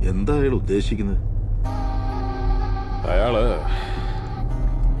 എന്താ അയാൾ ഉദ്ദേശിക്കുന്നത്?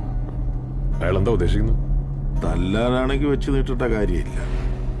 അയാളെന്താ ഉദ്ദേശിക്കുന്നത്? തല്ലാനാണെങ്കിൽ വെച്ച് നീട്ടിട്ട കാര്യമില്ല.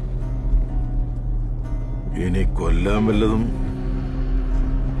 ഇനി കൊല്ലാൻ വല്ലതും.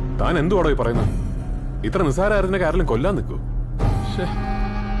 താൻ എന്തുവാടോ ഈ പറയുന്നത്? ഇത്ര നിസ്സാരമായിരുന്ന ആരെങ്കിലും കൊല്ലാൻ നിൽക്കൂ?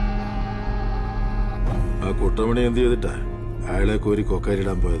 ആ കുട്ടമണി എന്ത് ചെയ്തിട്ടാ അയാളെ കോരി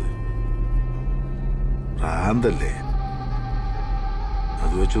കൊക്കാരിടാൻ പോയത്? ഭ്രാന്തല്ലേ?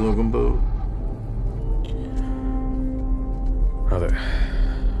 അത് വെച്ച് നോക്കുമ്പോ അതെ,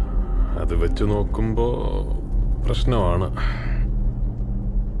 അത് വെച്ച് നോക്കുമ്പോ പ്രശ്നമാണ്.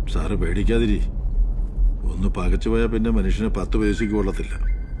 സാറ് പേടിക്കാതിരി. ഒന്ന് പകച്ചു പോയാൽ പിന്നെ മനുഷ്യന് 10 പൈസയ്ക്ക് കൊള്ളത്തില്ല.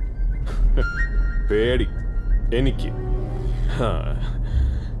 പേടി എനിക്ക്?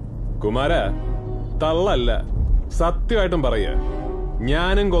 കുമാര, തള്ളല്ല, സത്യമായിട്ടും പറയുക.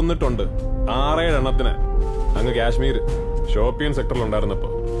 ഞാനും കൊന്നിട്ടുണ്ട് 6-7 എണ്ണത്തിന് അങ്ങ് കാശ്മീർ ഷോപ്പിയൻ സെക്ടറിലുണ്ടായിരുന്നപ്പോ.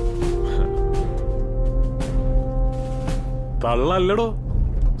 തള്ളല്ലടോ,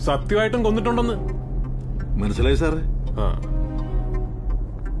 സത്യമായിട്ടും കൊന്നിട്ടുണ്ടെന്ന്. മനസ്സിലായി സാറേ.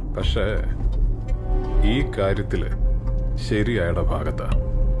 പക്ഷേ ഈ കാര്യത്തില് ശരിയായുടെ ഭാഗത്താ.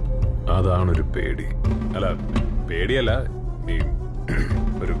 അതാണൊരു പേടി. അല്ല, പേടിയല്ല, ഈ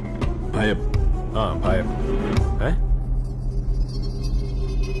ഒരു ഭയം. ഭയം.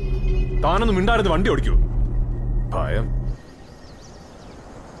 താനൊന്നും മിണ്ടായിരുന്നു വണ്ടി ഓടിക്കൂ. ഭയം.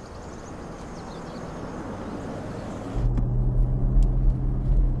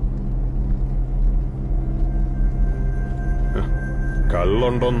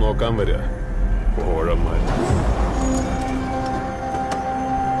 കള്ളുണ്ടോന്ന് നോക്കാൻ വരിക ഓഴന്മാർ.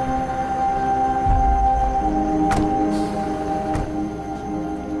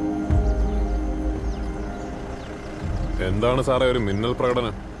 എന്താണ് സാറേ ഒരു മിന്നൽ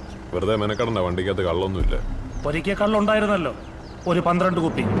പ്രകടനം? വെറുതെ മെനക്കടണ്ട, വണ്ടിക്കകത്ത് കള്ളൊന്നുമില്ല. ഒരിക്കൽ കള്ളുണ്ടായിരുന്നല്ലോ, ഒരു 12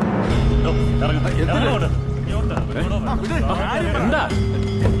 കുപ്പി. എന്താ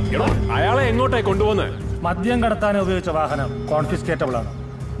അയാളെ എങ്ങോട്ടായി കൊണ്ടുപോകുന്നേ? മദ്യം കടത്താൻ ഉപയോഗിച്ച വാഹനം കോൺഫിസ്കേറ്റബിൾ ആണ്.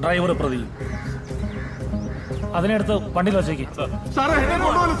 ഡ്രൈവർ പ്രതി. അതിനെടുത്ത് വണ്ടിയിൽ വെച്ചേക്ക്.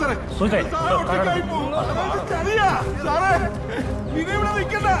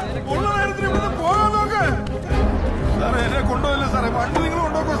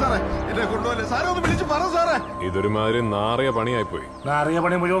 ഇതൊരുമാതിരി നാറിയ പണിയായിപ്പോയി. നാറിയ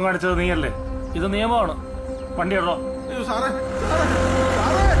പണി മുഴുവൻ കാണിച്ചത് നീയല്ലേ? ഇത് നിയമമാണ്. വണ്ടി ഇടോ.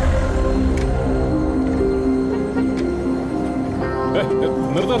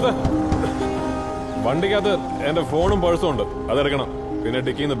 നിർത്ത. വണ്ടിക്കകത്ത് എന്റെ ഫോണും പേഴ്സും ഉണ്ട്, അതെടുക്കണം. പിന്നെ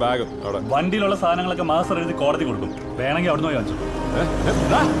ഡിക്കിന്ന് ബാഗും അവിടെ. വണ്ടിയിലുള്ള സാധനങ്ങളൊക്കെ മാസ്റ്റർ എഴുതി കോടതി കൊടുക്കും. വേണമെങ്കിൽ അവിടുന്ന് പോയി വാങ്ങിച്ചു.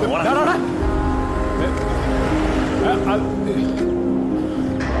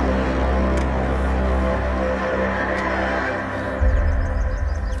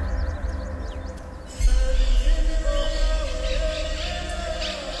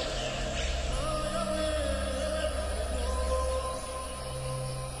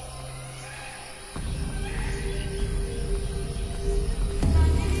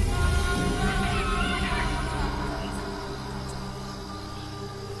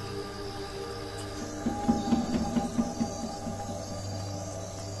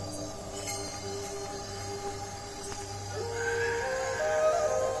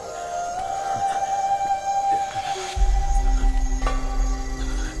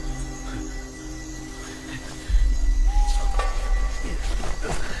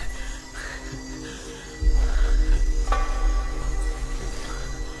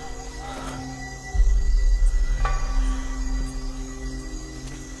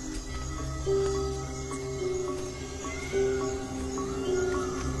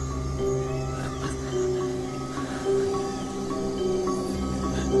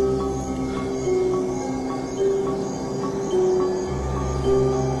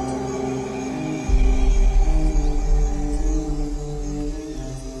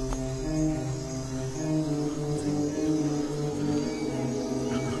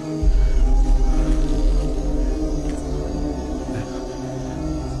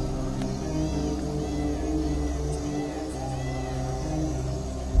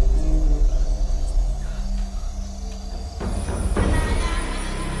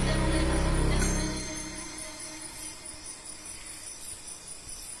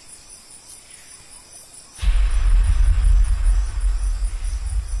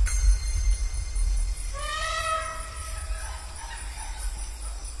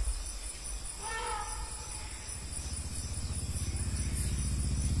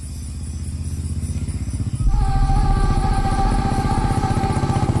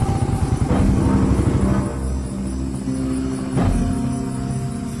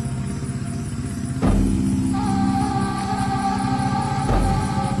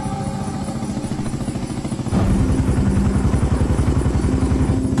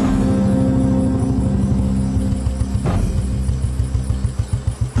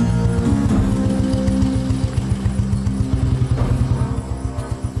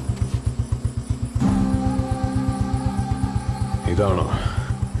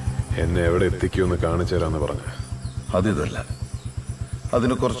 എന്നെ എവിടെ എത്തിക്കുമെന്ന് കാണിച്ചു തരാന്ന് പറഞ്ഞ. അതിതല്ല,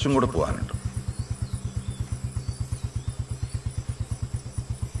 അതിന് കുറച്ചും കൂടെ പോകാനുണ്ട്.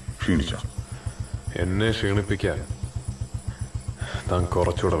 ക്ഷീണിച്ചോ? എന്നെ ക്ഷീണിപ്പിക്കാൻ താൻ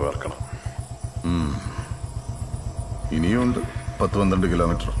കുറച്ചുകൂടെ വേർക്കണം. ഇനിയുണ്ട് 10-12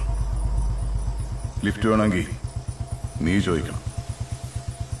 കിലോമീറ്റർ. ലിഫ്റ്റ് വേണമെങ്കിൽ നീ ചോദിക്കണം.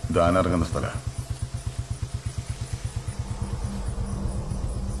 ദാനിറങ്ങുന്ന സ്ഥലം.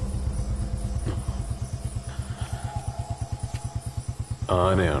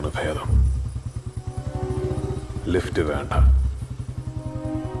 ആനയാണ് ഭേദം. ലിഫ്റ്റ് വേണ്ട.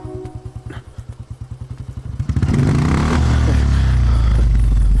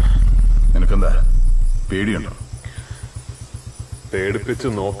 നിനക്കെന്താ പേടിയുണ്ടോ? പേടിപ്പിച്ച്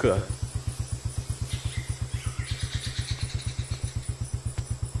നോക്കുക.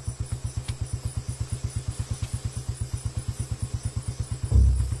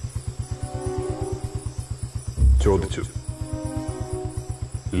 ചോദിച്ചു.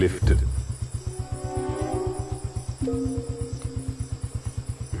 ലിഫ്റ്റ്.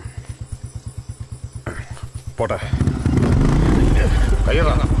 പോട്ടെ.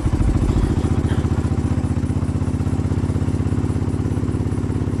 കയ്യറാ.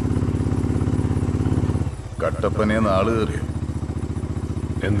 കട്ടപ്പനേന്ന് ആള് കയറിയോ?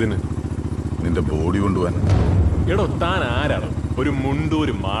 എന്തിന്? നിന്റെ ബോഡി കൊണ്ടുപോവാൻ. എടോ, താൻ ആരാണ്? ഒരു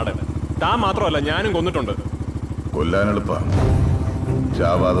മുണ്ടൂര് മാടൻ. താൻ മാത്രമല്ല, ഞാനും കൊന്നിട്ടുണ്ട്. കൊല്ലാനെളുപ്പാ,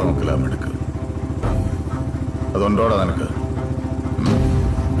 ചാവാതെ നോക്കലാം എടുക്ക്. അതുണ്ടോടാ നിനക്ക്?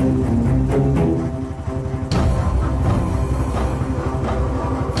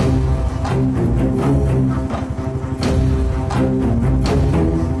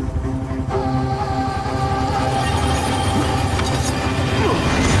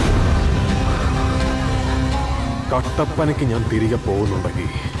 കട്ടപ്പനയ്ക്ക് ഞാൻ തിരികെ പോകുന്നുണ്ടെങ്കിൽ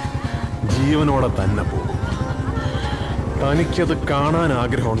ജീവനോടെ തന്നെ പോകും. തനിക്കത് കാണാൻ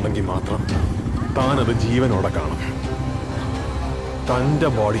ആഗ്രഹമുണ്ടെങ്കിൽ മാത്രം താനത് ജീവനോടെ കാണും. തൻ്റെ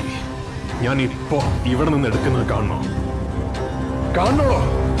ബോഡി ഞാൻ ഇപ്പോ ഇവിടെ നിന്ന് എടുക്കുന്നത് കാണണോ? കാണണോ?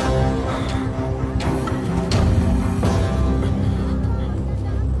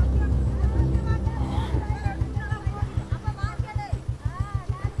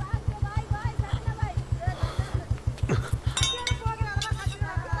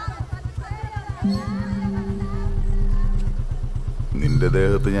 നിന്റെ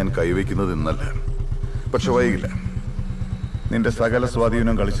ദേഹത്ത് ഞാൻ കൈവയ്ക്കുന്നത് ഇന്നല്ല, പക്ഷെ വൈകില്ല. നിന്റെ സകല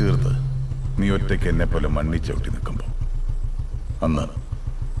സ്വാധീനം കളിച്ചു തീർത്ത് നീ ഒറ്റയ്ക്ക് എന്നെ പോലെ മണ്ണി ചവിട്ടി നിൽക്കുമ്പോ അന്ന്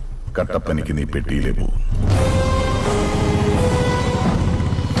കട്ടപ്പനയ്ക്ക് നീ പെട്ടിയിലേ പോവും.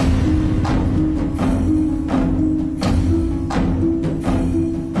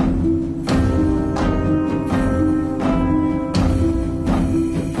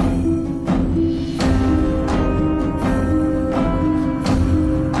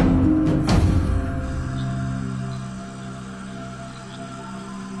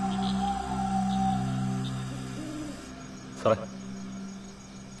 സാറേ,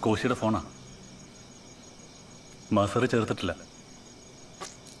 കോശിയുടെ ഫോണാ. മസറ് ചേർത്തിട്ടില്ല.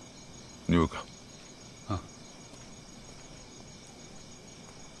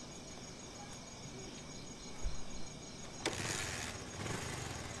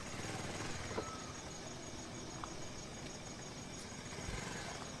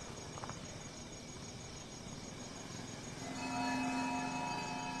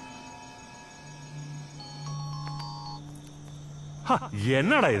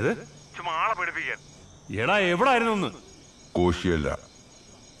 എന്നടാ ഇത്? ചുമ്മാ ആളെ പേടിപ്പിക്കാൻ. എടാ, എവിടായിരുന്നു ഒന്ന്? കോശിയല്ല,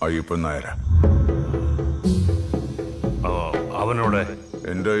 അയ്യപ്പൻ നായര. അവനോട്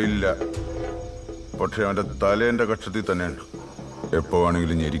എന്റെ ഇല്ല, പക്ഷെ അവന്റെ തലേന്റെ കക്ഷത്തിൽ തന്നെയുണ്ട്. എപ്പോ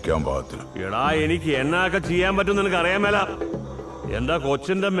വേണമെങ്കിലും ഞെരിക്കാൻ പാകത്തില്ല. എടാ, എനിക്ക് എന്നൊക്കെ ചെയ്യാൻ പറ്റും നിനക്ക് അറിയാൻ മേല. എന്റെ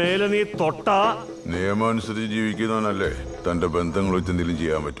കൊച്ചിന്റെ മേലെ നീ തൊട്ടാ നിയമം അനുസരിച്ച് ജീവിക്കുന്നവനല്ലേ തന്റെ ബന്ധങ്ങൾ വെച്ച് എന്തെങ്കിലും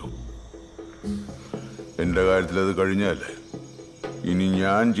ചെയ്യാൻ പറ്റൂ. എന്റെ കാര്യത്തിൽ അത് കഴിഞ്ഞല്ലേ. ഇനി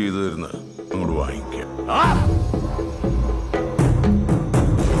ഞാൻ ചെയ്തു തരുന്നത് അങ്ങോട്ട് വാങ്ങിക്കാം.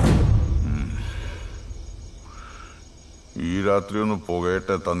 ഈ രാത്രി ഒന്ന്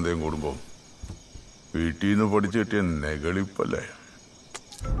പുകയട്ടെ തന്തയും കുടുംബം. വീട്ടിൽ നിന്ന് പഠിച്ചു കിട്ടിയ നെകളിപ്പല്ലേ.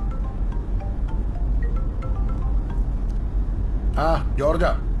 ആ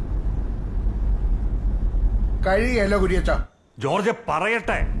ജോർജാ, കഴിയല്ലോ കുരിയച്ച. ജോർജ്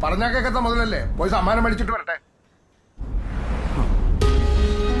പറയട്ടെ. പറഞ്ഞാ കേക്കത്ത മുതലല്ലേ, പോയി സമ്മാനം മേടിച്ചിട്ട് വരട്ടെ.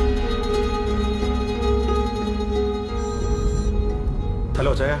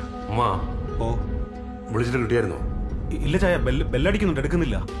 ഹലോ ചായ. ഓ, വിളിച്ചിട്ട് കിട്ടിയായിരുന്നോ? ഇല്ല ചായ, ബെല്ലടിക്കുന്നുണ്ട്,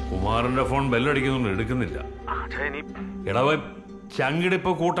 എടുക്കുന്നില്ല. കുമാരന്റെ ഫോൺ ബെല്ലടിക്കുന്നുണ്ട്, എടുക്കുന്നില്ല. എടാ,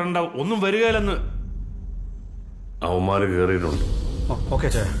 ചങ്കിടിപ്പ് കൂട്ടണ്ട, ഒന്നും വരികയില്ലെന്ന്. അവന്മാര് കേറിയിട്ടുണ്ട്. ഓക്കെ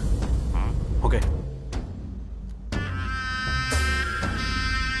ചേ, ഓക്കെ.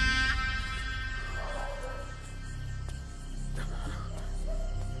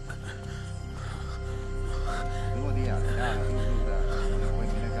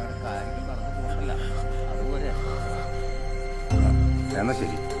 എന്നാ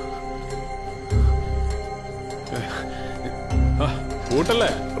ശരി. കൂട്ടല്ലേ,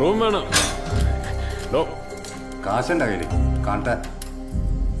 റൂം വേണം. കാശന്റെ കയ്യിൽ കാണട്ടെ.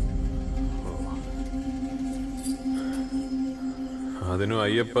 അതിനും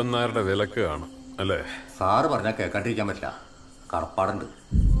അയ്യപ്പൻ നായരുടെ വിലക്ക് കാണും അല്ലേ? സാറ് പറഞ്ഞാൽ കേൾക്കാണ്ടിരിക്കാൻ പറ്റില്ല, കടപ്പാടുണ്ട്.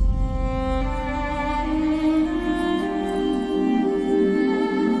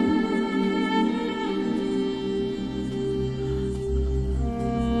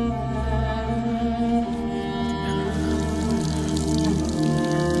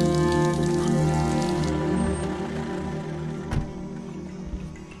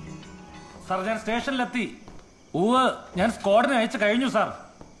 സാർ, ഞാൻ സ്റ്റേഷനിലെത്തി. ഞാൻ സ്ക്വാഡിനെ അയച്ചു കഴിഞ്ഞു സാർ.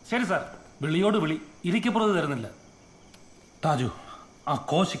 ശരി സാർ. വിളിയോട് വിളി, ഇരിക്കപ്പുറത്ത് തരുന്നില്ല. താജു, ആ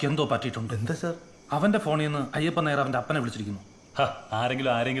കോശിക്ക് എന്തോ പറ്റിയിട്ടുണ്ട്. എന്താ സാർ? അവന്റെ ഫോണിൽ നിന്ന് അയ്യപ്പൻ നായർ അവന്റെ അപ്പനെ വിളിച്ചിരിക്കുന്നു.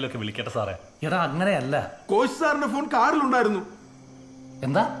 ആരെങ്കിലും ഒക്കെ വിളിക്കട്ടെ സാറേ. എടാ, അങ്ങനെയല്ല. കോശി സാറിന്റെ ഫോൺ കാറിലുണ്ടായിരുന്നു.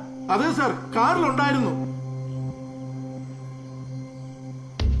 എന്താ? അതെ സാർ, കാറിലുണ്ടായിരുന്നു.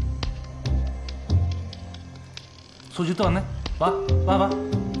 സുജിത്ത് വന്നേ, വാ വാ വാ.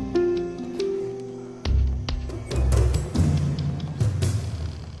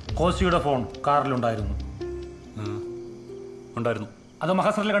 കോശിയുടെ ഫോൺ കാറിലുണ്ടായിരുന്നു. ഉണ്ടായിരുന്നു. അത്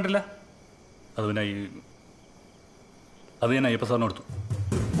മഹാസറിൽ കണ്ടില്ല? അത് പിന്നെ അത് ഞാൻ അയ്യപ്പ സാറിന് കൊടുത്തു.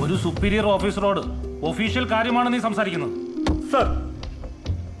 ഒരു സുപ്പീരിയർ ഓഫീസറോട് ഒഫീഷ്യൽ കാര്യമാണ് നീ സംസാരിക്കുന്നത്. സർ.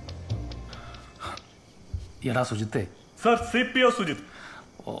 എടാ സുജിത്തെ. Sir, CPO Sujith.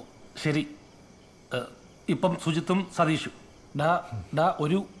 ഓ ശരി. ഇപ്പം സുജിത്തും സതീഷും.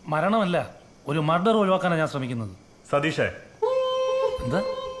 ഒരു മരണമല്ല, ഒരു മർഡർ ഒഴിവാക്കാനാണ് ഞാൻ ശ്രമിക്കുന്നത്. സതീഷേ. എന്താ?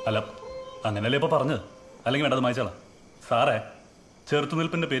 അല്ല, അങ്ങനെയല്ലേ ഇപ്പൊ പറഞ്ഞത്. അല്ലെങ്കിൽ വേണ്ടത് മായിച്ചാളാ. സാറേ,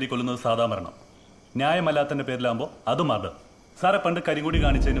 ചെറുത്തുനിൽപ്പിന്റെ പേരിൽ കൊല്ലുന്നത് സാധാ മരണം, ന്യായമല്ലാത്തതിന്റെ പേരിലാകുമ്പോൾ അത് മർഡർ. സാറെ, പണ്ട് കരിങ്കൊടി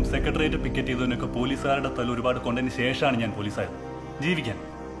കാണിച്ചതിനും സെക്രട്ടേറിയറ്റ് പിക്കറ്റ് ചെയ്തതിനൊക്കെ പോലീസുകാരുടെ തല ഒരുപാട് കൊണ്ടതിന് ശേഷമാണ് ഞാൻ പോലീസായത്. ജീവിക്കാൻ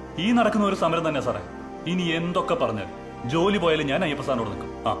ഈ നടക്കുന്ന ഒരു സമരം തന്നെ സാറേ. ഇനി എന്തൊക്കെ പറഞ്ഞാൽ ജോലി പോയാലും ഞാൻ അയ്യപ്പ സാറിനോട്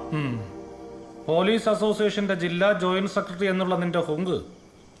നിൽക്കും. പോലീസ് അസോസിയേഷന്റെ ജില്ലാ ജോയിന്റ് സെക്രട്ടറി എന്നുള്ള നിന്റെ ഹുങ്ക്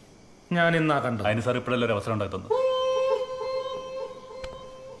ഞാൻ ഇന്നാ കണ്ടു. അതിന് സാർ ഇപ്പോഴല്ലേ ഒരു അവസരം ഉണ്ടായി തന്നു.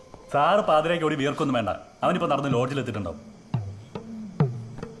 സാറ് പാതിരയ്ക്ക് ഓടി വിയർക്കൊന്നും വേണ്ട. അവനിപ്പോ നടന്ന് ലോഡ്ജിൽ എത്തിയിട്ടുണ്ടാവും.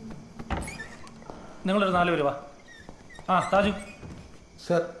 നിങ്ങളൊരു 4 പേര് വാ. താജു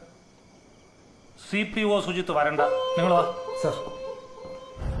സർ. CPO സുജിത്ത് വരണ്ട, നിങ്ങൾ വാ. സർ.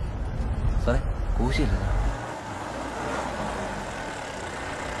 സാറേ, കോശിയല്ല.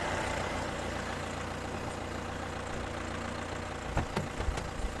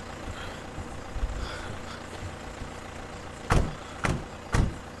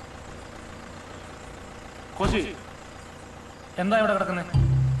 കോശി, എന്താ ഇവിടെ കിടക്കുന്നേ?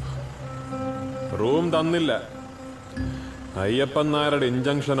 റൂം തന്നില്ല. അയ്യപ്പൻ നായരുടെ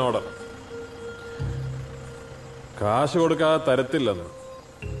ഇഞ്ചക്ഷൻ ഓർഡർ. കാശ് കൊടുക്കാതെ തരത്തില്ലെന്ന്.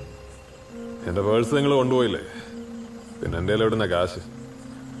 എന്റെ പേഴ്സ് നിങ്ങൾ കൊണ്ടുപോയില്ലേ, പിന്നെ എന്റെ എവിടുന്ന കാശ്?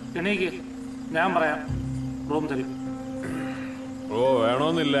 എനിക്ക് ഞാൻ പറയാം, റൂം തരും.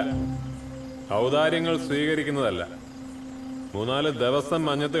 വേണമെന്നില്ല. ഔദാര്യങ്ങൾ സ്വീകരിക്കുന്നതല്ല. 3-4 ദിവസം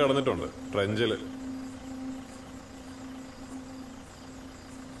മഞ്ഞത്ത് കിടന്നിട്ടുണ്ട് ട്രെഞ്ചില്.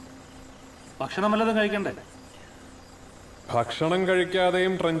 ഭക്ഷണം വല്ലതും കഴിക്കണ്ടേ? ഭക്ഷണം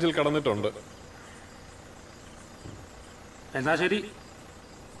കഴിക്കാതെയും ട്രെഞ്ചിൽ കടന്നിട്ടുണ്ട്. എന്നാ ശരി,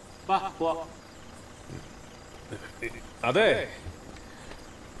 വാ പോവാ. അതെ,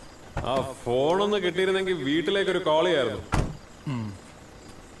 ആ ഫോണൊന്ന് കിട്ടിയിരുന്നെങ്കിൽ വീട്ടിലേക്കൊരു കോൾ ചെയ്യായിരുന്നു.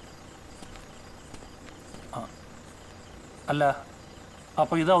 അല്ല,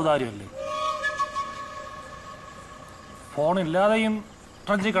 അപ്പൊ ഇത് ഔദാര്യമല്ലേ? ഫോൺ ഇല്ലാതെയും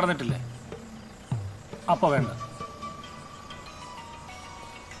ട്രെഞ്ചിൽ കടന്നിട്ടില്ലേ? അപ്പൊ വേണ്ട.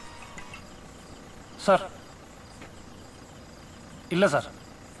 സർ, ഇല്ല സർ,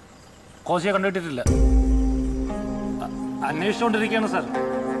 കോശിയെ കണ്ടിട്ടില്ല. അന്വേഷിച്ചുകൊണ്ടിരിക്കുകയാണ് സർ.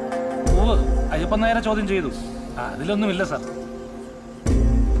 അയ്യപ്പൻ നായരെ ചോദ്യം ചെയ്തു, അതിലൊന്നുമില്ല സർ.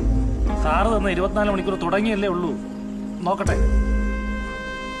 സാറ് തന്ന 24 മണിക്കൂർ തുടങ്ങിയല്ലേ ഉള്ളൂ. നോക്കട്ടെ.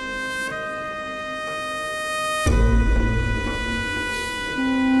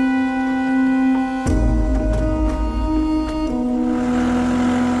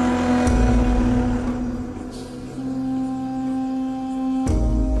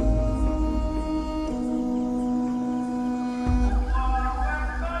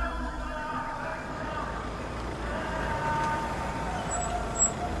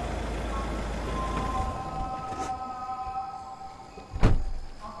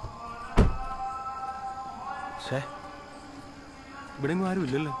 ഇവിടെ ആരും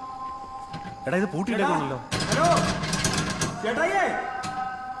ഇല്ലല്ലോ. എടാ ഇത് പൂട്ടിയിട്ടേക്കാണല്ലോ. ഹലോ ചേട്ടായിയേ,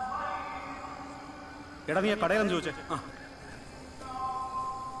 എടാ നീ കടയിലെന്ന് ചോദിച്ചേ.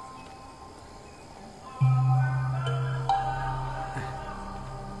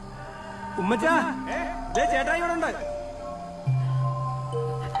 ഉമ്മച്ചാ, ചേട്ടായി ഇവിടെ ഉണ്ട്.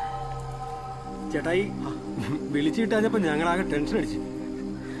 ചേട്ടായി വിളിച്ചിട്ടാഞ്ഞപ്പോ ഞങ്ങളാകെ ടെൻഷൻ അടിച്ചു.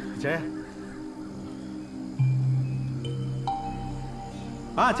 ചേ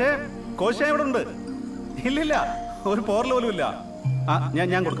കോശിയ ഇവിടെ ഉണ്ട്. ഇല്ലില്ല, ഒരു പോറൽ പോലും ഇല്ല.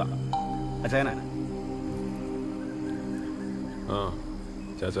 ഞാൻ കൊടുക്കാം അച്ഛനെ.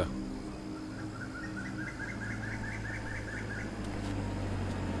 ചാച്ചാ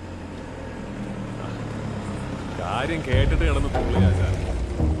കാര്യം കേട്ടിട്ട് കിടന്ന് തുള്ളി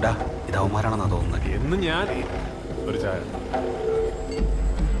ചാച്ചാ. ഇത് അവന്മാരാണെന്നാ തോന്നുന്നത്. എന്ന് ഞാൻ ഒരു ചായ.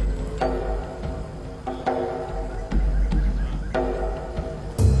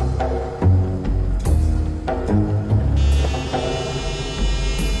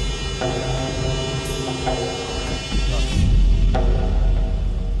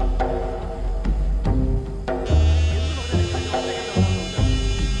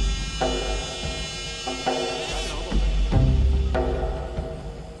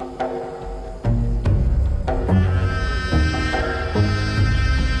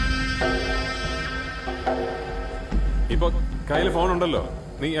 ഇപ്പൊ കയ്യിൽ ഫോൺ ഉണ്ടല്ലോ,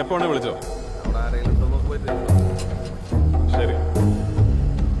 നീ എപ്പോ വേണേ വിളിച്ചോ. ശരി.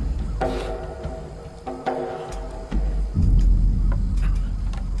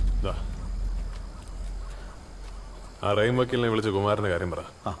 ആ റെയിം വക്കീലിനെ വിളിച്ച് കുമാരന്റെ കാര്യം പറ.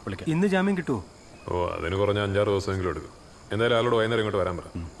 ഇന്ന് ജാമ്യം കിട്ടുമോ? ഓ, അതിന് കുറഞ്ഞ 5-6 ദിവസമെങ്കിലും എടുക്കും. എന്തായാലും ആളോട് വൈകുന്നേരം ഇങ്ങോട്ട് വരാൻ പറ.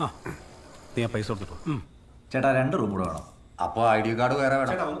 നീ പൈസ കൊടുത്തിട്ടോ. ചേട്ടാ 2 റൂം കൂടെ വേണം. അപ്പൊ ID കാർഡ് വേറെ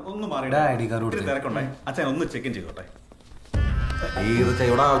വേണം. ഒന്ന് മാറിയിടാ. ID card തിരക്കുണ്ടായി. അച്ഛൻ ഒന്ന് ചെക്ക് ഇൻ ചെയ്തോട്ടെ.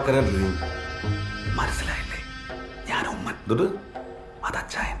 ഇവിടെ ആൾക്കാരെ മനസ്സിലായില്ലേ? ഞാൻ ഉമ്മൻ, അത്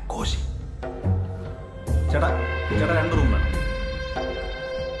അച്ചായൻ കോശി. ചേട്ടാ 2 റൂം വേണം.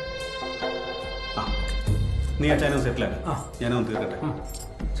 നീ അച്ചായനും സെറ്റിലാക്ക, ഞാനൊന്ന് തീർക്കട്ടെ.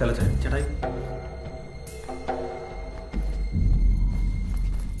 ചേട്ടായി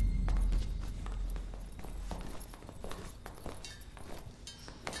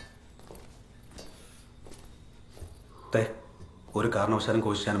ഒരു കാരണവശാലും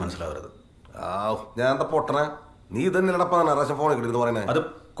കോശിച്ചാനും മനസ്സിലാവരുത്. ഞാൻ എന്താ പൊട്ടണേ? നീ തന്നെ ഫോൺ കിട്ടുന്നു പറയുന്നത്. അത്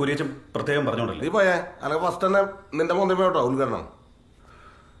കുരിയച്ചും പ്രത്യേകം പറഞ്ഞോണ്ടല്ലേ. നീ പോയേ, അല്ലെങ്കിൽ ഫസ്റ്റ് തന്നെ നിന്റെ മോന്തി പോയോട്ടോ ഉദ്ഘാടനം.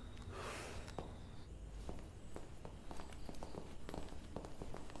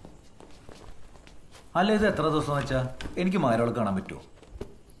 അല്ല, ഇത് എത്ര ദിവസം വെച്ചാ എനിക്ക് മാരോളെ കാണാൻ പറ്റുമോ?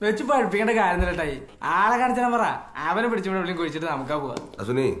 വെച്ച് പഠിപ്പിക്കേണ്ട കാര്യം ചേട്ടായി. ആളെ കാണിച്ചാൽ പറ, അവനെ പിടിച്ചോണ്ട് കുഴിച്ചിട്ട് നമുക്കാ പോവാ.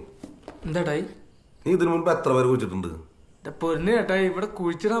 അസുനി, എന്താട്ടായി? നീ ഇതിനു മുൻപ് എത്ര പേര് കുഴിച്ചിട്ടുണ്ട്? പൊന്നു ചേട്ടായി, ഇവിടെ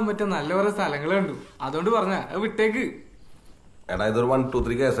കുഴിച്ചിടാൻ പറ്റിയ നല്ല കുറെ സ്ഥലങ്ങൾ കണ്ടു. അതുകൊണ്ട് പറഞ്ഞ വിട്ടേക്ക്. എടാ, ഇതൊരു 1, 2,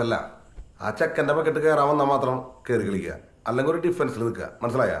 3 കേസല്ല. ആ ചെക്കന്റെ പക്കറ്റ് കയറാൻ വന്നാൽ മാത്രം കയറി കളിക്കുക, അല്ലെങ്കിൽ ഒരു ഡിഫൻസിൽ നിൽക്കുക.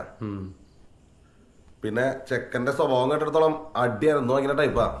 മനസ്സിലായ? പിന്നെ ചെക്കന്റെ സ്വഭാവം കേട്ടിടത്തോളം അടിയായിരുന്നു ഇങ്ങനെ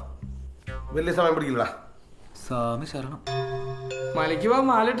ടൈപ്പാ. വലിയ സമയം പിടിക്കില്ലടാ. സ്വാമി ശരണം. മലയ്ക്ക് പോവാൻ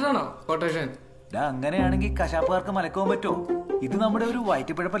മാലിട്ടാണോ കൊട്ടേഷൻ? അങ്ങനെയാണെങ്കിൽ കശാപ്പുകാർക്ക് മലക്കുവാൻ പറ്റുമോ? ഇത് നമ്മുടെ ഒരു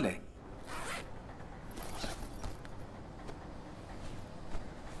വയറ്റിപ്പിഴപ്പല്ലേ?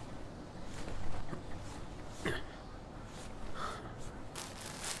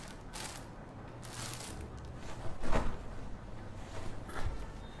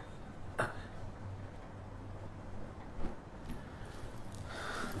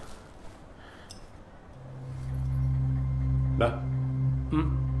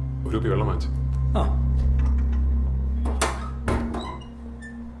 ഒരു കുപ്പി വെള്ളം വാങ്ങിച്ചു.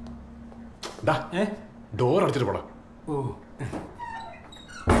 ഡോർ അടച്ചിട്ട് പോടാ.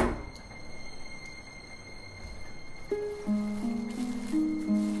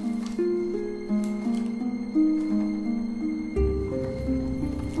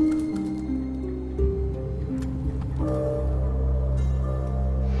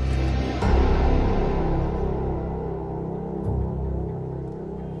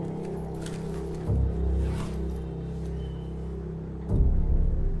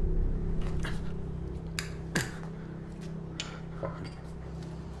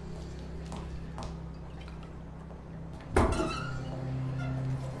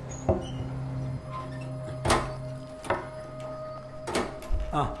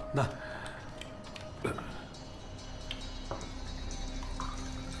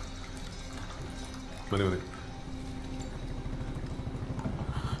 മതി മതി.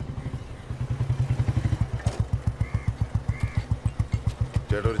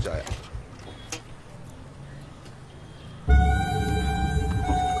 ചേട്ടാ ഒരു ചായ.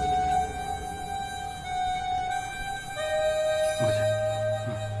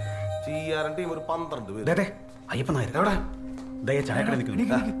 അച്ഛൻ ടീം ഒരു 12 പേര്. അയ്യപ്പൻ നായർ എവിടെ? ചായക്കട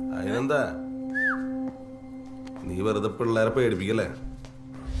അതിനെന്താ നീ വെറുതെ പിള്ളേരെ പേടിപ്പിക്കല്ലേ?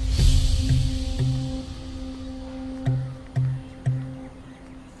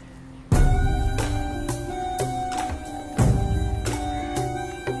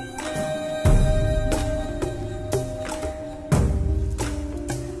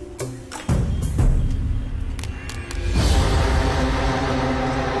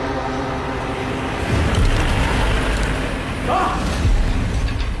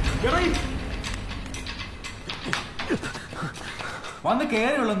 വന്ന്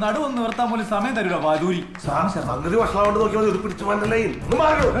കേറിയുള്ളൂ നടുവൊന്ന് നിർത്താൻ പോലും സമയം തരൂല വാദൂരി. സംഗതി വഷളാവോണ്ട് നോക്കിയാൽ ഇത് പിടിച്ചു മാറ്റല്ലേ.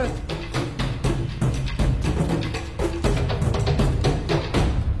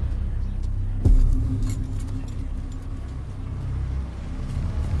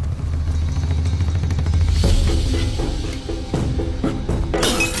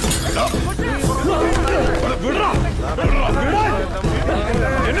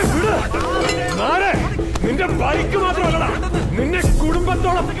 നിന്റെ ബൈക്ക് മാത്രമല്ലടാ, നിന്നെ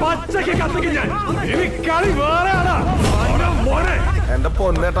കുടുംബത്തോടെ പച്ചയ്ക്ക് കത്തിക്കും ഞാൻ. ഇനി കളി വേറെ ആളാ മോനെ. എന്റെ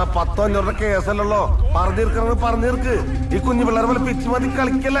പൊന്നേട്ടാ 10-500 കേസല്ലല്ലോ. പറഞ്ഞിർക്ക് ഈ കുഞ്ഞു പിള്ളേരെ പോലെ പിച്ച് മതി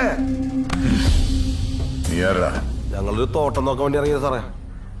കളിക്കല്ലേ. നീ ആരാ? ഞങ്ങളൊരു തോട്ടം നോക്കാൻ വേണ്ടി ഇറങ്ങിയത് സാറേ.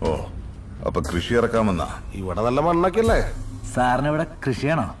 ഓ, അപ്പൊ കൃഷി ഇറക്കാമെന്നാ? ഇവിടെ നല്ല മണ്ണൊക്കെയല്ലേ. സാറിന് ഇവിടെ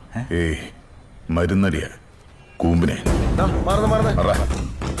കൃഷിയാണോ? ഏയ്, മരുന്നടിയ കൂമ്പിനെ. മറന്നേ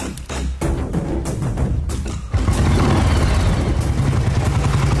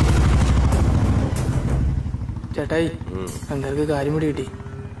ചേട്ടായി, അങ്ങനെ കാര്യം കൂടി കിട്ടി.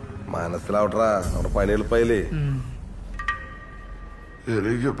 മനസ്സിലാവട്ടാ, നമ്മുടെ പണി എളുപ്പായില്ലേ.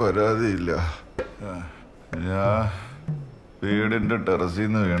 എനിക്ക് പരാതിയില്ല. ഞാൻ വീടിന്റെ ടെറസിൽ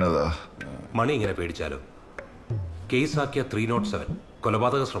നിന്ന് വീണതാ. മണി ഇങ്ങനെ പേടിച്ചാലോ? കേസാക്കിയ 307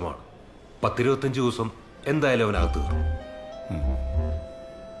 കൊലപാതക ശ്രമമാണ്. 10-25 ദിവസം എന്തായാലും അവനകത്ത് കയറും.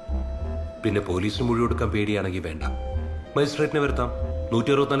 പിന്നെ പോലീസിന് മൊഴി കൊടുക്കാൻ പേടിയാണെങ്കിൽ വേണ്ട, മജിസ്ട്രേറ്റിനെ വരുത്താം.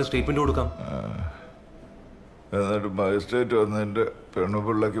 164 സ്റ്റേറ്റ്മെന്റ് കൊടുക്കാം. എന്നിട്ട് മജിസ്ട്രേറ്റ് വന്ന് എന്റെ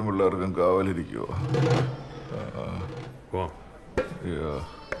പെണ്ണുപിള്ളക്കും പിള്ളേർക്കും കാവലിരിക്കുവോ?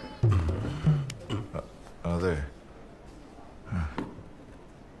 അതെ,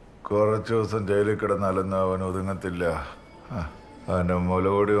 കുറച്ചു ദിവസം ജയിലിൽ കിടന്നാലൊന്നും അവൻ ഒതുങ്ങത്തില്ല. അവന്റെ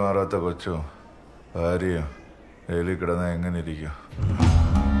മുലകൂടി മാറാത്ത കൊച്ചും ഭാര്യയും ജയിലിൽ കിടന്ന എങ്ങനെ ഇരിക്കും?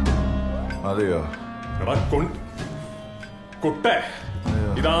 മതിയോ? കുട്ടേ,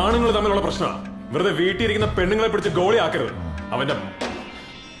 ഇതാണുങ്ങൾ തമ്മിലുള്ള പ്രശ്നം. വെറുതെ വീട്ടിലിരിക്കുന്ന പെണ്ണുങ്ങളെ പിടിച്ച് ഗോളി ആക്കരുത്. അവന്റെ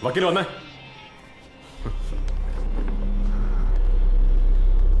വക്കീൽ വന്നേ.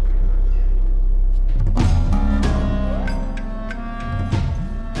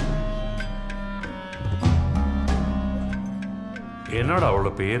 എന്നാടാ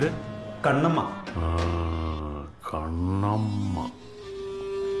അവളുടെ പേര്? കണ്ണമ്മ. കണ്ണമ്മ.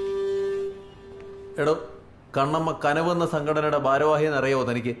 എടോ, കണ്ണമ്മ കനവെന്ന സംഘടനയുടെ ഭാരവാഹിയെന്ന് അറിയാവോ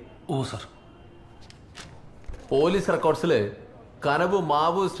തനിക്ക്? ഓ sir. Police റെക്കോർഡ്സില് Kanavu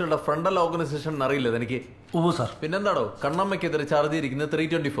മാവോയിസ്റ്റുകളുടെ frontal organisation അറിയില്ല തനിക്ക്? ഓ സർ. പിന്നെന്താടോ കണ്ണമ്മയ്ക്കെതിരെ ചാർജ് ചെയ്തിരിക്കുന്നത്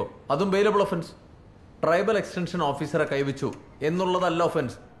 324, അതും ബെയിലബിൾ ഒഫൻസ്. ട്രൈബൽ എക്സ്റ്റൻഷൻ ഓഫീസറെ കൈവച്ചു എന്നുള്ളതല്ല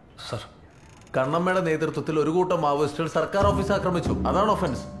ഒഫൻസ് സർ. കണ്ണമ്മയുടെ നേതൃത്വത്തിൽ ഒരു കൂട്ടം മാവോയിസ്റ്റുകൾ സർക്കാർ ഓഫീസ് ആക്രമിച്ചു, അതാണ്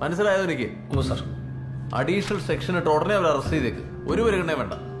ഒഫൻസ്. മനസ്സിലായോ എനിക്ക്? ഓ സർ. അഡീഷണൽ സെക്ഷൻ ഇട്ട് ഉടനെ അവർ അറസ്റ്റ് ചെയ്തേക്ക്. ഒരു പരിഗണന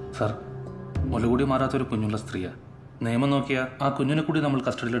വേണ്ട. സർ, മുലകൂടി മാറാത്തൊരു കുഞ്ഞുള്ള സ്ത്രീയാ. നിയമം നോക്കിയാൽ ആ കുഞ്ഞിനെ കൂടി നമ്മൾ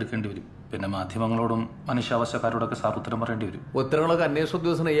കസ്റ്റഡിയിൽ എടുക്കേണ്ടി വരും. പിന്നെ മാധ്യമങ്ങളോടും മനുഷ്യാവകാശക്കാരോടൊക്കെ സാർ ഉത്തരം പറയേണ്ടി വരും. ഉത്തരങ്ങളൊക്കെ അന്വേഷണ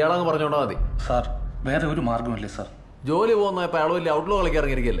ഉദ്യോഗസ്ഥനെ ഇയാളങ്ങ് പറഞ്ഞോണ്ടാ മതി. സാർ, വേറെ ഒരു മാർഗമില്ലേ സാർ? ജോലി പോകുന്ന ഇപ്പൊ അയാൾ വലിയ ഔട്ട്ലോ കളിക്കാൻ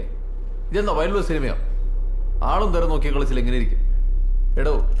ഇറങ്ങിയിരിക്കല്ലേ? ഇതെന്താ വൈൽഡ് വെസ്റ്റ് സിനിമയോ? ആളും തരം നോക്കിയ കളിച്ചിൽ എങ്ങനെ ഇരിക്കും?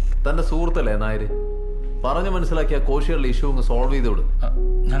 എടോ, തന്റെ സുഹൃത്തല്ലേ നായര്? പറഞ്ഞു മനസ്സിലാക്കിയ കോശികളുടെ ഇഷ്യൂ അങ്ങ് സോൾവ് ചെയ്ത് വിടും.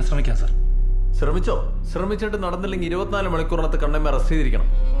 ഞാൻ ശ്രമിക്കാം സാർ. ശ്രമിച്ചോ? ശ്രമിച്ചിട്ട് നടന്നില്ലെങ്കിൽ 24 മണിക്കൂറിനകത്ത് കണ്ണമ്മ അറസ്റ്റ് ചെയ്തിരിക്കണം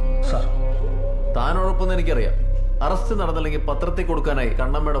സാർ. താൻ ഉഴപ്പൊന്നും എനിക്കറിയാം. അറസ്റ്റ് നടന്നില്ലെങ്കിൽ പത്രത്തിൽ കൊടുക്കാനായി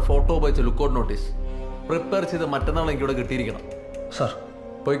കണ്ണമ്മയുടെ ഫോട്ടോ ഉപയോഗിച്ച് ലുക്കൗട്ട് നോട്ടീസ് പ്രിപ്പയർ ചെയ്ത് മറ്റന്നാൾ എനിക്ക് ഇവിടെ കിട്ടിയിരിക്കണം. സാർ,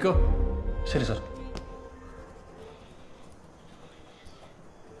 പോയിക്കോ. ശരി സാർ.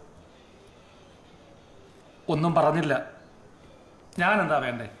 ഒന്നും പറഞ്ഞില്ല. ഞാൻ എന്താ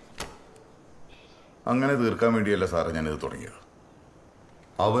വേണ്ടേ? അങ്ങനെ തീർക്കാൻ വേണ്ടിയല്ല സാറേ ഞാനിത് തുടങ്ങിയത്.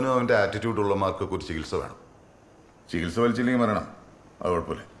 അവനും അവന്റെ ആറ്റിറ്റ്യൂഡ് ഉള്ളമാർക്കൊക്കെ ഒരു ചികിത്സ വേണം. ചികിത്സ വലിച്ചില്ലെങ്കിൽ മരണം, അത്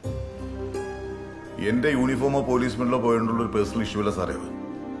കുഴപ്പമില്ല. എന്റെ യൂണിഫോമോ പോലീസ് മെഡലോ പോയിട്ടുള്ള ഒരു പേഴ്സണൽ ഇഷ്യൂ അല്ല സാറേ അത്.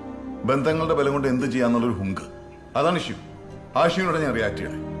 ബന്ധങ്ങളുടെ ബലം കൊണ്ട് എന്ത് ചെയ്യാന്നുള്ളൊരു ഹുങ്ക്, അതാണ് ഇഷ്യൂ. ആ ഇഷ്യൂനോടെ ഞാൻ റിയാക്ട്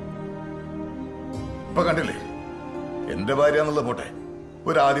ചെയ്യണേ. ഇപ്പൊ കണ്ടില്ലേ, എന്റെ ഭാര്യ എന്നുള്ള പോട്ടെ,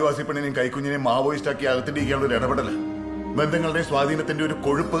 ഒരു ആദിവാസി പെണ്ണിനെയും കൈക്കുഞ്ഞിനെയും മാവോയിസ്റ്റാക്കി അകത്തിടിക്കാനുള്ള ഒരു ഇടപെടല്, ബന്ധങ്ങളുടെ സ്വാധീനത്തിന്റെ ഒരു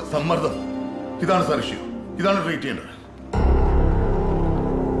കൊഴുപ്പ്, സമ്മർദ്ദം, ഇതാണ് സാർ ഇഷ്യൂ. ഇതാണ് ട്രീറ്റ് ചെയ്യേണ്ടത്.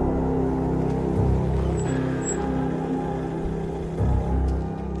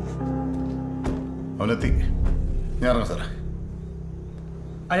 മോനെത്തി. ഞാൻ ഇറങ്ങാം സാറേ.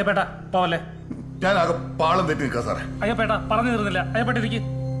 അയ്യപ്പേട്ട പോവല്ലേ? ഞാനാകെ പാളം തെറ്റി നിൽക്കാം സാറേ. അയ്യപ്പേട്ട പറഞ്ഞു തീർന്നില്ല. അയ്യപ്പേട്ട ഇരിക്കും.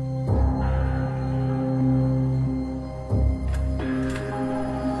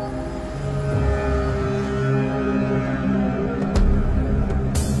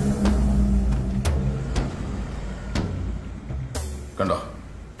 കണ്ടോ,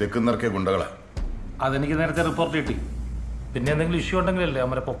 തെക്കുന്നിറക്കിയ ഗുണ്ടകളാ. അതെനിക്ക് നേരത്തെ റിപ്പോർട്ട് കിട്ടി. പിന്നെ എന്തെങ്കിലും ഇഷ്യൂ ഉണ്ടെങ്കിലല്ലേ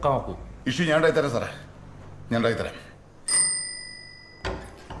അവരെ പൊക്കാൻ നോക്കൂ. ഇഷ്യൂ ഞാൻ ഉണ്ടായിത്തരാം സാറേ, ഞാൻ ഉണ്ടായിത്തരാം.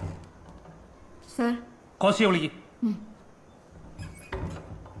 കോശിയെ വിളിക്ക്.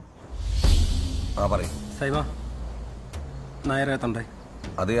 പറയും സൈമ നായരത്തുണ്ടേ.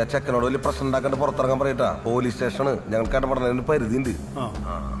 അത് ആ ചെക്കനോട് വലിയ പ്രശ്നം ഉണ്ടാക്കാണ്ട് പുറത്തിറങ്ങാൻ പറയട്ടാ. പോലീസ് സ്റ്റേഷന് ഞങ്ങൾക്ക് ഇടപെടലിന് പരിധിയുണ്ട്.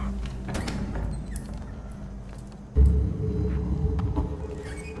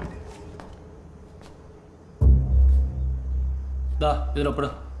 ഇതിലൊപ്പിട്.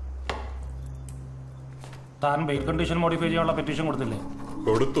 താൻ ബെയിൽ കണ്ടീഷൻ മോഡിഫൈ ചെയ്യാനുള്ള പെറ്റീഷൻ കൊടുത്തില്ലേ?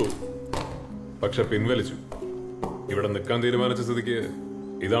 കൊടുത്തു, പക്ഷെ പിൻവലിച്ചു. ഇവിടെ നിൽക്കാൻ തീരുമാനിച്ച സ്ഥിതിക്ക്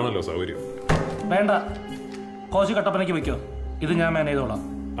ഇതാണല്ലോ സൗകര്യം. വേണ്ട, കോശി കട്ടപ്പനയ്ക്ക് വെക്കോ. ഇത് ഞാൻ മാനേജ് ചെയ്തോളാം.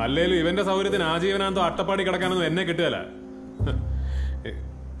 അല്ലേലും ഇവന്റെ സൗകര്യത്തിന് ആജീവനാന്തോ അട്ടപ്പാടി കിടക്കാനൊന്നും എന്നെ കിട്ടുകയല്ല.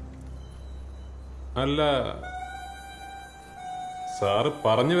 അല്ല, സാറ്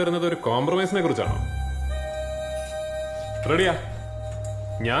പറഞ്ഞു വരുന്നത് ഒരു കോംപ്രമൈസിനെ കുറിച്ചാണോ? റെഡിയാ,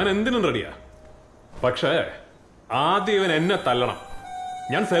 ഞാൻ എന്തിനും റെഡിയാ. പക്ഷേ ആദ്യം ഇവൻ എന്നെ തല്ലണം.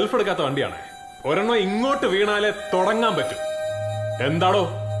 ഞാൻ സെൽഫ് എടുക്കാത്ത വണ്ടിയാണ്. ഒരെണ്ണം ഇങ്ങോട്ട് വീണാലേ തുടങ്ങാൻ പറ്റും. എന്താടോ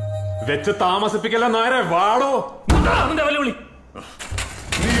വെച്ച് താമസിപ്പിക്കല്ല നായരെ, വാടോ. വെല്ലുവിളി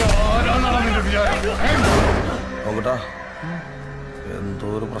നോക്കട്ടാ, എന്തോ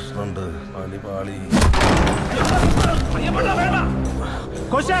ഒരു പ്രശ്നമുണ്ട്. പാളി പാളി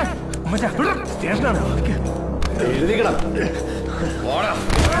എഴുതിക്കണം.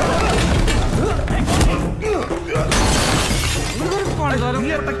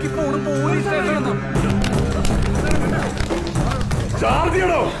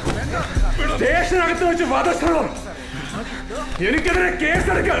 സ്റ്റേഷനകത്ത് വെച്ച് വധശ്രമം. എനിക്കെതിരെ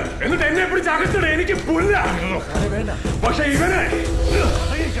കേസെടുക്ക, എന്നിട്ട് എന്നെ പിടിച്ച് അകത്തിട. എനിക്ക് പുല്ല. പക്ഷെ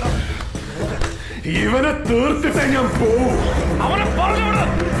ഇവനെ തീർത്തിട്ടേ ഞാൻ പോവും. അവനെ പറഞ്ഞു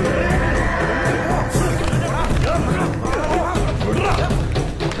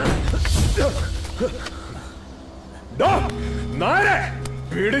നായരെ,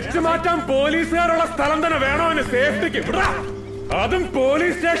 പിടിച്ചു മാറ്റാൻ പോലീസുകാരുള്ള സ്ഥലം തന്നെ വേണോ അവന് സേഫ്റ്റിക്ക്? അതും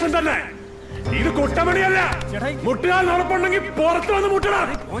പോലീസ് സ്റ്റേഷൻ തന്നെ. ഇത് കുട്ടമണിയല്ല. മുട്ടുകാൽ ഉറപ്പുണ്ടെങ്കിൽ പുറത്തു വന്ന് മുട്ടണം.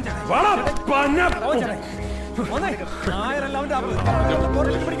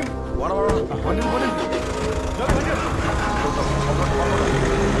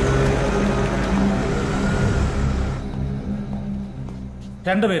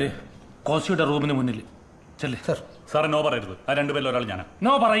 രണ്ടുപേര് കോശിയുടെ റൂമിന് മുന്നിൽ ചെല്ലേ. സാറേ നോ പറയരുത്. ആ രണ്ടുപേരിൽ ഒരാൾ ഞാനാ.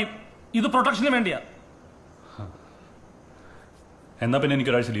 നോ പറയും. ഇത് പ്രൊട്ടക്ഷന് വേണ്ടിയാ. എന്നാ പിന്നെ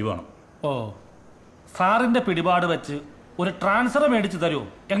എനിക്ക് ഒരാഴ്ച ലീവ് വേണം. ഓ, സാറിന്റെ പിടിപാട് വെച്ച് ഒരു ട്രാൻസ്ഫർ മേടിച്ചു തരുമോ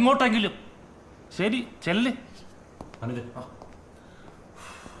എങ്ങോട്ടെങ്കിലും? ശരി, ചെല്ല്.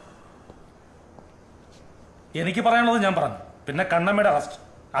 എനിക്ക് പറയാനുള്ളത് ഞാൻ പറഞ്ഞു. പിന്നെ കണ്ണമ്മയുടെ അറസ്റ്റ്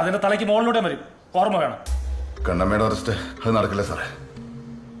അതിന്റെ തലയ്ക്ക് മുകളിലൂടെ വരും. ഓർമ്മ വേണം. കണ്ണമ്മയുടെ അറസ്റ്റ് അത് നടക്കില്ല സാറേ.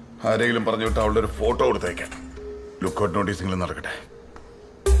 ആരെങ്കിലും പറഞ്ഞു വിട്ട് അവളുടെ ഒരു ഫോട്ടോ കൊടുത്തേക്കാം. ലുക്കൗട്ട് നോട്ടീസെങ്കിലും നടക്കട്ടെ.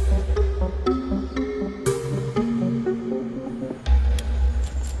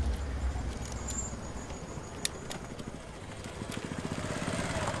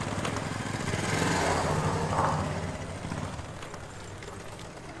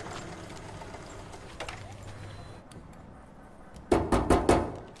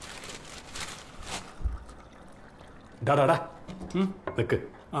 ഡാടാ നിക്ക്.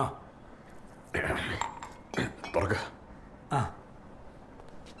 തുറക്ക.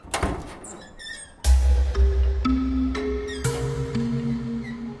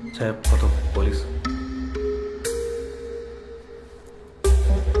 പോലീസ്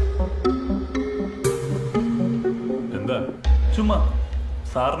എന്താ? ചുമ്മാ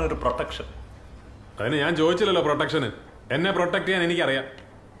സാറിനൊരു പ്രൊട്ടക്ഷൻ. അതിന് ഞാൻ ചോദിച്ചില്ലല്ലോ പ്രൊട്ടക്ഷന്. എന്നെ പ്രൊട്ടക്ട് ചെയ്യാൻ എനിക്കറിയാം.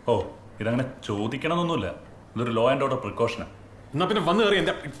 ഓ, ഇതങ്ങനെ ചോദിക്കണമെന്നൊന്നുമില്ല. ഇതൊരു ലോ ആൻഡ് ഓർഡർ പ്രിക്കോഷനാണ്. എന്നാ പിന്നെ വന്നു കയറി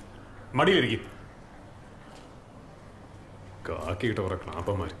എന്റെ മടിയിലിരിക്കും. കാക്കിയിട്ട് കുറെ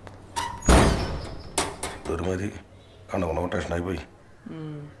ക്ലാപ്പന്മാര്. ഒരുമാതിരി കണ്ട കൊണ്ടേഷനായി പോയി.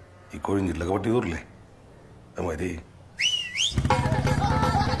 ഈ കോഴിഞ്ചില്ലൊക്കെ പട്ടി തൂറില്ലേ അതുമാതിരി.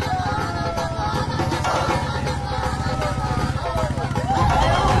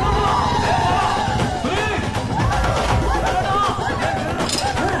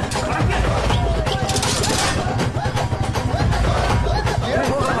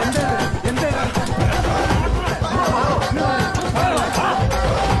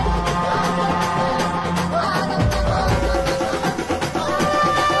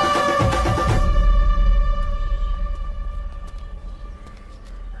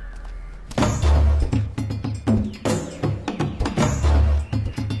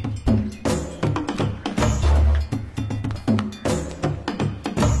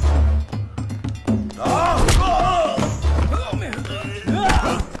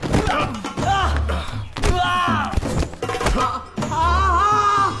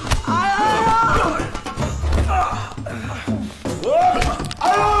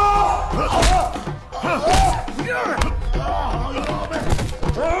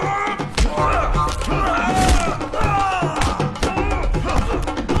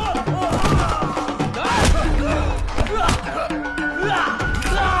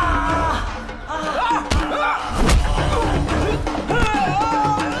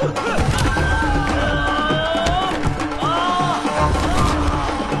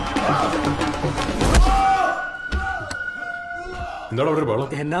 എന്താടാ ഒരു ബഹളം?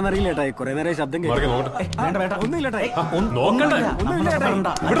 എന്നാന്നറിയില്ല ഏട്ടായി, കുറെ നേരം ശബ്ദം മാറിക്ക് കേട്ടു. നോക്കട്ടെ. വേണ്ട വേണ്ട, ഒന്നുമില്ല ഏട്ടായി. നോക്കട്ടെ. ഒന്നുമില്ല ഏട്ടായി.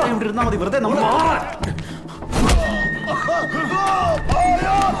 ഇരുന്നാ മതി, വെറുതെ നമ്മൾ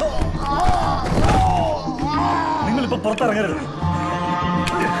നിങ്ങളിപ്പോ പുറത്തിറങ്ങരുത്.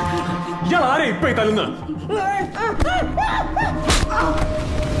 ഇയാൾ ആരെ ഇപ്പൊ ഈ തല്ലുന്ന?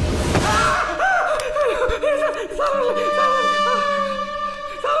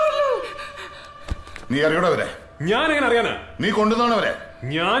 നീ അറിയണവരെ? ഞാൻ എങ്ങനെ അറിയാനാ? നീ കൊണ്ടുവന്നവരെ?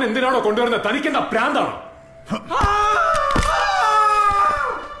 ഞാൻ എന്തിനാണോ കൊണ്ടുവരുന്നത്? തനിക്കെന്താ പ്രാന്താണോ?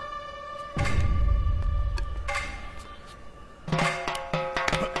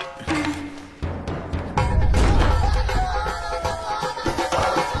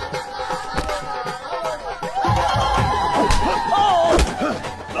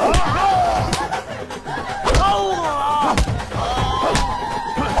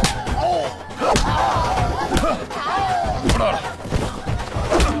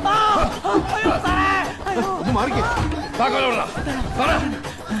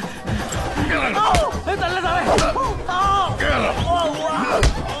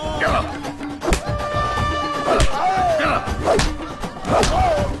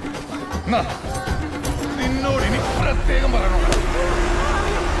 നിന്നോട് ഇനി പ്രത്യേകം പറയണോ?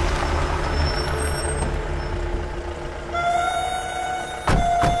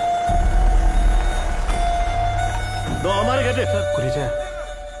 കുരിശേ,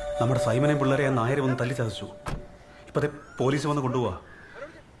 നമ്മുടെ സൈമനെയും പിള്ളേരെ ആ നായരെ ഒന്ന് തല്ലി ചതച്ചു. ഇപ്പത്തെ പോലീസ് വന്ന് കൊണ്ടുപോവാ.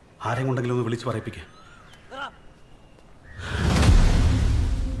 ആരെയും കൊണ്ടെങ്കിലും ഒന്ന് വിളിച്ച് പറയിപ്പിക്കേ.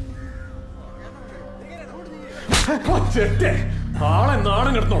 ആളെ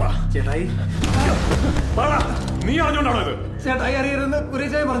നാണം കിടന്നോടാ. ചേട്ടായി, നീ അറിഞ്ഞോണ്ടാണോ ഇത്? ചേട്ടായി അറിയരുതെന്ന്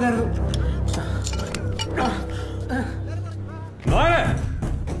കുരിശായി പറഞ്ഞായിരുന്നു.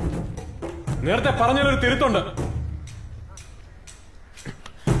 നേരത്തെ പറഞ്ഞൊരു തിരുത്തുണ്ട്.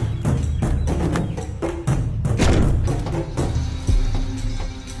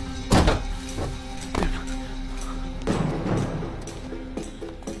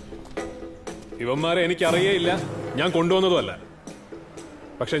 ഇവന്മാരെ എനിക്കറിയേയില്ല, ഞാൻ കൊണ്ടുവന്നതുമല്ല.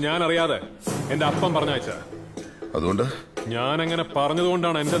 പക്ഷെ ഞാൻ അറിയാതെ എന്റെ അപ്പം പറഞ്ഞയച്ച. അതുകൊണ്ട് ഞാൻ അങ്ങനെ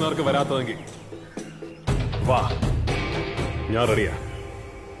പറഞ്ഞതുകൊണ്ടാണ് എന്റെ നേർക്ക് വരാത്തതെങ്കിൽ വാ, ഞാൻ റെഡിയാ.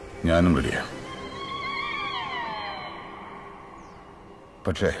 ഞാനും റെഡിയാ.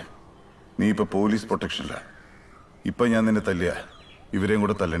 പക്ഷേ നീ ഇപ്പൊ പോലീസ് പ്രൊട്ടക്ഷനില്ല. ഇപ്പൊ ഞാൻ നിന്നെ തല്ലിയ ഇവരെയും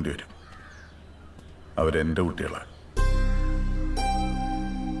കൂടെ തല്ലേണ്ടി വരും. അവരെന്റെ കുട്ടികളാണ്.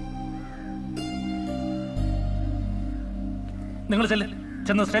 നിങ്ങൾ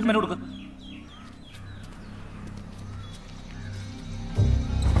ചെന്ന് സ്റ്റേറ്റ്മെന്റ് കൊടുക്കുക.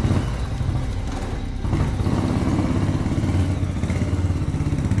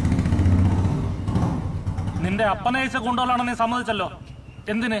 നിന്റെ അപ്പനയച്ച കൊണ്ടുപോലാണ് നീ സമ്മതിച്ചല്ലോ.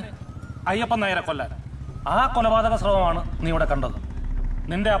 എന്തിന്? അയ്യപ്പൻ നായരെ കൊല്ലാൻ. ആ കൊലപാതക ശ്രമമാണ് നീ ഇവിടെ കണ്ടത്.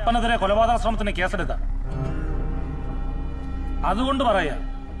 നിന്റെ അപ്പനെതിരെ കൊലപാതക ശ്രമത്തിന് കേസെടുക്ക. അതുകൊണ്ട് പറയാ,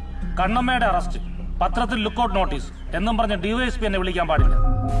 കണ്ണമ്മയുടെ അറസ്റ്റ്, പത്രത്തിൽ ലുക്കൌട്ട് നോട്ടീസ് എന്നും പറഞ്ഞ് ഡിവൈഎസ്പി എന്നെ വിളിക്കാൻ പാടില്ല.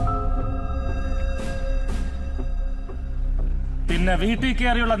 പിന്നെ വീട്ടിൽ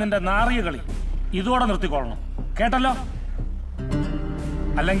കയറിയുള്ള നിന്റെ നാറിയ കളി ഇതോടെ നിർത്തിക്കൊള്ളണം, കേട്ടല്ലോ?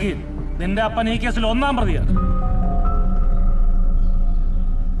 അല്ലെങ്കിൽ നിന്റെ അപ്പൻ ഈ കേസിൽ 1-ാം പ്രതിയാണ്.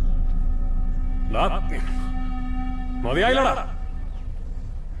 മതിയായില്ലടാ.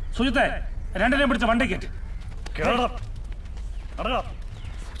 സുജിത്തെ, രണ്ടിനെയും പിടിച്ച് വണ്ടി കയറ്റി.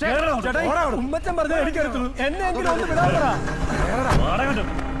 ഉമ്മച്ചൻ പറഞ്ഞ എനിക്കറിയത്തുള്ളൂ. എന്നെ എങ്കിലും ഒന്ന് വിടാൻ പറ.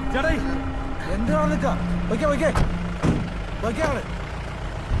 ചേട്ടായി, എന്തിനാണ് നിൽക്കാം?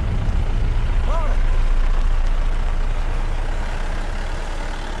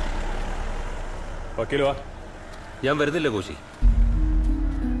 വക്കീൽ വാ. ഞാൻ വരുന്നില്ല കോശി.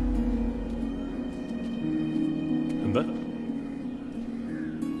 എന്താ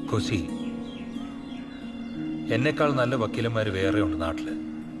കോശി, എന്നെക്കാൾ നല്ല വക്കീലന്മാർ വേറെ ഉണ്ട് നാട്ടില്.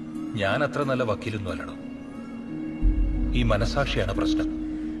 ഞാൻ അത്ര നല്ല വക്കീലൊന്നും അല്ലടോ. ഈ മനസാക്ഷിയാണ് പ്രശ്നം.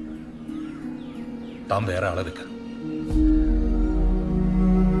 താൻ വേറെ ആളെ വെക്ക.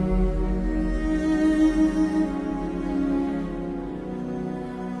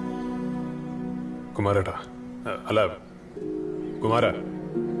 കുമാരേട്ടാ, അല്ല കുമാര.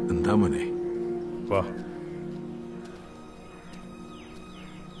 എന്താ മോനെ? വാ.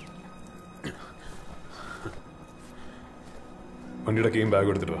 വണ്ടിയുടെ കീയും ബാഗ്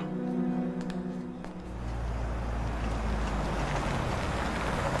എടുത്തിട്ട് വാ.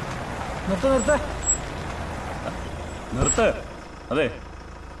 നിർത്ത്. അതെ,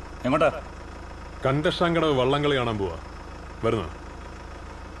 എങ്ങോട്ടാ? കണ്ടശാങ്കടവ് വള്ളംകളി കാണാൻ പോവാ. വരുന്ന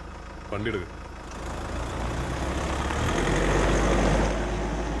വണ്ടി എടുക്ക.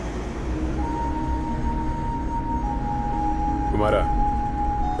 കുമാരാ,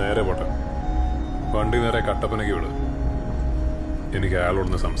 നേരെ പോട്ടെ. വണ്ടി നേരെ കട്ടപ്പനയ്ക്ക് വിട്. എനിക്ക്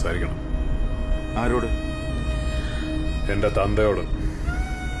അയാളോടൊന്ന് സംസാരിക്കണം. ആരോട്? എന്റെ തന്തയോട്.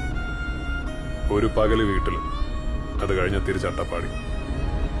 ഒരു പകല് വീട്ടിൽ, അത് കഴിഞ്ഞ തിരിച്ചട്ടപ്പാടി.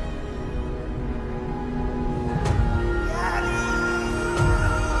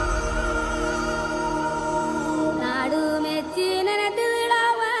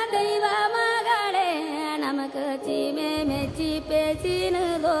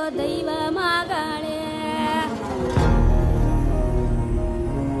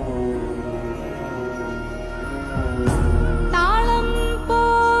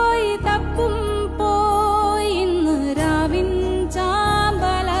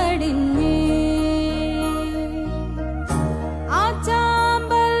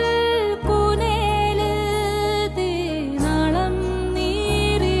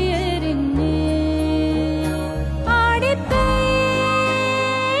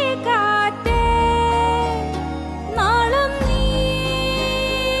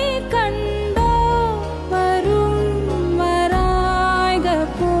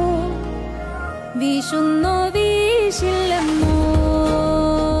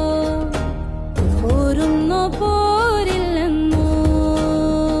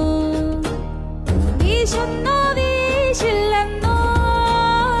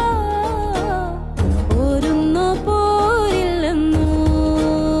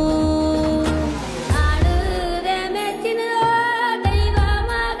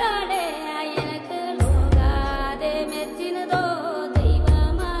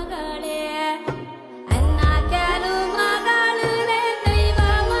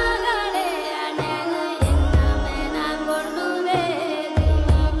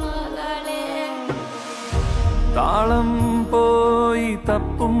 താളം പോയി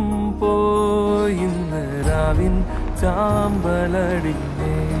തപ്പും പോയിന്ന് രാവിൻ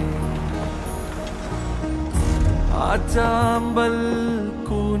ചാമ്പലടിഞ്ഞേ ആ ചാമ്പൽ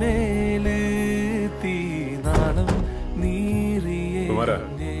കൂനേല് തീനാളം നീറിയേ.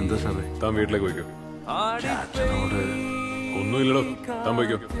 എന്താ സാറേ? താൻ വീട്ടിലേക്ക് പോയിക്കോ. ഒന്നുമില്ലടോ, താൻ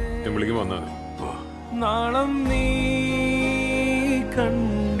പോയിക്കോ. ഞാൻ വിളിക്കുമ്പോ വന്നാൽ മതി. നാളം നീ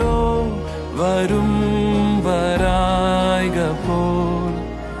കണ്ടോ വരും വരായിക പോൽ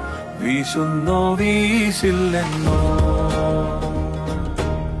വീശുന്നോ വീശില്ലെന്നോ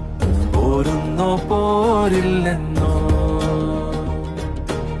പോരുന്നോ പോരില്ലെന്നോ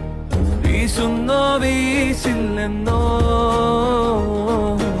വീശുന്നോ വീശില്ലെന്നോ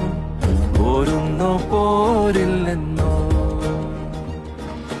പോരുന്നോ പോരില്ലെന്നോ.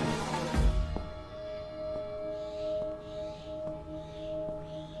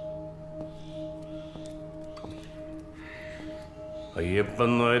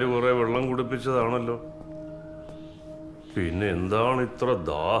 അയ്യപ്പൻ നായർ കുറെ വെള്ളം കുടിപ്പിച്ചതാണല്ലോ. പിന്നെ എന്താണ് ഇത്ര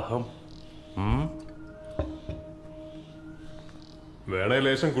ദാഹം? വേണേ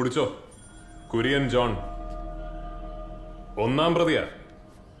ലേശം കുടിച്ചോ. കുര്യൻ ജോൺ, 1-ാം പ്രതിയാ.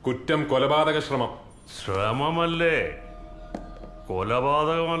 കുറ്റം കൊലപാതക ശ്രമം. ശ്രമമല്ലേ,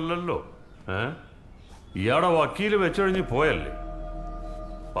 കൊലപാതകമല്ലല്ലോ. ഇയാടെ വക്കീല് വെച്ചൊഴിഞ്ഞ് പോയല്ലേ.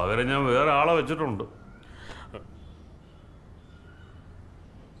 പകരം ഞാൻ വേറെ ആളെ വെച്ചിട്ടുണ്ട്.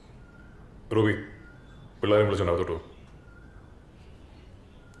 റൂബി, പിള്ളേരെ വിളിച്ചിട്ടുണ്ടോ?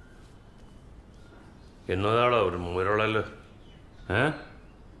 എന്നതാടാ ഒരു മുരളല്?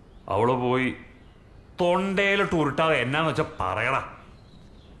 അവള് പോയി തൊണ്ടയിലിട്ട് ഉരുട്ടാതെ എന്നാന്ന് വെച്ചാ പറയടാ.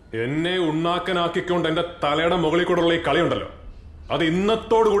 എന്നെ ഉണ്ണാക്കനാക്കിക്കൊണ്ട് എന്റെ തലയുടെ മുകളിൽ കൂടെയുള്ള ഈ കളിയുണ്ടല്ലോ, അത്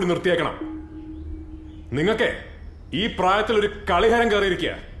ഇന്നത്തോടു കൂടി നിർത്തിയേക്കണം. നിങ്ങൾക്കെ ഈ പ്രായത്തിൽ ഒരു കളിഹരം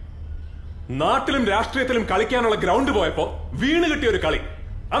കയറിയിരിക്കുക. നാട്ടിലും രാഷ്ട്രീയത്തിലും കളിക്കാനുള്ള ഗ്രൗണ്ട് പോയപ്പോ വീണ് കിട്ടിയ ഒരു കളി,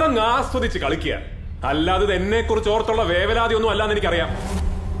 അതങ്ങ് ആസ്വദിച്ച് കളിക്കുക. അല്ലാതെ എന്നെ കുറിച്ച് ഓർത്തുള്ള വേവലാതി ഒന്നും അല്ലാന്ന് എനിക്കറിയാം.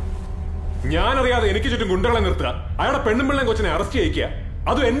 ഞാനറിയാതെ എനിക്ക് ചുറ്റും ഗുണ്ടകളെ നിർത്തുക, അയാളുടെ പെണ്ണും പിള്ളേം കൊച്ചിനെ അറസ്റ്റ് ചെയ്യിക്കുക,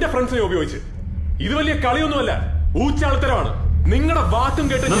 അതും എന്റെ ഫ്രണ്ട്സിനെ ഉപയോഗിച്ച്. ഇത് വലിയ കളിയൊന്നുമല്ല, ഊച്ചാൾത്തരമാണ്. നിങ്ങളുടെ വാക്കും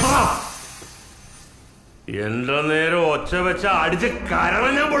കേട്ട് എന്റെ നേരം ഒച്ച വെച്ച അടിച്ച്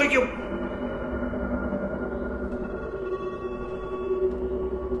കരണം ഞാൻ പൊളിക്കും.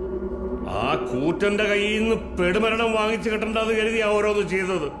 ആ കൂറ്റന്റെ കയ്യിൽ നിന്ന് പെടുമരണം വാങ്ങിച്ചു കിട്ടേണ്ടത് കരുതിയാ ഓരോന്ന്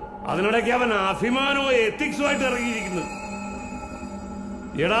ചെയ്തത്. അതിനിടയ്ക്ക് അവൻ അഭിമാനമോ എത്തിക്സുമായിട്ട് ഇറങ്ങിയിരിക്കുന്നു.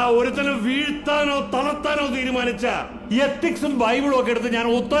 എടാ, ഒരുത്തനെ വീഴ്ത്താനോ തളർത്താനോ തീരുമാനിച്ച എത്തിക്സും ബൈബിളും ഒക്കെ എടുത്ത് ഞാൻ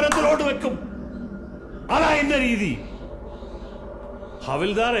ഉത്തരത്തിലോട്ട് വെക്കും. അതാ എന്റെ രീതി.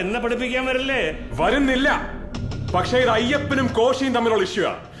 ഹവിൽദാർ എന്നെ പഠിപ്പിക്കാൻ വരില്ലേ? വരുന്നില്ല. പക്ഷേ ഇത് അയ്യപ്പനും കോശിയും തമ്മിലുള്ള ഇഷ്യൂ.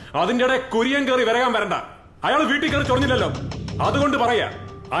 അതിന്റെ ഇടയിൽ കുര്യൻ കയറി വരകാൻ വരണ്ട. അയാൾ വീട്ടിൽ കയറി ചൊറിഞ്ഞില്ലല്ലോ, അതുകൊണ്ട് പറയാ.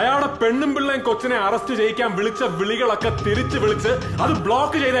 അയാളുടെ പെണ്ണും പിള്ളേം കൊച്ചിനെ അറസ്റ്റ് ചെയ്യിക്കാൻ വിളിച്ച വിളികളൊക്കെ തിരിച്ചു വിളിച്ച് അത്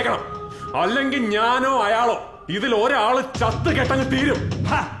ബ്ലോക്ക് ചെയ്തേക്കണം. അല്ലെങ്കിൽ ഞാനോ അയാളോ ഇതിൽ ഒരാള് ചത്ത് കെട്ടങ്ങ് തീരും.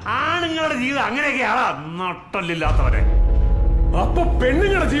 ആണുങ്ങളുടെ ജീവിതം അങ്ങനെയൊക്കെയാണോ? നട്ടല്ലില്ലാത്തവരെ. അപ്പൊ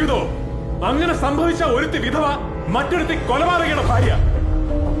പെണ്ണുങ്ങളുടെ ജീവിതോ? അങ്ങനെ സംഭവിച്ച ഒരുത്തി വിധവ, മറ്റൊരുത്തി കൊലപാതകയുടെ ഭാര്യ.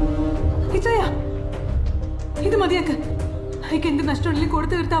 ഇത് മതിയാക്ക്. അയക്ക് എന്ത് നഷ്ടമുണ്ടെങ്കിലും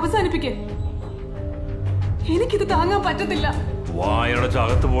കൊടുത്തു തീർത്ത് അവസാനിപ്പിക്കേ. എനിക്കിത് താങ്ങാൻ പറ്റത്തില്ല. വായയുടെ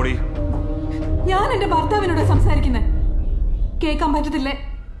ചകത്ത് പോടി. ഞാൻ എന്റെ ഭർത്താവിനോട് സംസാരിക്കുന്നേ. കേൾക്കാൻ പറ്റത്തില്ലേ?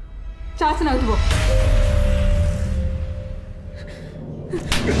 ചാച്ചനകത്ത് പോ.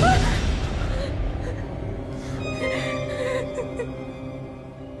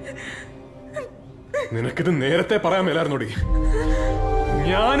 നിനക്കിത് നേരത്തെ പറയാൻ മേലായിരുന്നോടി.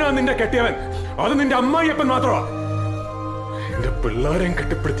 ഞാനാ നിന്റെ കെട്ടിയവൻ. അത് നിന്റെ അമ്മായിയപ്പൻ മാത്രമാ. എന്റെ പിള്ളേരെയും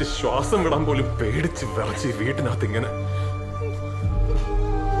കെട്ടിപ്പിടിച്ച് ശ്വാസം വിടാൻ പോലും പേടിച്ച് വിറച്ച് വീട്ടിനകത്ത് ഇങ്ങനെ.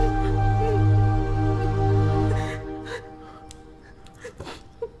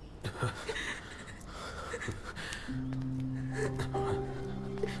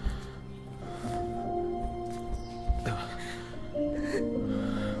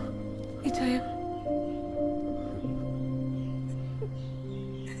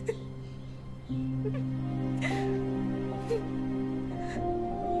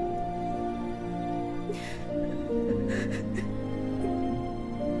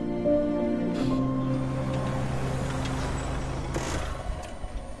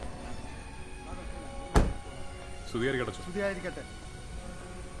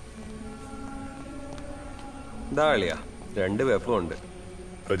 രണ്ട് വെപ്പും ഉണ്ട്.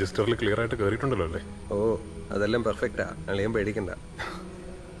 രജിസ്റ്ററിൽ ക്ലിയർ ആയിട്ട് കയറിയിട്ടുണ്ടല്ലോ അല്ലേ? ഓ, അതെല്ലാം പെർഫെക്റ്റാ. അളിയൻ പേടിക്കണ്ട.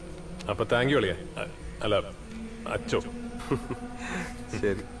 അപ്പൊ താങ്ക് യു അളിയ. അല്ല, അച്ചോ.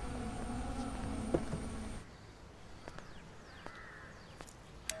 ശരി.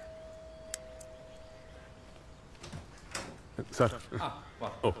 സാർ,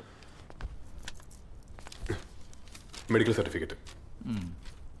 ഓ, മെഡിക്കൽ സർട്ടിഫിക്കറ്റ്.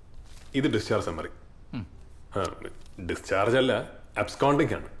 ഇത് ഡിസ്ചാർജ് സമ്മറി. ഡിസ്ചാർജ് അല്ല,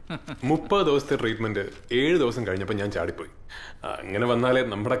 അബ്സ്കോണ്ടിങ് ആണ്. 30 ദിവസത്തെ ട്രീറ്റ്മെന്റ് 7 ദിവസം കഴിഞ്ഞപ്പോൾ ഞാൻ ചാടിപ്പോയി. അങ്ങനെ വന്നാലേ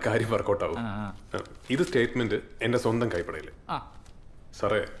നമ്മുടെ കാര്യം വർക്കൗട്ട് ആവും. ഇത് സ്റ്റേറ്റ്മെന്റ് എന്റെ സ്വന്തം കൈപ്പടയില്.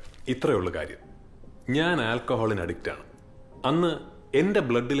 സാറേ, ഇത്രയേ ഉള്ളൂ കാര്യം. ഞാൻ ആൽക്കഹോളിന് അഡിക്റ്റ് ആണ്. അന്ന് എന്റെ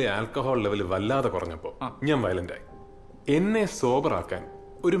ബ്ലഡിലെ ആൽക്കഹോൾ ലെവൽ വല്ലാതെ കുറഞ്ഞപ്പോൾ ഞാൻ വയലന്റ് ആയി. എന്നെ സോബറാക്കാൻ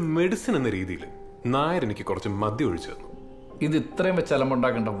ഒരു മെഡിസിൻ എന്ന രീതിയിൽ നായർ എനിക്ക് കുറച്ച് മദ്യം ഒഴിച്ചു തന്നു. ഇത് ഇത്രയും വെച്ച്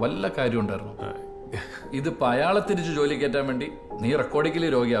അലമ്പുണ്ടാക്കേണ്ട വല്ല കാര്യം ഉണ്ടായിരുന്നു? ഇതിപ്പോ അയാളെ തിരിച്ച് ജോലി കയറ്റാൻ വേണ്ടി നീ റെക്കോർഡിക്കലി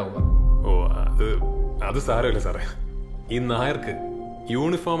രോഗിയാവുക. ഓ, അത് സാരമില്ല സാറേ. ഈ നായർക്ക്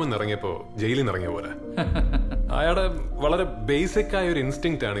യൂണിഫോമിൽ നിന്ന് ഇറങ്ങിയപ്പോ ജയിലിൽ നിന്ന് ഇറങ്ങിയ പോലെ. അയാളുടെ വളരെ ബേസിക് ആയ ഒരു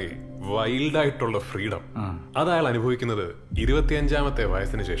ഇൻസ്റ്റിങ്ക്റ്റ് ആണ് ഈ വൈൽഡ് ആയിട്ടുള്ള ഫ്രീഡം. അത് അയാൾ അനുഭവിക്കുന്നത് 25ാമത്തെ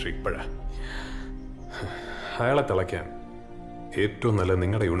വയസ്സിന് ശേഷം ഇപ്പോഴാ. അയാളെ തിളയ്ക്കാൻ ഏറ്റവും നല്ല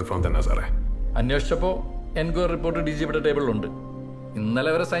നിങ്ങളുടെ യൂണിഫോം തന്നെ സാറേ. അന്വേഷിച്ചപ്പോ എൻക്വയറി റിപ്പോർട്ട് DGPയുടെ ടേബിളിലുണ്ട്. ഇന്നലെ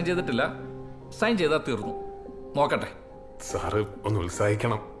വരെ സൈൻ ചെയ്തിട്ടില്ല. സൈൻ ചെയ്താൽ തീർന്നു. നോക്കട്ടെ. സാറ് ഒന്ന്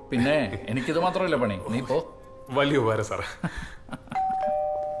ഉത്സാഹിക്കണം. പിന്നെ എനിക്കിത് മാത്രമല്ല പണി. നീ പോ. വലിയ ഉപകാരം സാറേ.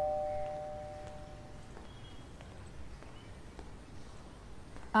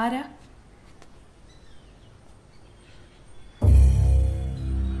 ആരാ?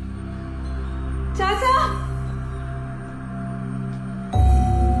 ചാച്ചാ,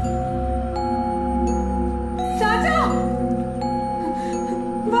 ചാച്ചാ,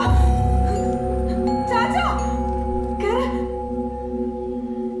 വാ. ചാച്ചാ, കേറ്.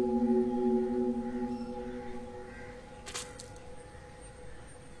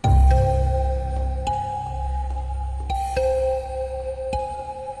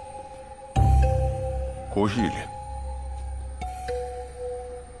 കോശിയില്ലേ?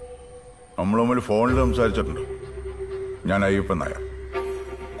 നമ്മൾ തമ്മിൽ ഫോണിൽ സംസാരിച്ചിട്ടുണ്ട്. ഞാൻ അയ്യപ്പൻ നായർ,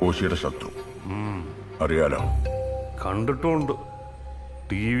 കോശിയുടെ ശത്രു. അറിയാലോ? കണ്ടിട്ടുണ്ട്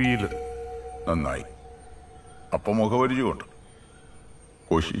ടിവിയിൽ. നന്നായി. അപ്പൊ മുഖപരിചയമുണ്ട്.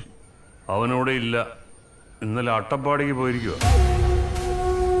 കോശി അവനോടെ ഇല്ല. ഇന്നലെ അട്ടപ്പാടിക്ക് പോയിരിക്കുക.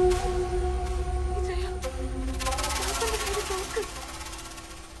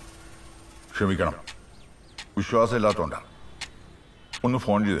 ക്ഷമിക്കണം, വിശ്വാസമില്ലാത്തോണ്ടാ. ഒന്ന്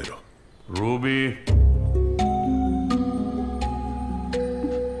ഫോൺ ചെയ്ത് തരുമോ? റൂബി,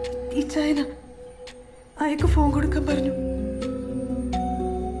 ഈ ചായന അയക്ക് ഫോൺ കൊടുക്കാൻ പറഞ്ഞു.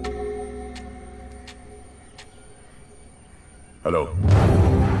 ഹലോ.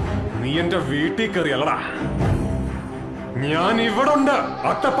 നീ എന്റെ വീട്ടിൽ കയറിയല്ലടാ. ഞാൻ ഇവിടെ ഉണ്ട്,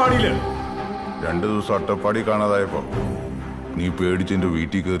 അട്ടപ്പാടിയില്. 2 ദിവസം അട്ടപ്പാടി കാണാതായപ്പോ നീ പേടിച്ചെന്റെ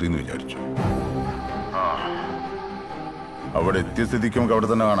വീട്ടിൽ കയറിയെന്ന് വിചാരിച്ചു. അവിടെ എത്തിയ സ്ഥിതിക്ക് നമുക്ക് അവിടെ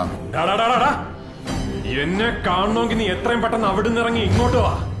തന്നെ കാണാം. എന്നെ കാണണമെങ്കിൽ നീ എത്രയും പെട്ടെന്ന് അവിടെ നിന്ന് ഇറങ്ങി ഇങ്ങോട്ട്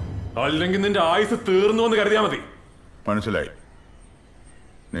വാ. അല്ലെങ്കിൽ നിന്റെ ആയുസ് തീർന്നു എന്ന് കരുതിയാ മതി. മനസ്സിലായി.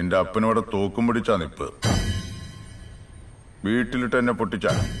 നിന്റെ അപ്പനോടെ തോക്കും പിടിച്ചാ നിപ്പ്. വീട്ടിലിട്ട് എന്നെ പൊട്ടിച്ച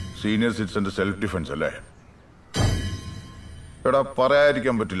സീനിയർ സിറ്റിസന്റെ സെൽഫ് ഡിഫൻസ് അല്ലേ? എടാ,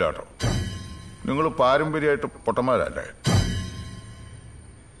 പറയാതിരിക്കാൻ പറ്റില്ല കേട്ടോ. നിങ്ങൾ പാരമ്പര്യമായിട്ട് പൊട്ടന്മാരല്ലേ?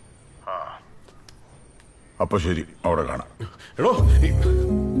 അപ്പൊ ശരി, അവിടെ കാണാം. എടോ,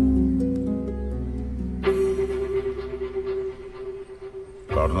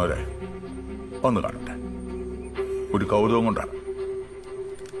 കാണുന്നവരെ ഒന്ന് കാണട്ടെ. ഒരു കൗതുകം കൊണ്ടാണ്.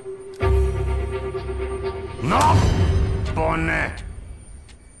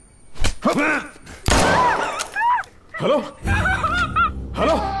 ഹലോ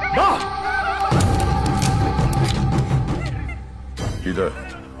ഹലോ, ഇത്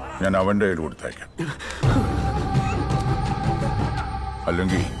ഞാൻ അവന്റെ കയ്യിൽ കൊടുത്തേക്കാം.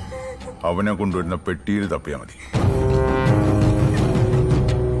 അല്ലെങ്കിൽ അവനെ കൊണ്ടുവരുന്ന പെട്ടിയിൽ തപ്പിയാ മതി.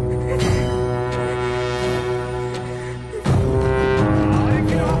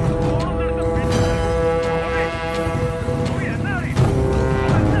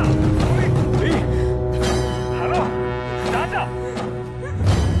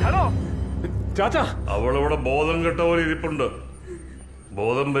 അവളിവിടെ ബോധം കെട്ട പോലെ ഇരിപ്പുണ്ട്.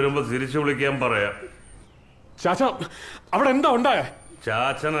 ബോധം വരുമ്പോ തിരിച്ചു വിളിക്കാൻ പറയാം. ചാച്ച, അവിടെ എന്താ ഉണ്ടായ?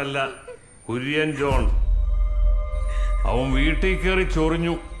 ചാച്ചനല്ല, കുര്യൻ ജോൺ. അവൻ വീട്ടിൽ കയറി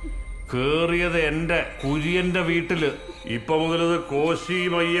ചൊറിഞ്ഞു. കേറിയത് എന്റെ കുര്യന്റെ വീട്ടില്. ഇപ്പൊ മുതലത്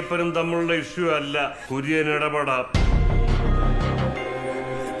കോശിയും അയ്യപ്പനും തമ്മിലുള്ള ഇഷ്യൂ അല്ല. കുര്യൻ ഇടപെടാം.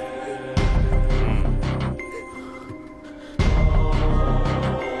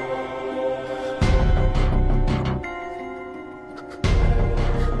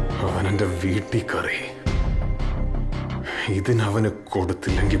 അവനെന്റെ വീട്ടിൽ കയറി. ഇതിനവന്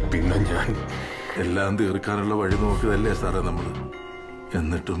കൊടുത്തില്ലെങ്കിൽ പിന്നെ ഞാൻ എല്ലാം തീർക്കാനുള്ള വഴി നോക്കിയതല്ലേ സാറേ നമ്മള്.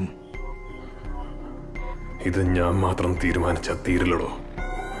 എന്നിട്ടും ഇത് ഞാൻ മാത്രം തീരുമാനിച്ച തീരില്ലടോ.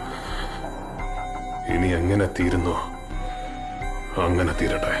 ഇനി എങ്ങനെ തീരുന്നോ അങ്ങനെ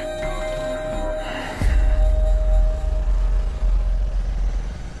തീരട്ടെ.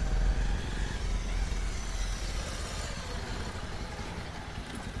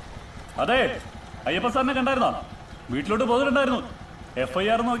 അതെ, അയ്യപ്പ സാറിനെ കണ്ടായിരുന്നോ? വീട്ടിലോട്ട് പോയിട്ടുണ്ടായിരുന്നു.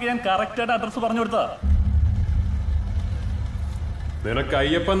 FIR നോക്കി ഞാൻ കറക്റ്റായിട്ട് അഡ്രസ് പറഞ്ഞു കൊടുത്താ. നിനക്ക്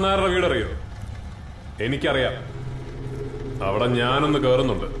അയ്യപ്പൻ നായരുടെ വീടറിയോ? എനിക്കറിയാം. അവിടെ ഞാനൊന്ന്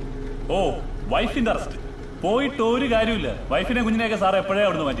കേറുന്നുണ്ട്. ഓ, വൈഫിന്റെ അറസ്റ്റ്. പോയിട്ട് ഒരു കാര്യമില്ല. വൈഫിനെ കുഞ്ഞിനെയൊക്കെ സാർ എപ്പോഴേ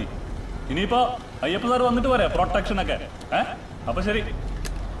അവിടുന്ന് മാറ്റി. ഇനിയിപ്പോ അയ്യപ്പ സാർ വന്നിട്ട് പോരാ പ്രൊട്ടക്ഷൻ ഒക്കെ. അപ്പൊ ശരി.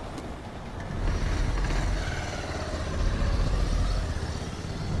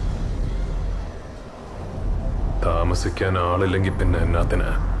 താമസിക്കാൻ ആളില്ലെങ്കിൽ പിന്നെ എന്നാത്തിനാ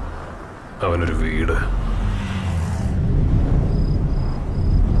അവനൊരു വീട്?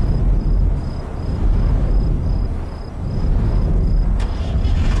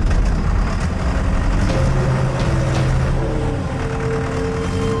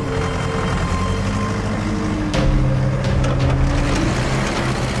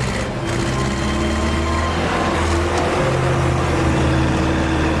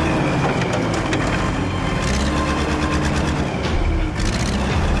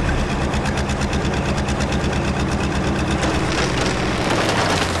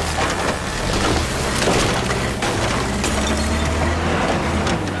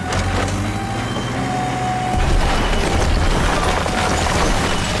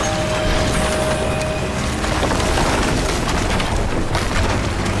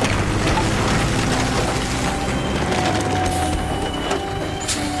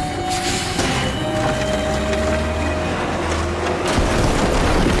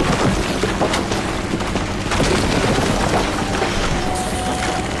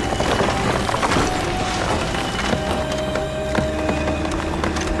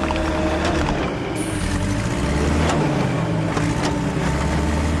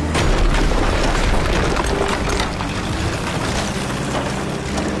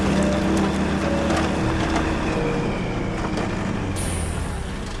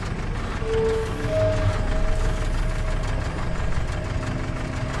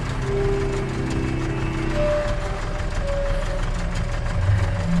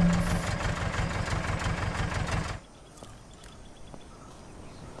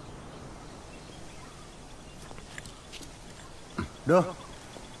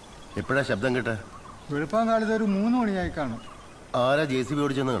 എപ്പോഴാ ശബ്ദം കേട്ടെ? വെളുപ്പാൻ കാലത്ത് ഒരു 3 മണിയായി കാണും. ആരാ JCB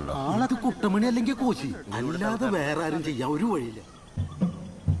ഓടിച്ചെന്ന് കണ്ടോ? ആളത് കുട്ടമണി അല്ലെങ്കിൽ കോശി, അല്ലാതെ വേറെ ആരും ചെയ്യാൻ ഒരു വഴിയില്ല.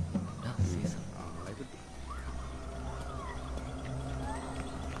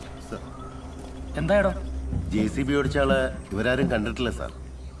 എന്തായാലും JCB ഓടിച്ച ആള് ഇവരാരും കണ്ടിട്ടില്ല സാർ.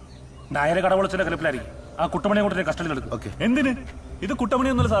 നായരെ കടവളച്ചിന്റെ കലിപ്പിലായിരിക്കും. ആ കുട്ടമണിയെ കൂട്ടി കസ്റ്റഡിയിൽ എടുക്കും. എന്തിന്? ഇത്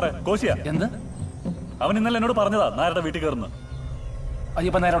കുട്ടമണിയൊന്നുമല്ല സാറേ, കോശിയാ. എന്ത്? അവൻ ഇന്നലെ എന്നോട് പറഞ്ഞതാ നായരുടെ വീട്ടിൽ കയറുന്നു.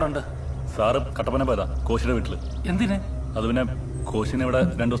 അയ്യപ്പൻ നായരോടെ ഉണ്ട്. സാറ് കട്ടപ്പന പോയതാ കോശിയുടെ വീട്ടില്. എന്തിന്? അത് പിന്നെ കോശിനെ ഇവിടെ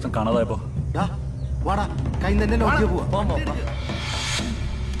 2 ദിവസം കാണാതായപ്പോ.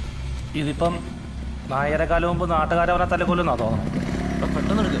 ഇതിപ്പം നായരെ കാലം മുമ്പ് നാട്ടുകാരവനെ തലക്കൊല്ലുന്നാ തോന്നുന്നു.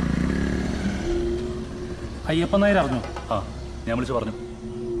 പെട്ടെന്ന് എടുക്കുക. അയ്യപ്പൻ നായർ അറിഞ്ഞു? ആ, ഞാൻ വിളിച്ചു പറഞ്ഞു.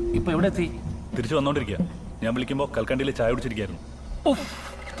 ഇപ്പൊ എവിടെ എത്തി? തിരിച്ചു വന്നോണ്ടിരിക്കുക. ഞാൻ വിളിക്കുമ്പോ കൽക്കണ്ടിയിൽ ചായ കുടിച്ചിരിക്കായിരുന്നു.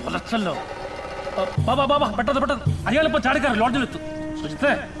 പെട്ടെന്ന് അയാളിപ്പോ ചാടിക്കാരൻ ലോഡ്ജിലെത്തും.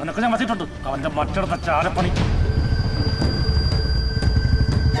 സുജിത്തെ, അവനൊക്കെ ഞാൻ വസിട്ടുണ്ട്. അവന്റെ മറ്റിടത്തെ ചാരപ്പണി.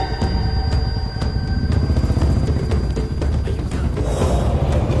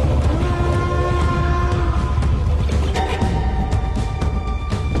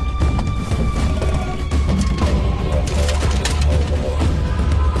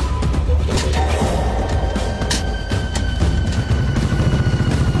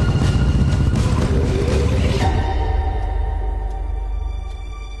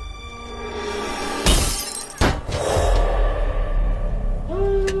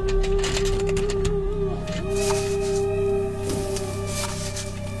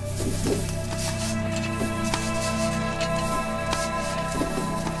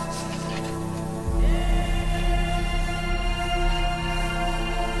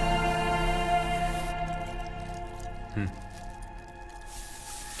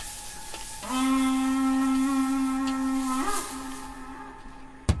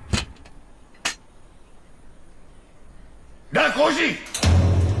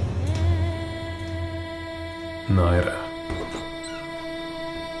 നായര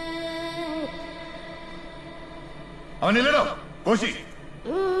അവനില്ലടോ കോശി.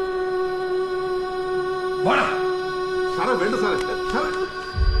 സാറേ വേണ്ട സാറേ,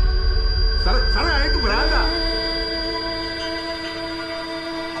 സാറേ അയക്ക് വേണ്ട.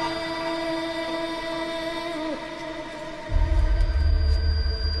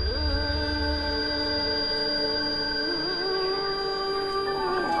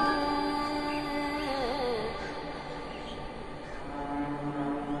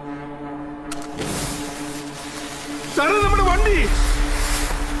 സാറേ നമ്മുടെ വണ്ടി.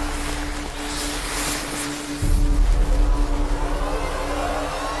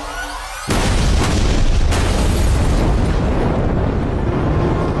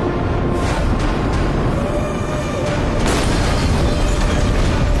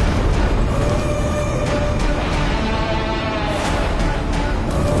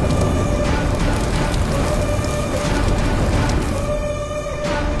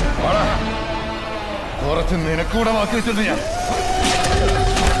 കുറച്ച് നിനക്കൂടെ ബാക്കി വെച്ചിട്ടുണ്ട് ഞാൻ.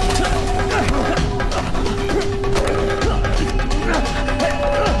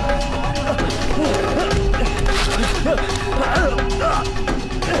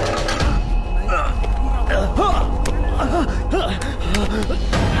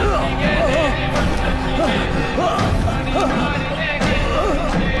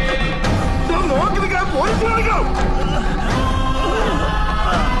 നോക്കി നിൽക്കാൻ പോലീസ് കാണിക്കണം.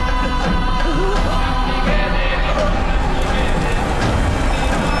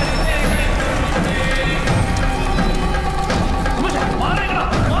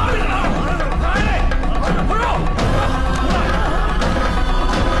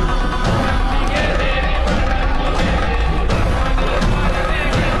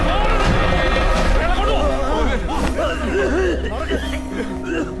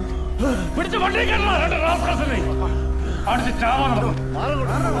 പിടിച്ച് വണ്ടി അടിച്ച് ചാവാൻ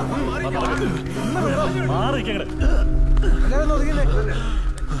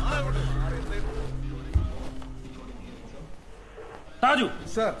താജു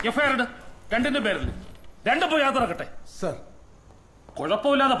എഫ്ഐആർ ഇട്. 2ന്റെ പേരിൽ 2 പോയി യാത്രക്കട്ടെ.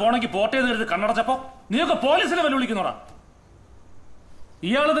 കുഴപ്പമില്ലാതെ പോണെങ്കിൽ പോട്ടേന്ന് കരുതി കണ്ണടച്ചപ്പോ നീയൊക്കെ പോലീസിനെ വെല്ലുവിളിക്കുന്നോടാ.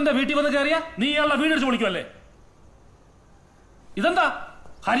 ഇയാൾ നിന്റെ വീട്ടിൽ വന്ന് കയറിയാ നീ ഇയാളുടെ വീടിടിച്ച് വിളിക്കുമല്ലേ? ഇതെന്താ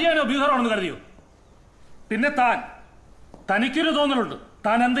ഹരിയാനയോ ബീഹാറോ ആണെന്ന് കരുതിയോ? പിന്നെ തനിക്കൊരു തോന്നലുണ്ട്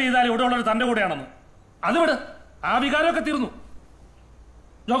താൻ എന്ത് ചെയ്താലും ഇവിടെ ഉള്ളൊരു തന്റെ കൂടെയാണെന്ന്. അത് വിട്, ആ വികാരമൊക്കെ തീർന്നു.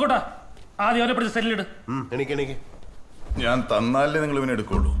 നോക്കട്ടാ, ആദ്യം അവരെ പിടിച്ച് സെല്ലിട്. ഞാൻ തന്നാലേ നിങ്ങൾ ഇവനെ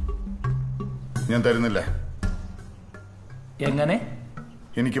എടുക്കുള്ളൂ. ഞാൻ തരുന്നില്ല. എങ്ങനെ?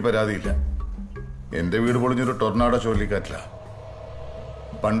 എനിക്ക് പരാതിയില്ല. എന്റെ വീട് പൊളിഞ്ഞൊരു ടൊർണാഡോ ചുഴലിക്കാറ്റില്ല.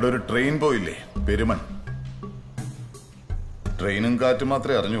 പണ്ടൊരു ട്രെയിൻ പോയില്ലേ, പെരുമൺ. ട്രെയിനും കാറ്റും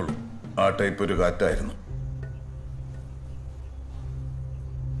മാത്രമേ അറിഞ്ഞുള്ളൂ. ആ ടൈപ്പ് ഒരു കാറ്റായിരുന്നു.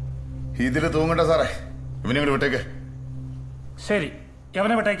 ഇതില് തൂങ്ങണ്ട സാറേ, ഇവനെ കൂടെ വിട്ടേക്ക്. ശരി,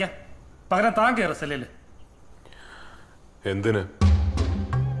 എവനെ വിട്ടേക്കാം. പകരം താൻ കയറി സെല്ലില്. എന്തിന്?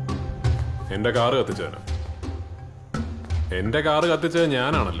 എന്റെ കാറ് കത്തിച്ചതിന്. എന്റെ കാറ് കത്തിച്ചത്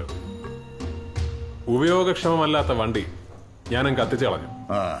ഞാനാണല്ലോ. ഉപയോഗക്ഷമമല്ലാത്ത വണ്ടി ഞാനും കത്തിച്ചു കളഞ്ഞു.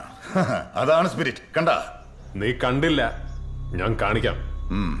 അതാണ് സ്പിരിറ്റ്. കണ്ട? നീ കണ്ടില്ല, ഞാൻ കാണിക്കാം.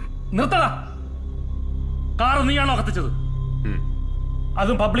 നിർത്തടാ. കാർ നീയാണോ കത്തിച്ചത്?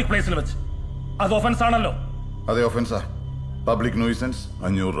 അതും പബ്ലിക് പ്ലേസിൽ വെച്ച്. അത് ഒഫൻസ് ആണല്ലോ. അതെ, ഒഫൻസാ. പബ്ലിക് ന്യൂസൻസ്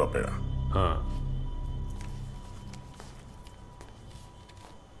 500 രൂപ പിഴ.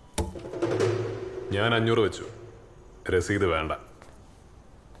 ഞാൻ 500 വെച്ചു. രസീത് വേണ്ട.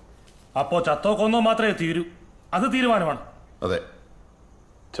 അപ്പോ ചത്തോ കൊന്നോ മാത്രമേ തീരൂ. അത് തീരുമാനമാണ്. അതെ,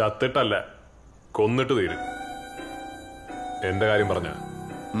 ചത്തിട്ടല്ല, കൊന്നിട്ട് തീരും. എന്റെ കാര്യം പറഞ്ഞ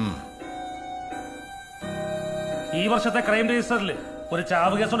ഈ വർഷത്തെ ക്രൈം രജിസ്റ്ററിൽ ഒരു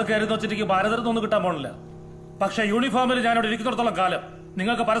ചാവ് കേസോട് കയറി വെച്ചിട്ട് ഭാരതരത്തൊന്നും കിട്ടാൻ പോണില്ല. പക്ഷെ യൂണിഫോമിൽ ഞാനിവിടെ ഇരിക്കുന്നിടത്തോളം കാലം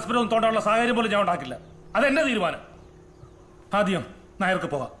നിങ്ങൾക്ക് പരസ്പരം തോണ്ടാനുള്ള സാഹചര്യം പോലും ഞാൻ ഉണ്ടാക്കില്ല. അതെന്റെ തീരുമാനം. ആദ്യം നായർക്ക്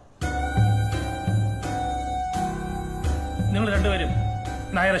പോകാം. നിങ്ങൾ രണ്ടുപേരും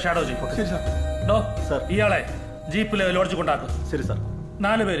നായരെ ഷാഡോ ചെയ്യും. ഇയാളെ ജീപ്പിൽ ലോഡ്ജ് കൊണ്ടാക്കും. ശരി സാർ.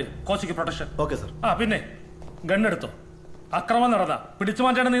 4 പേര് കോച്ചിക്ക് പ്രൊട്ടക്ഷൻ. Okay sir. പിന്നെ ഗണ്ണെടുത്തോ. അക്രമം നടന്ന പിടിച്ചു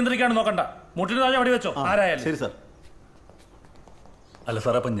മാറ്റാൻ നിയന്ത്രിക്കാണ് നോക്കണ്ട. മുട്ടിന് താഴെ വെടി വെച്ചോ ആരായാലും. ശരി സാർ. അല്ല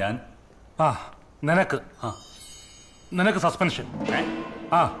സാർ, അപ്പം ഞാൻ നിനക്ക് സസ്പെൻഷൻ.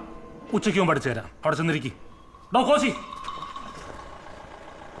 ഉച്ചയ്ക്ക് മുമ്പ് അടിച്ചു തരാം. അവിടെ ചെന്നിരിക്കും. കോശി,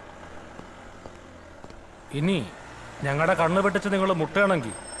 ഇനി ഞങ്ങളുടെ കണ്ണ് വെട്ടിച്ച് നിങ്ങൾ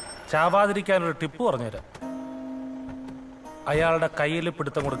മുട്ടുകയാണെങ്കിൽ ചാവാതിരിക്കാനൊരു ടിപ്പ് പറഞ്ഞുതരാം. അയാളുടെ കയ്യിൽ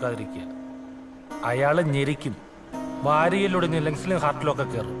പിടുത്തം കൊടുക്കാതിരിക്കുക. അയാൾ ഞെരിക്കും. വാരിയിലൊടിഞ്ഞ് ലങ്സിലും ഹാർട്ടിലും ഒക്കെ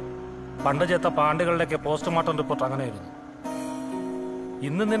കയറും. പണ്ട് ചേത്ത പാണ്ടുകളുടെയൊക്കെ പോസ്റ്റ്മോർട്ടം റിപ്പോർട്ട് അങ്ങനെയായിരുന്നു.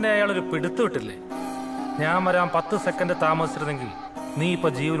 ഇന്ന് നിന്നെ അയാളൊരു പിടുത്തു വിട്ടില്ലേ? ഞാൻ വരാൻ 10 സെക്കൻഡ് താമസിച്ചിരുന്നെങ്കിൽ നീ ഇപ്പൊ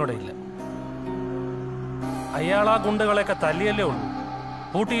ജീവനോടെ ഇല്ല. അയാൾ ആ ഗുണ്ടകളെയൊക്കെ തല്ലിയല്ലേ ഉള്ളൂ,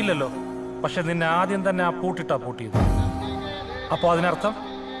 പൂട്ടിയില്ലല്ലോ. പക്ഷെ നിന്നെ ആദ്യം തന്നെ ആ പൂട്ടിട്ടാ പൂട്ടിയത്. അപ്പൊ അതിനർത്ഥം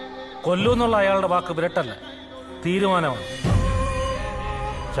കൊല്ലൂന്നുള്ള അയാളുടെ വാക്ക് വിരട്ടല്ല, തീരുമാനമാണ്.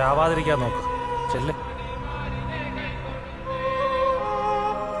 ചാവാതിരിക്കാൻ നോക്ക്. ചെല്ല്.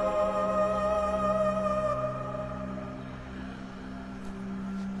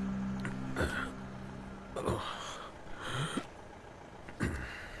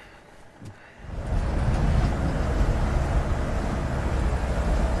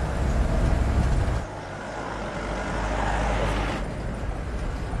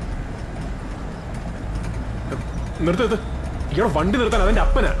 നിർത്തത്. ഇയാളെ വണ്ടി നിർത്താൻ അതെന്റെ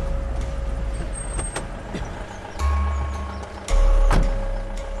അപ്പനാ.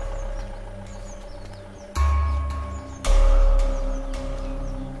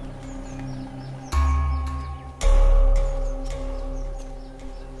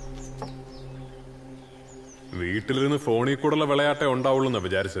 വീട്ടിലിരുന്ന് ഫോണിൽ കൂടെയുള്ള വിളയാട്ടേ ഉണ്ടാവുള്ളൂ എന്നാ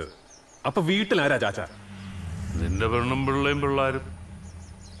വിചാരിച്ചത്. അപ്പൊ വീട്ടിലാരാ ചാച്ച? നിന്റെ പെണ്ണും പിള്ളയും പിള്ളാരും.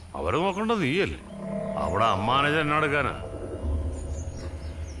 അവരെ നോക്കേണ്ടത് നീയല്ലേ. അവിടെ അമ്മാനെ ചെന്നെടുക്കാനാ.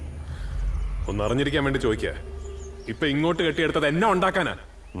 ഒന്ന് അറിഞ്ഞിരിക്കാൻ വേണ്ടി ചോദിക്കുക. ഇപ്പൊ ഇങ്ങോട്ട് കെട്ടിയെടുത്തത് എന്നെ ഉണ്ടാക്കാനാ?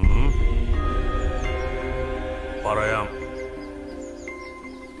 പറയാം.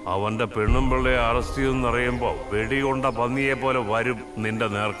 അവന്റെ പെണ്ണും പിള്ളയെ അറസ്റ്റ് ചെയ്തെന്നറിയുമ്പോ വെടികൊണ്ട പന്നിയെ പോലെ വരും നിന്റെ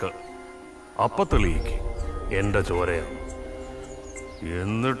നേർക്ക്. അപ്പൊ തെളിയിക്ക് എന്റെ ചോരയാണ്.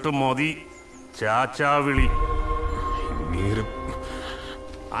 എന്നിട്ട് മതി ചാച്ചാവിളി.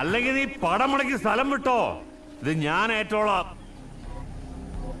 അല്ലെങ്കിൽ നീ പടമുടക്കി സ്ഥലം വിട്ടോ. ഇത് ഞാൻ ഏറ്റോളാം.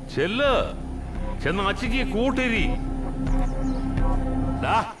 ചെല്ല്, ചെന്ന് അച്ചിക്ക് കൂട്ടിരി.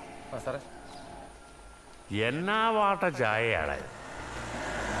 എന്നാ വാട്ട ചായയാണ്.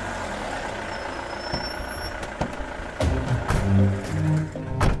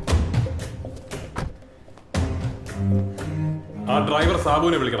 ആ ഡ്രൈവർ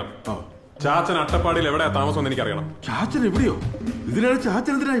സാബുവിനെ വിളിക്കണം. ചാച്ചൻ അട്ടപ്പാടിയിൽ എവിടെയാ താമസം എനിക്കറിയണം. ചാച്ചൻ എവിടെയോ? ഇതിനാണ്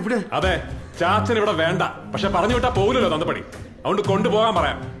ചാച്ചൻ എന്തിനാ ഇവിടെ? അതെ, ചാച്ചൻ ഇവിടെ വേണ്ട. പക്ഷെ പറഞ്ഞു വിട്ടാ പോകില്ലല്ലോ തന്തപ്പടി. അതുകൊണ്ട് കൊണ്ടുപോകാൻ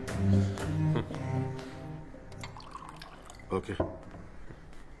പറയാം. ഓക്കെ.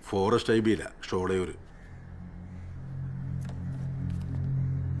 ഫോറസ്റ്റ് ഐബിയില്ല, ഷോളയൂര്.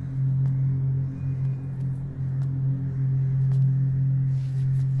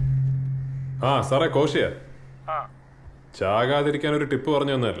 സാറേ, കോശിയ ചാകാതിരിക്കാൻ ഒരു ടിപ്പ്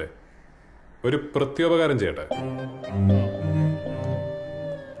പറഞ്ഞു തന്നല്ലേ. ഒരു പ്രത്യോപകാരം ചെയ്യട്ടെ.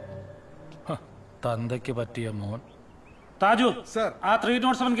 തന്തയ്ക്ക് പറ്റിയ മോൻ. താജു, ആ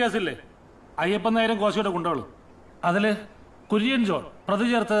 307 കേസില്ലേ, അയ്യപ്പൻ നായരും കോശിയുടെ ഗുണ്ടകളും, അതില് കുര്യൻ ജോൺ പ്രതി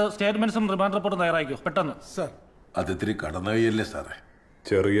ചേർത്ത് സ്റ്റേറ്റ്മെന്റ്സും റിമാൻഡ് റിപ്പോർട്ടും തയ്യാറാക്കിയോ പെട്ടെന്ന്. അതിത്തിരി കടന്ന കൈയല്ലേ സാറേ?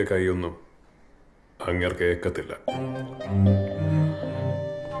 ചെറിയ കൈയൊന്നും അങ്ങേർ കേക്കത്തില്ല.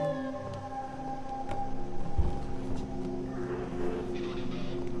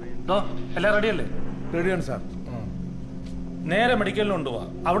 എല്ലാം റെഡിയല്ലേ? റെഡിയാണ് സാർ. നേരെ മെഡിക്കലിന് കൊണ്ടുപോവാ.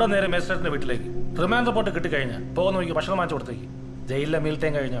 അവിടെ നേരെ മേജിസ്ട്രേറ്റിന്റെ വീട്ടിലേക്ക്. റിമാൻഡ് റിപ്പോർട്ട് കിട്ടിക്കഴിഞ്ഞാൽ പോകുന്ന വഴിക്ക് ഭക്ഷണം വാങ്ങിച്ചു കൊടുത്തേക്ക്. ജയിലിലെ മീൽ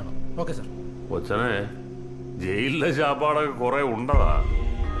ടൈം കഴിഞ്ഞാണോ? Okay sir. കൊച്ചനെ, ജയിലിലെ ചാപ്പാടൊക്കെ കുറെ ഉണ്ടതാ.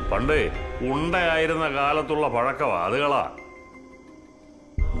 പണ്ടേ ഉണ്ടയായിരുന്ന കാലത്തുള്ള പഴക്കവാ അതുകളാ.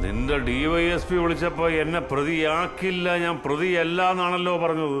 നിന്റെ DYSP വിളിച്ചപ്പോ എന്നെ പ്രതിയാക്കില്ല, ഞാൻ പ്രതിയല്ല എന്നാണല്ലോ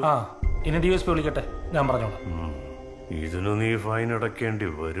പറഞ്ഞത്. ഇനി DSP വിളിക്കട്ടെ, ഞാൻ പറഞ്ഞോളാം. ഇതിനു നീ ഫൈൻ അടയ്ക്കേണ്ടി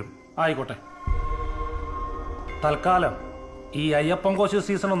വരും. ആയിക്കോട്ടെ. തൽക്കാലം ഈ അയ്യപ്പൻ കോശി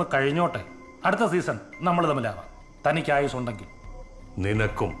സീസൺ ഒന്ന് കഴിഞ്ഞോട്ടെ. അടുത്ത സീസൺ നമ്മൾ തമ്മിലാവാം. തനിക്ക് ആയുസ് ഉണ്ടെങ്കിൽ.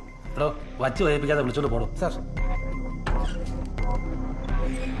 നിനക്കും. വച്ച് വഹിപ്പിക്കാതെ വിളിച്ചോണ്ട് പോടും. സാർ.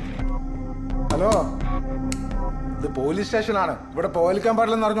 ഹലോ, ഇത് പോലീസ് സ്റ്റേഷനാണ്. ഇവിടെ പോലിക്കാൻ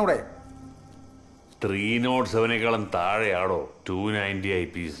പാടില്ലെന്ന് അറിഞ്ഞൂടെ? 307 താഴെയാണോ 290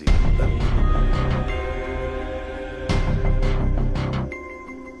 IPC?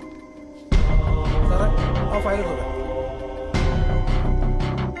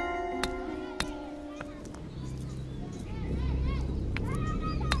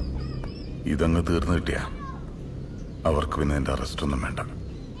 ഇതങ്ങ് തീർന്നു കിട്ടിയാ അവർക്ക് പിന്നെ എന്റെ അറസ്റ്റ് ഒന്നും വേണ്ട.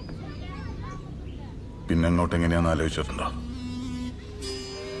 പിന്നെ അങ്ങോട്ട് എങ്ങനെയാന്ന് ആലോചിച്ചിട്ടുണ്ടോ?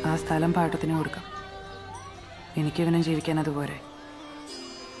 ആ സ്ഥലം പാട്ടത്തിന് കൊടുക്കാം. എനിക്കിവനും ജീവിക്കാൻ അതുപോലെ.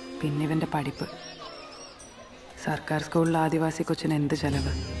 പിന്നെ ഇവന്റെ പഠിപ്പ്. സർക്കാർ സ്കൂളിൽ ആദിവാസി കൊച്ചിന് എന്ത്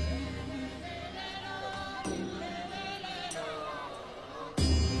ചെലവ്?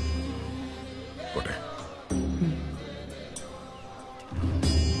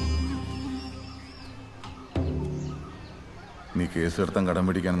 നീ കേസെടുത്താൻ കടം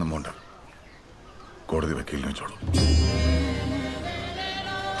പിടിക്കാനൊന്നും പോണ്ട. കോടതി വക്കീലിനെ വെച്ചോളൂ.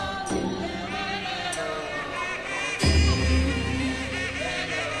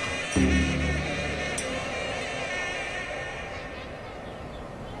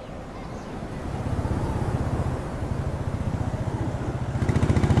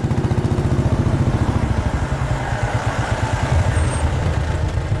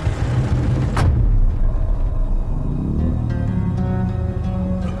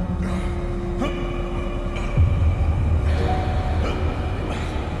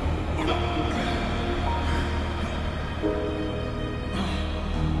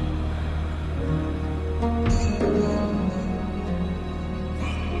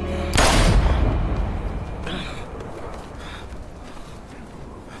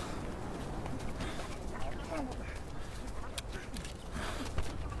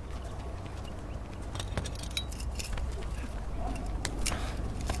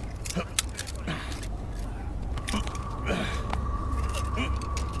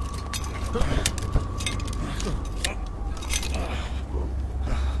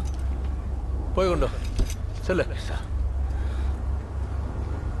 പോയിക്കൊണ്ടോ ചെല്ലേ.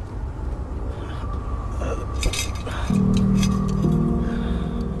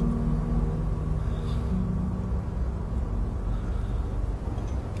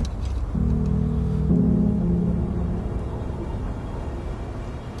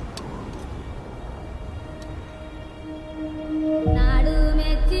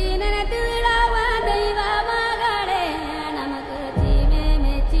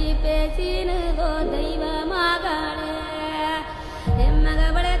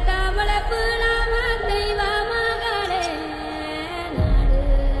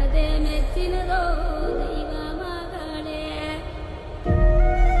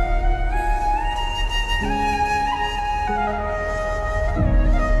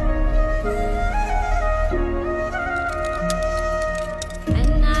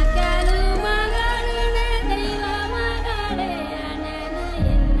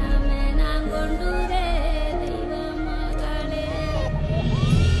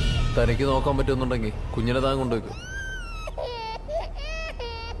 തനിക്ക് നോക്കാൻ പറ്റുന്നുണ്ടെങ്കിൽ കുഞ്ഞിനെ താൻ കൊണ്ടുവയ്ക്കും.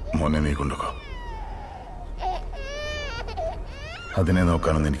 മോനെ നീ കൊണ്ടുപോ. അതിനെ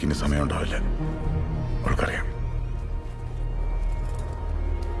നോക്കാനൊന്നും എനിക്കിനി സമയം ഉണ്ടാവില്ല. അവൾക്കറിയാം.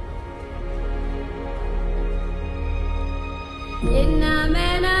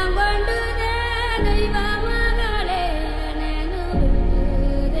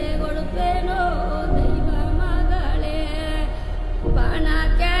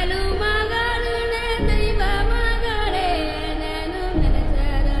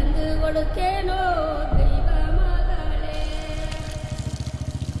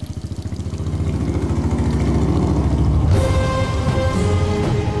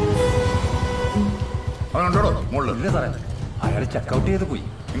 അവനുണ്ടോ മുകളിൽ? അയാൾ ചെക്കൗട്ട് ചെയ്ത് പോയി.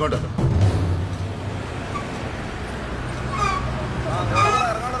 ഇങ്ങോട്ട്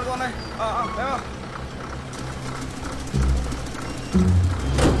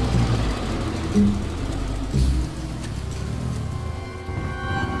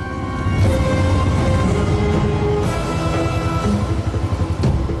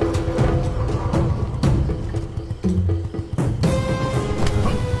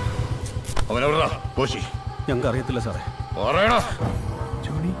കോശി, ഞങ്ങൾക്ക് അറിയത്തില്ല സാറേ.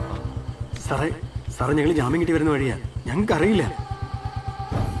 ജോണി സാറേ, സാറേ ഞങ്ങൾ ജാമ്യം കിട്ടി വരുന്ന വഴിയാ, ഞങ്ങൾക്ക് അറിയില്ല.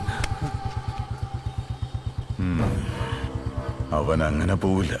 അവൻ അങ്ങനെ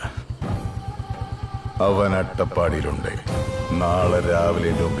പോവില്ല. അവൻ അട്ടപ്പാടിയിലുണ്ട്. നാളെ രാവിലെ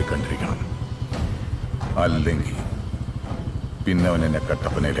എൻ്റെ മുമ്പിൽ കണ്ടിരിക്കണം. അല്ലെങ്കിൽ പിന്നെ അവൻ എന്നെ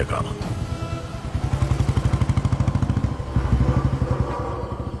കട്ടപ്പനയിലെ കാണും.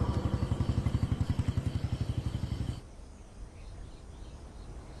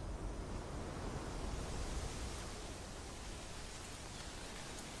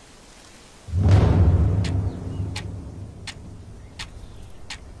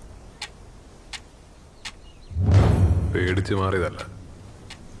 പേടിച്ച് മാറിയതല്ല,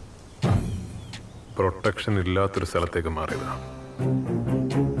 പ്രൊട്ടക്ഷൻ ഇല്ലാത്തൊരു സ്ഥലത്തേക്ക് മാറിയതാ.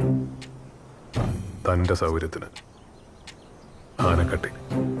 തന്റെ സൗകര്യത്തിന്. ആനക്കട്ടി,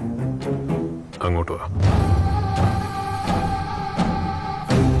 അങ്ങോട്ട് വാ.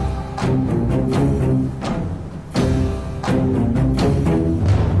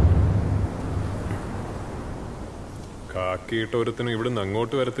 കാക്കിയിട്ട ഒരുത്തിനും ഇവിടുന്ന്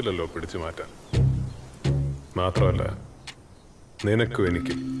അങ്ങോട്ട് വരത്തില്ലല്ലോ പിടിച്ചു മാറ്റാൻ. മാത്രമല്ല, നിനക്കും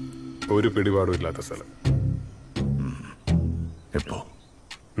എനിക്കും ഒരു പിടിപാടും ഇല്ലാത്ത സ്ഥലം. എപ്പോ?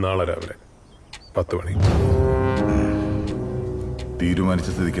 നാളെ രാവിലെ 10 മണി. തീരുമാനിച്ച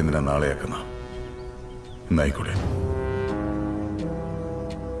സ്ഥിതിക്ക് എന്തിനാ നാളെയാക്കുന്ന? എന്നായിക്കൂടെ?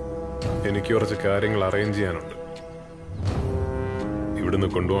 എനിക്ക് കുറച്ച് കാര്യങ്ങൾ അറേഞ്ച് ചെയ്യാനുണ്ട്. ഇവിടുന്ന്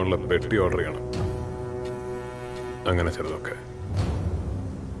കൊണ്ടുപോകാനുള്ള പെട്ടി ഓർഡർ ചെയ്യണം. അങ്ങനെ ചിലതൊക്കെ.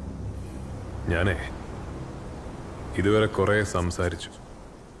 ഞാനേ ഇതുവരെ കുറെ സംസാരിച്ചു,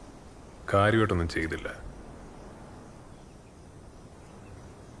 കാര്യമായിട്ടൊന്നും ചെയ്തില്ല.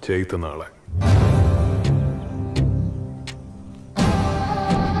 ചെയ്ത നാളെ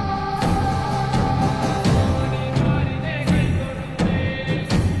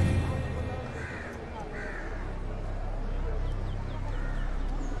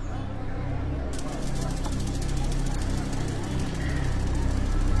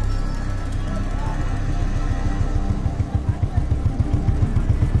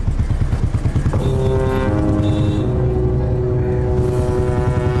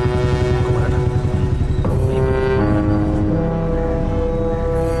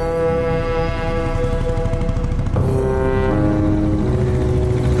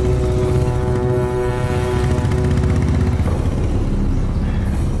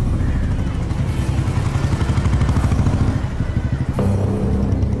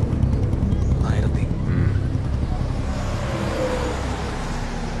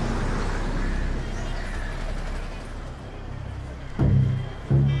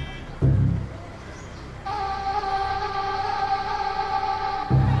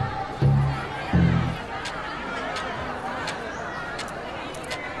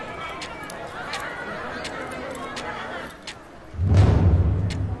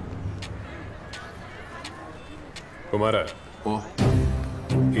കുമാര,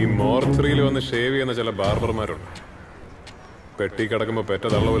 ഈ മോർച്ചറിയിൽ വന്ന് ഷേവ് ചെയ്യുന്ന ചില ബാർബർമാരുണ്ട്. പെട്ടി കിടക്കുമ്പോ പെറ്റ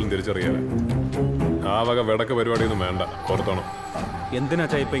തള്ള പോലും തിരിച്ചറിയാതെ. ആ വക വിടക്ക് പരിപാടിയൊന്നും വേണ്ട, ഓർത്തോണം. എന്തിനാ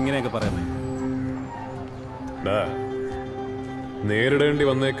ഇപ്പൊ ഇങ്ങനെയൊക്കെ പറയുന്നത്? നേരിടേണ്ടി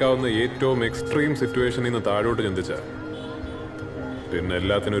വന്നേക്കാവുന്ന ഏറ്റവും എക്സ്ട്രീം സിറ്റുവേഷനിൽ നിന്ന് താഴോട്ട് ചിന്തിച്ച പിന്നെ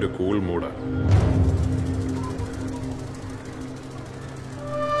എല്ലാത്തിനും ഒരു കൂൾ മൂടാ.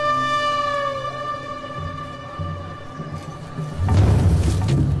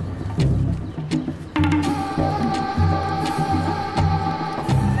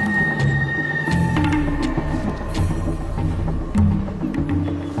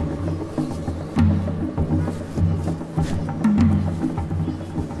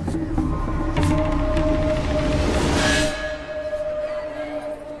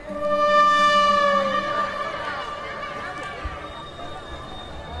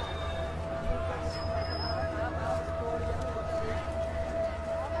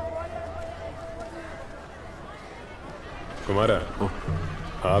 കുമാര,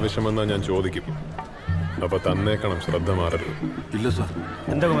 ആവശ്യം വന്നാൽ ഞാൻ ചോദിക്കും. അപ്പൊ തന്നേക്കണം, ശ്രദ്ധ മാറരുത്. ഇല്ല സാർ.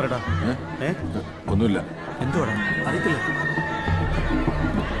 എന്താ കുമാരേട്ടാ? ഒന്നുമില്ല. എന്തുവാടാ? അറിയത്തില്ല.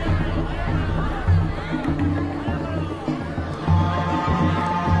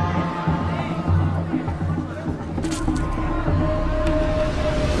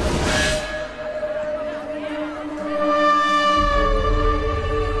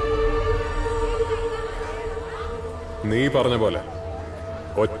 നീ പറഞ്ഞ പോലെ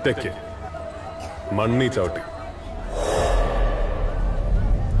ഒറ്റയ്ക്ക് മണ്ണി ചവിട്ടി.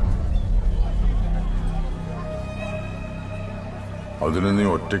 അതിന് നീ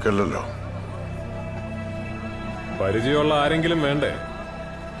ഒറ്റയ്ക്കല്ലല്ലോ, പരിചയമുള്ള ആരെങ്കിലും വേണ്ടേ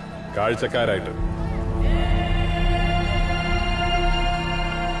കാഴ്ചക്കാരായിട്ട്?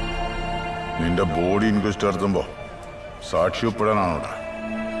 നിന്റെ ബോഡി ഇൻക്വസ്റ്റ് നടത്തുമ്പോ സാക്ഷി ഒപ്പിടാനാണോടാ?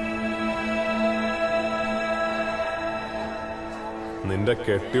 നിന്റെ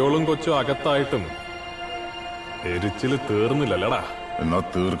കെട്ടിയോളും കൊച്ചും അകത്തായിട്ടും എരിച്ചില് തീർന്നില്ലല്ലടാ. എന്നാ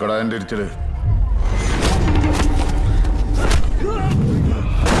തീർക്കടാ എന്റെ എരിച്ചില്.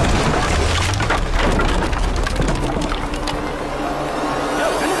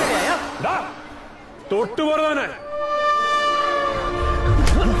 തൊട്ടുപോറവനെ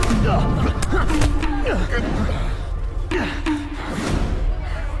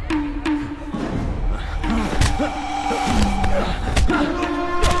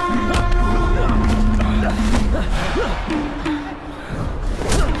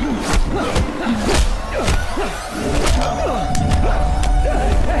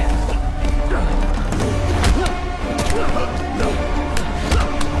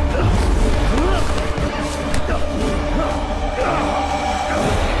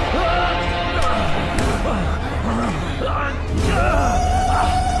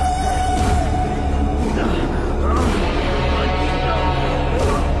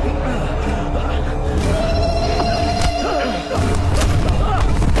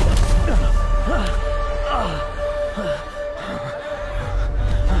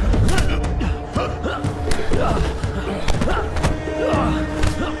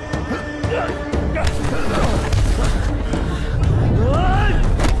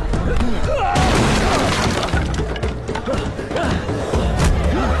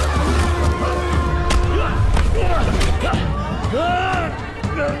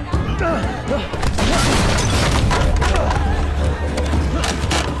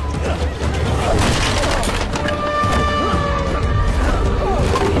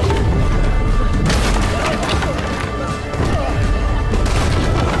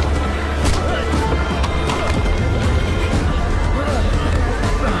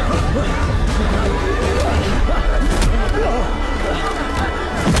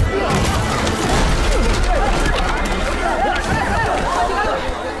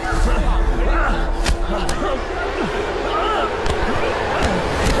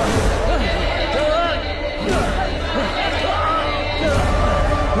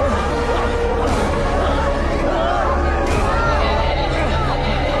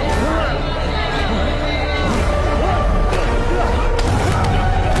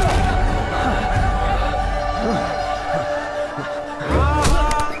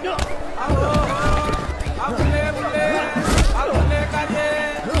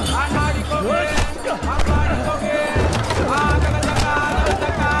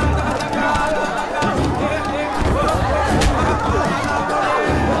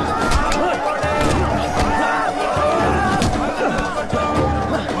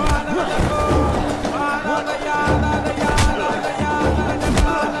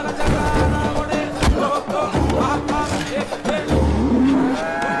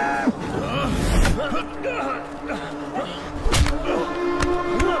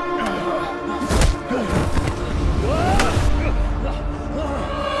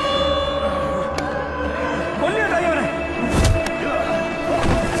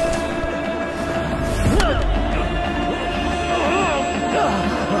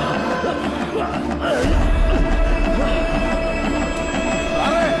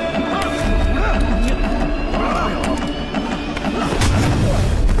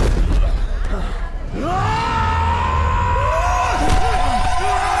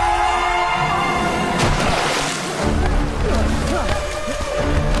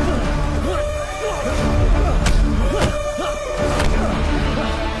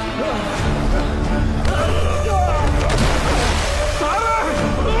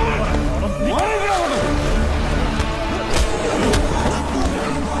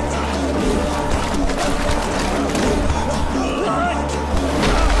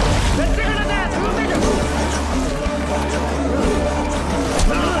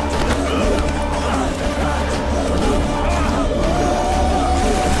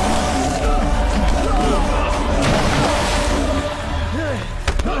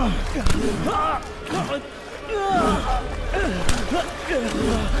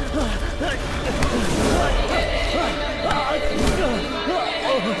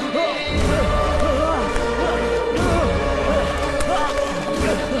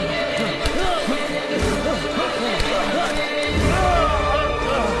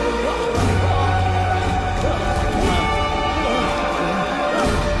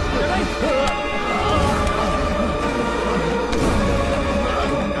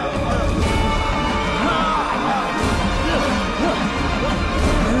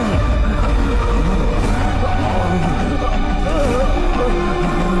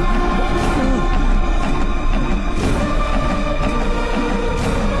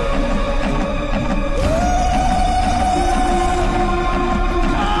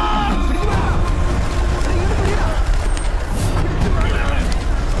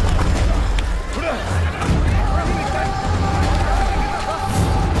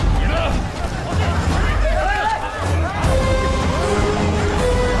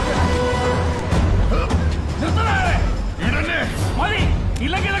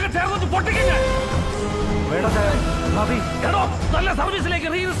ഇല്ലെങ്കിൽ ഇതൊക്കെ ചേർന്ന് പൊട്ടിക്കും ഞാൻ. എടോ, നല്ല സർവീസിലേക്ക്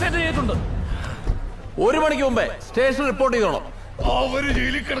റീഇൻസ്റ്റേറ്റ് ചെയ്തിട്ടുണ്ട്. 1 മണിക്ക് മുമ്പേ സ്റ്റേഷൻ റിപ്പോർട്ട് ചെയ്തോളാം. അവര്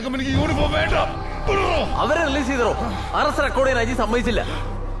ജയിലിൽ കിടക്കുമ്പോൾ എനിക്ക് യൂണിഫോം വേണ്ട. അവരെ റിലീസ് ചെയ്തോ. അറസ്റ്റ് റെക്കോർഡ് ചെയ്യാൻ അജി സമ്മതിച്ചില്ല.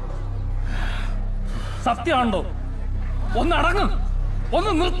 സത്യമാണോ? ഒന്ന് അടങ്ങ്,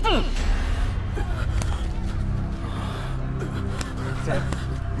 ഒന്ന് നിർത്ത്.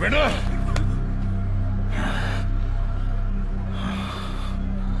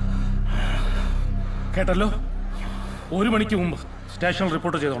 കേട്ടല്ലോ, 1 മണിക്ക് മുമ്പ് സ്റ്റേഷനിൽ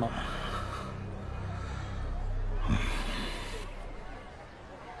റിപ്പോർട്ട് ചെയ്തോണം.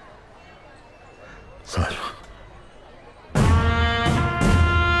 സാർ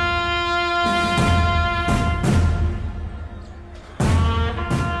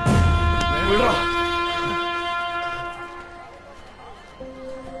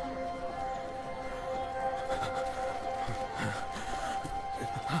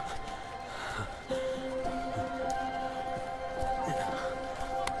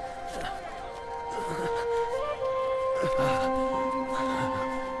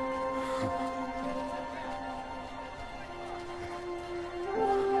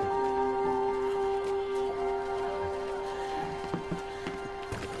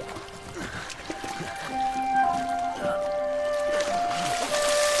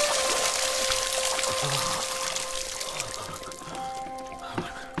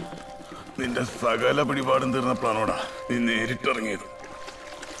നിന്റെ സകല പിടിപാടും തീർന്നപ്പോഴാണോടാ നീ നേരിട്ടിറങ്ങിയത്.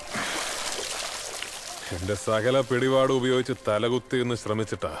 എന്റെ സകല പിടിപാടും ഉപയോഗിച്ച് തലകുത്തി എന്ന്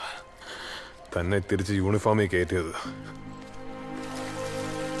ശ്രമിച്ചിട്ടാ തന്നെ തിരിച്ച് യൂണിഫോമിൽ കയറ്റിയത്.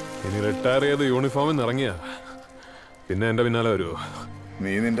 ഇനി റിട്ടയർ ചെയ്ത് യൂണിഫോമിൽ നിന്ന് ഇറങ്ങിയ പിന്നെ എന്റെ പിന്നാലെ വരുമോ?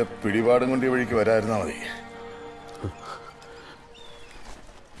 നീ നിന്റെ പിടിപാടും കൊണ്ട് ഈ വഴിക്ക് വരായിരുന്നാ മതി.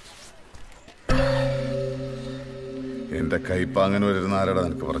 എന്റെ കൈപ്പാങ്ങനെ വരുന്ന ആരാടാ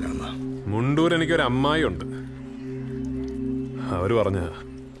നിനക്ക് പറഞ്ഞു തന്ന? മുണ്ടൂർ എനിക്കൊരു അമ്മായി ഉണ്ട്. അവര് പറഞ്ഞ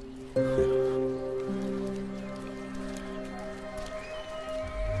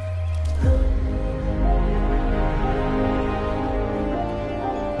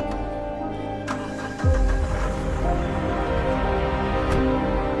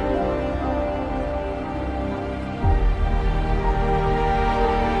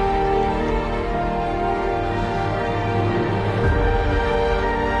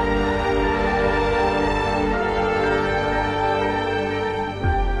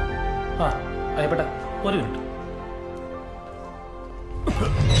അയ്യപ്പേട്ട, 1 മിനിറ്റ്.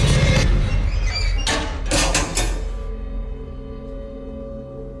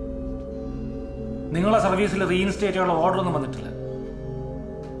 നിങ്ങളെ സർവീസിൽ റീഇൻസ്റ്റേറ്റ് ചെയ്യാനുള്ള ഓർഡർ ഒന്നും വന്നിട്ടില്ല.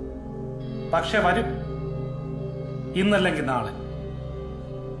 പക്ഷെ വരും, ഇന്നല്ലെങ്കിൽ നാളെ.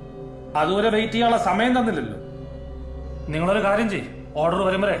 അതുവരെ വെയിറ്റ് ചെയ്യാനുള്ള സമയം തന്നില്ലല്ലോ. നിങ്ങളൊരു കാര്യം ചെയ്യും, ഓർഡർ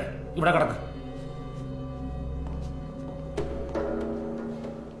വരും വരെ ഇവിടെ കിടക്കും.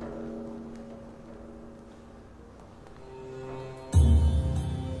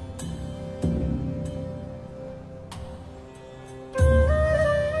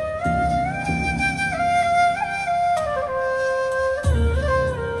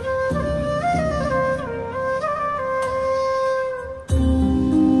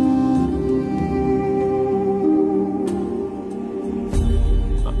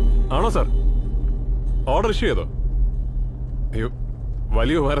 ആണോ സാർ? ഓർഡർ ഇഷ്യൂ ചെയ്തോ? അയ്യോ,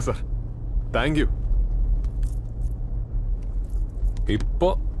 വലിയ ഉപകാരം സാർ, താങ്ക് യു. ഇപ്പോ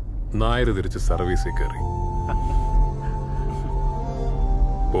നായര് തിരിച്ച് സർവീസിൽ കയറി.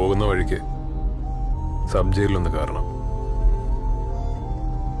 പോകുന്ന വഴിക്ക് സബ് ജയിലിലൊന്ന് കാരണം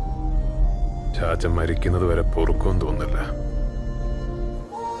ചാച്ച മരിക്കുന്നത് വരെ പൊറുക്കുമെന്ന് തോന്നില്ല.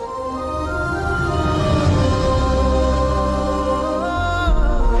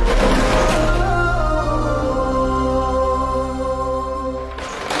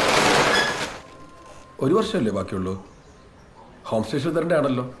 ഒരു വർഷമല്ലേ ബാക്കിയുള്ളൂ? ഹോം സ്റ്റേഷൻ തരണ്ടേ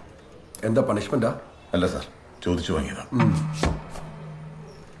ആണല്ലോ. എന്താ പണിഷ്മെന്റാ? അല്ല സാർ, ചോദിച്ചു വാങ്ങിയതാ.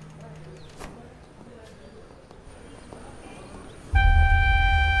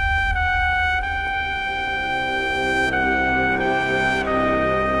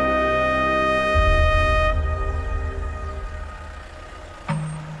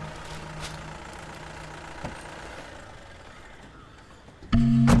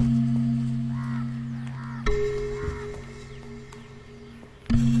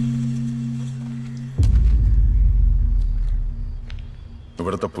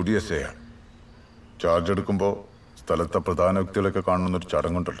 ഇവിടുത്തെ പുതിയ എസ്ഐയാണ്. ചാർജ് എടുക്കുമ്പോൾ സ്ഥലത്തെ പ്രധാന വ്യക്തികളൊക്കെ കാണുന്നൊരു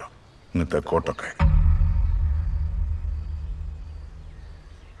ചടങ്ങുണ്ടല്ലോ, ഇന്ന് തെക്കോട്ടൊക്കെ.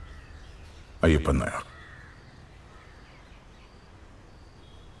 Ayyappan Nair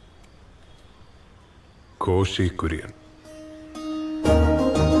Koshy Kurian.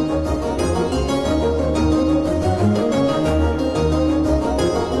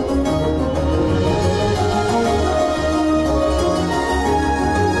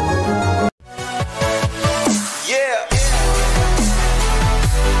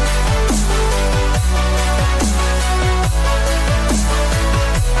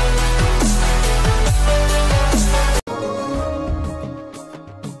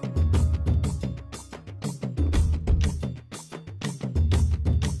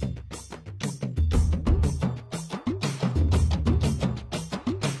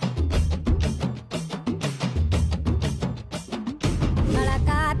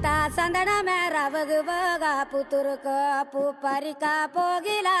 Sandana mera vaga puturka pu parika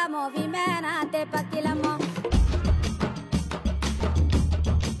pogila movi mena te pakilamo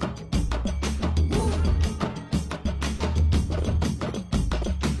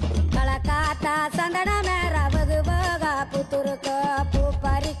kalakata sandana mera vaga puturka pu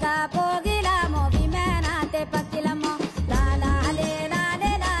parika pogila movi mena te pakilamo la la le la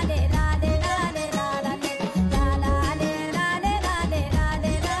le la le la le la le la la le la la le la le la le la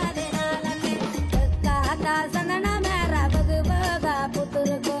le la le la la le